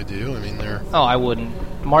certainly do. I mean, they're... Oh, I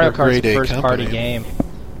wouldn't. Mario Kart's a first-party game.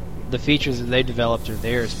 The features that they developed are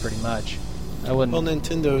theirs, pretty much. I wouldn't. Well,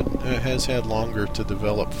 Nintendo has had longer to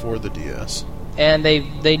develop for the DS. And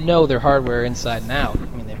they know their hardware inside and out. I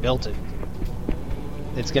mean, they built it.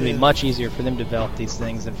 It's going to be much easier for them to develop these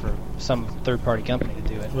things than for some third-party company to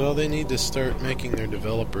do it. Well, they need to start making their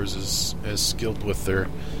developers as skilled with their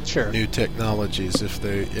new technologies if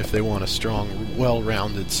they want a strong,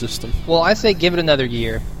 well-rounded system. Well, I say give it another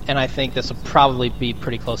year, and I think this will probably be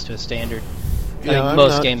pretty close to a standard. I think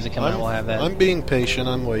most games that come out will have that. I'm being patient.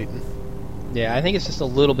 I'm waiting. Yeah, I think it's just a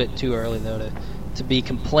little bit too early, though, to be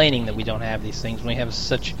complaining that we don't have these things when we have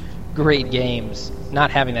such great games.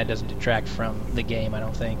 Not having that doesn't detract from the game, I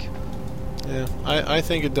don't think. Yeah, I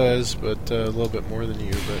think it does, but a little bit more than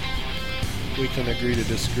you, but we can agree to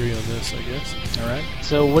disagree on this, I guess. All right.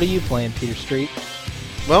 So what are you playing, Peter Street?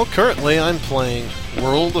 Well, currently I'm playing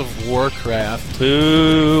World of Warcraft.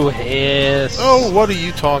 Boo, hiss. Oh, what are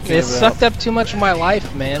you talking about? It sucked up too much of my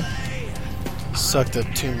life, man. Sucked up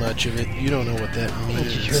too much of it. You don't know what that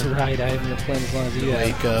means. You're right. I haven't been playing as long as you have.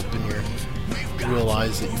 Wake up and you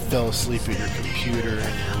realize that you fell asleep at your computer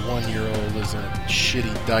and your 1-year-old is in a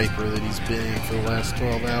shitty diaper that he's been in for the last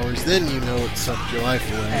 12 hours. Then you know it sucked your life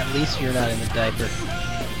away. At least you're not in a diaper.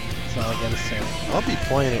 That's all I gotta say. I'll be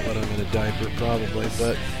playing it when I'm in a diaper, probably,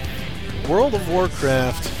 but World of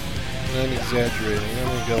Warcraft, I'm exaggerating. I'm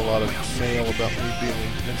going to get a lot of mail about me being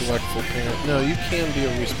a neglectful parent. No, you can be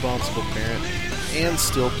a responsible parent and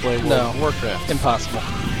still play World of Warcraft. Impossible.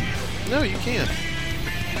 No, you can't.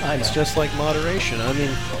 I know. It's just like moderation. I mean,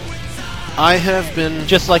 I have been...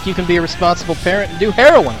 Just like you can be a responsible parent and do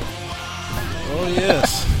heroin. Oh,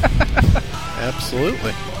 yes.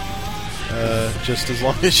 Absolutely. Just as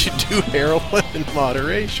long as you do heroin in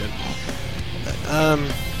moderation.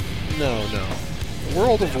 No.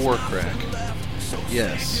 World of Warcraft.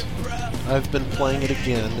 Yes. I've been playing it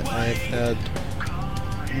again. I've had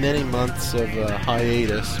many months of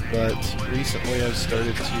hiatus, but recently I've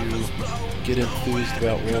started to get enthused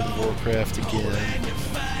about World of Warcraft again.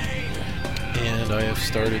 And I have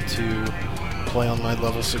started to play on my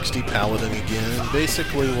level 60 Paladin again. And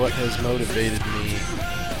basically what has motivated me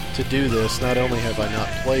to do this, not only have I not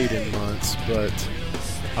played in months, but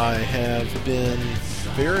I have been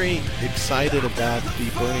very excited about the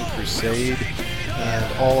Burning Crusade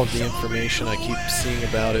and all of the information I keep seeing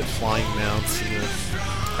about it, flying mounts and the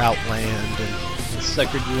Outland, and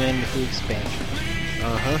suckered you in with the expansion.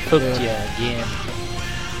 Hooked you again.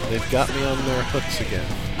 They've got me on their hooks again,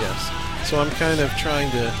 yes. So I'm kind of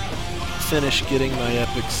trying to finish getting my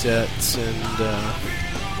epic sets and,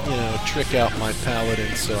 trick out my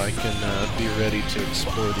Paladin so I can be ready to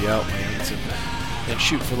explore the Outlands and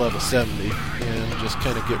shoot for level 70 and just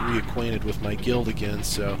kind of get reacquainted with my guild again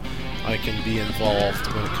so I can be involved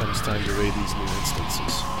when it comes time to raid these new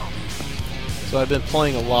instances. So I've been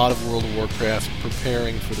playing a lot of World of Warcraft,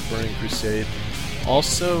 preparing for the Burning Crusade.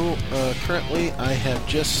 Also, currently I have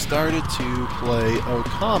just started to play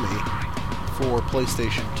Okami for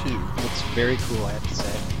PlayStation 2. It's very cool, I have to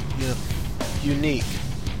say. Yeah, unique,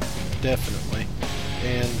 definitely.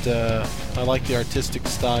 And I like the artistic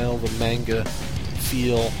style, the manga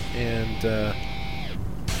feel, and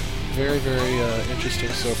very, very interesting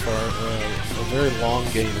so far. A very long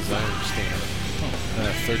game, as I understand.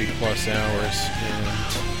 30 plus hours, and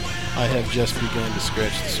I have just begun to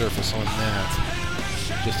scratch the surface on that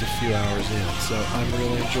just a few hours in. So I'm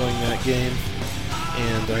really enjoying that game,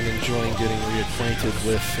 and I'm enjoying getting reacquainted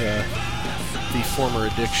with the former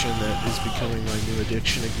addiction that is becoming my new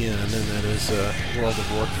addiction again, and that is World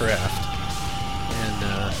of Warcraft,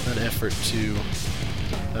 and an effort to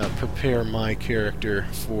prepare my character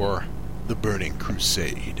for the Burning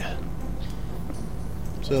Crusade.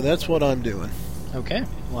 So that's what I'm doing. Okay.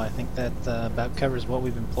 Well, I think that about covers what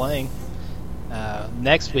we've been playing.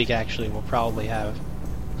 Next week, actually, we'll probably have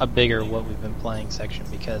a bigger what we've been playing section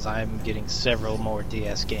because I'm getting several more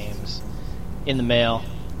DS games in the mail,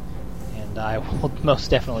 and I will most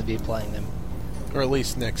definitely be playing them. Or at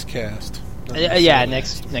least next cast. Next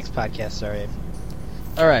podcast, sorry.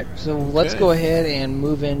 Alright, so let's go ahead and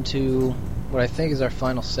move into what I think is our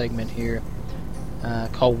final segment here,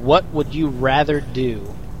 called What Would You Rather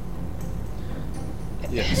Do?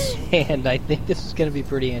 Yes. And I think this is going to be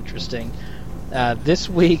pretty interesting. This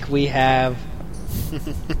week we have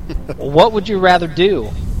What Would You Rather Do?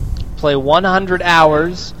 Play 100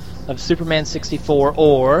 hours of Superman 64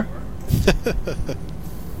 or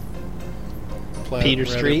Peter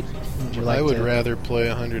Street? Would you like I would rather play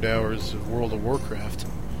 100 hours of World of Warcraft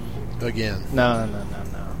again. No.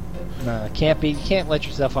 It can't be. You can't let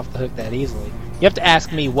yourself off the hook that easily. You have to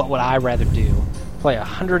ask me what would I rather do. Play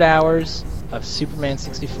 100 hours of Superman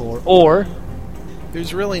 64 or...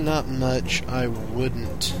 There's really not much I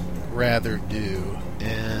wouldn't rather do?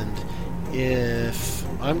 And if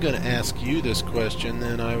I'm going to ask you this question,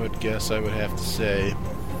 then I would guess I would have to say,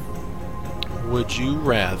 would you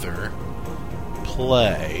rather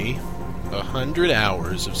play 100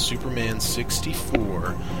 hours of Superman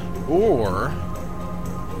 64 or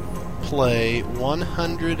play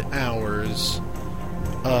 100 hours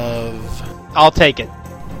of... I'll take it.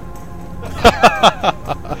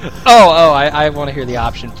 I want to hear the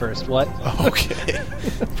option first. What? Okay.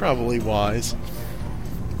 Probably wise.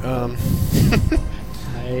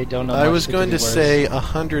 I don't know. I was going to say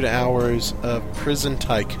 100 hours of Prison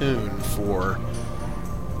Tycoon for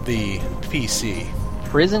the PC.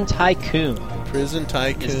 Prison Tycoon. Prison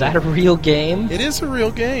Tycoon. Is that a real game? It is a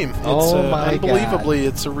real game. Oh my unbelievably, God.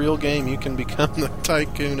 It's a real game. You can become the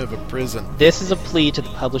tycoon of a prison. This is a plea to the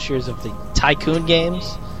publishers of the Tycoon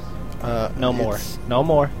games. No more. No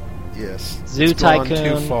more. Yes. Zoo it's Tycoon.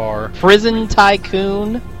 Gone too far. Prison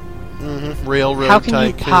Tycoon. Mm-hmm. Railroad How can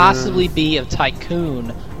Tycoon. you possibly be a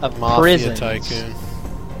tycoon of Mafia prisons? Tycoon.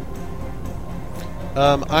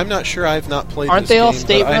 I'm not sure. I've not played Aren't this they all game,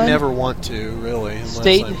 state but run? I never want to, really. unless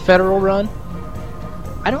State I'm- and federal run?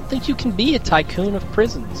 I don't think you can be a tycoon of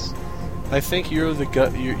prisons. I think you're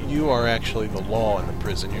the you are actually the law in the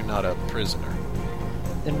prison. You're not a prisoner.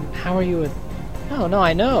 Then how are you a... No,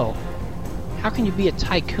 I know. How can you be a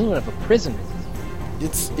tycoon of a prison?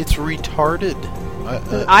 It's retarded.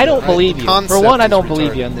 I don't believe the you. concept For one, I is don't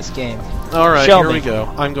believe retarded. you in this game. All right, Show here me. we go.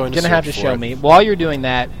 I'm going to You're gonna have to search show for me. it. While you're doing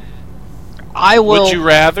that, I will... Would you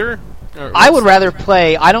rather? I would rather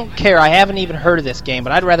play... I don't care. I haven't even heard of this game,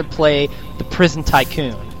 but I'd rather play the Prison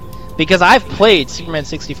Tycoon. Because I've played Superman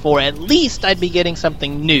 64, at least I'd be getting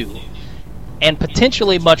something new. And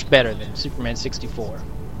potentially much better than Superman 64.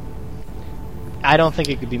 I don't think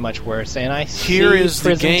it could be much worse. And I Here see is the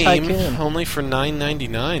Prison game, Tycoon. only for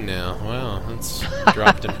 $9.99 now. Wow, that's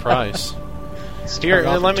dropped in price. Start Here,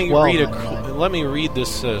 off let at me $12.99. let me read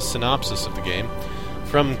this synopsis of the game.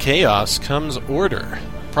 From chaos comes order.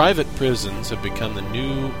 Private prisons have become the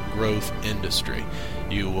new growth industry.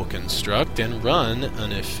 You will construct and run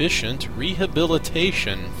an efficient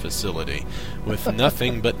rehabilitation facility with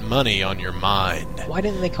nothing but money on your mind. Why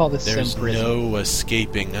didn't they call this There's Sim Prison? no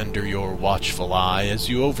escaping under your watchful eye as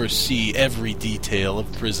you oversee every detail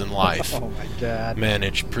of prison life. Oh my God.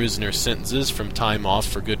 Manage prisoner sentences from time off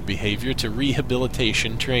for good behavior to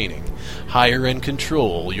rehabilitation training. Hire and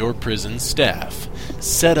control your prison staff.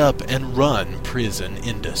 Set up and run prison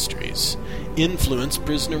industries. Influence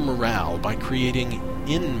prisoner morale by creating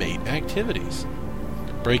inmate activities.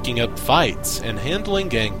 Breaking up fights and handling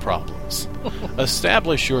gang problems.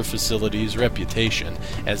 Establish your facility's reputation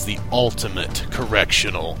as the ultimate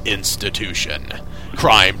correctional institution.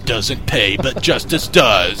 Crime doesn't pay, but justice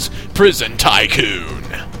does. Prison Tycoon.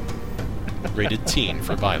 Rated teen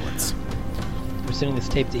for violence. We're sending this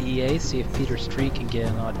tape to EA, see if Peter Street can get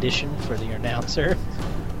an audition for the announcer.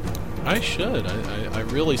 I should. I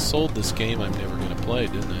really sold this game I'm never going to play,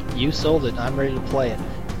 didn't I? You sold it, I'm ready to play it.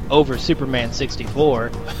 Over Superman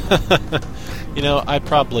 64. You know, I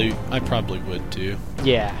probably would too.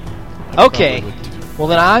 Yeah. I Okay. probably would too. Well,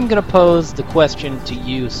 then I'm going to pose the question to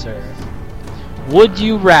you, sir. Would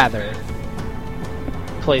you rather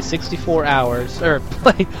play 64 hours, or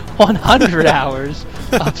play 100 hours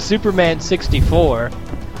of Superman 64,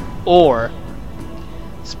 or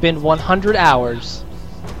spend 100 hours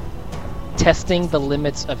testing the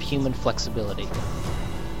limits of human flexibility?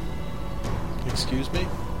 Excuse me?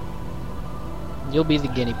 You'll be the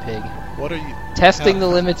guinea pig. What are you... Testing how- the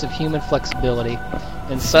limits of human flexibility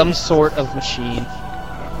in some sort of machine.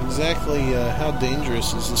 Exactly how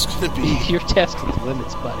dangerous is this going to be? You're testing the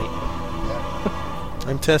limits, buddy.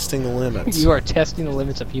 I'm testing the limits. You are testing the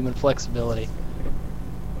limits of human flexibility.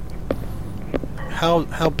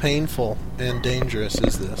 How painful and dangerous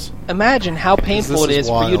is this? Imagine how painful this it is is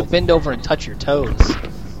for you to wild. bend over and touch your toes.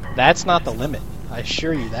 That's not the limit. I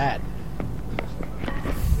assure you that.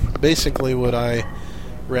 Basically, would I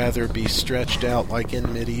rather be stretched out like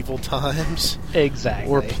in medieval times,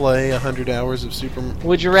 Exactly. or play 100 hours of Superman?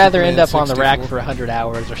 Would you rather end up Superman on the rack 64? for 100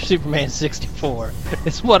 hours or Superman 64?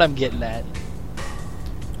 Is what I'm getting at.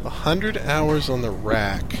 100 hours on the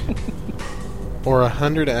rack, or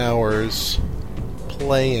 100 hours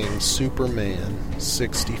playing Superman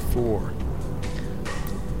 64?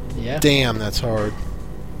 Yeah. Damn, that's hard.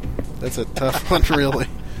 That's a tough one, really.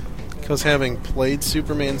 Because having played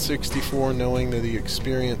Superman 64, knowing that the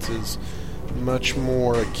experience is much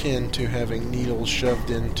more akin to having needles shoved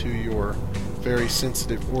into your very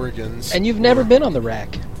sensitive organs. And you've never been on the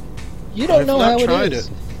rack. You don't I've know not how tried it is.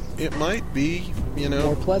 It might be,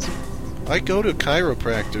 More pleasant. I go to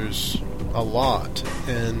chiropractors a lot,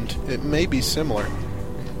 and it may be similar.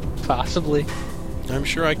 Possibly. I'm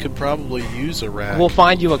sure I could probably use a rack. We'll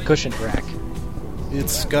find you a cushioned rack.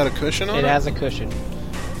 It's got a cushion on it? It has a cushion.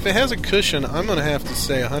 If it has a cushion, I'm going to have to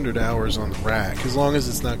say 100 hours on the rack, as long as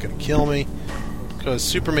it's not going to kill me, because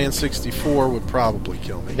Superman 64 would probably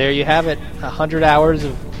kill me. There you have it. 100 hours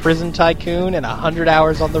of Prison Tycoon and 100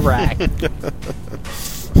 hours on the rack.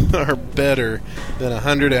 Are better than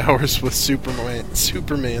 100 hours with Superman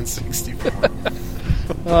 64.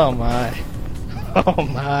 Oh my. Oh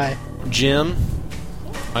my. Jim,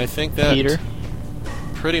 I think that Peter,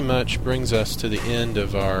 pretty much brings us to the end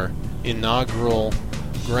of our inaugural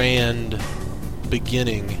grand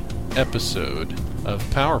beginning episode of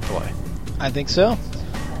Power Play. I think so.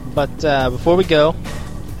 But before we go,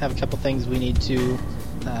 I have a couple things we need to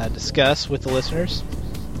discuss with the listeners.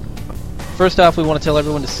 First off, we want to tell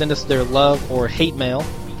everyone to send us their love or hate mail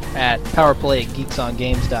at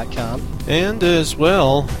powerplay@geeksongames.com. And as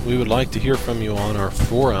well, we would like to hear from you on our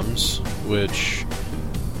forums, which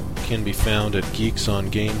can be found at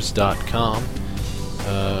geeksongames.com.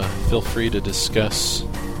 Feel free to discuss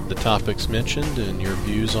the topics mentioned and your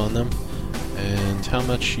views on them, and how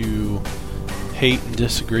much you hate and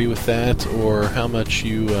disagree with that, or how much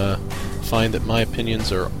you find that my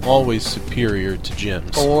opinions are always superior to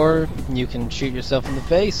Jim's. Or you can shoot yourself in the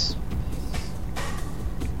face.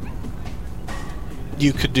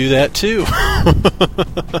 You could do that too.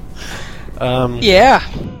 Yeah.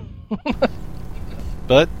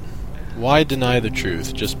 But why deny the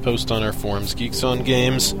truth? Just post on our forums,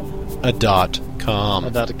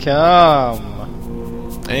 geeksongames.com. .com.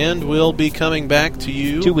 And we'll be coming back to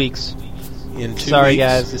you 2 weeks. in 2 weeks. Sorry,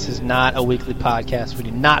 guys, this is not a weekly podcast. We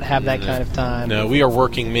do not have that kind of time. No, we are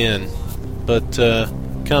working men. But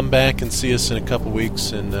come back and see us in a couple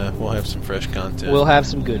weeks, and we'll have some fresh content. We'll have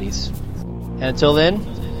some goodies. And until then,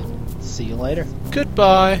 see you later.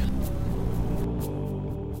 Goodbye.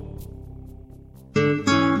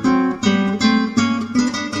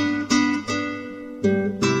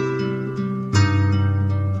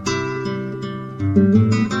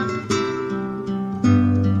 Thank you.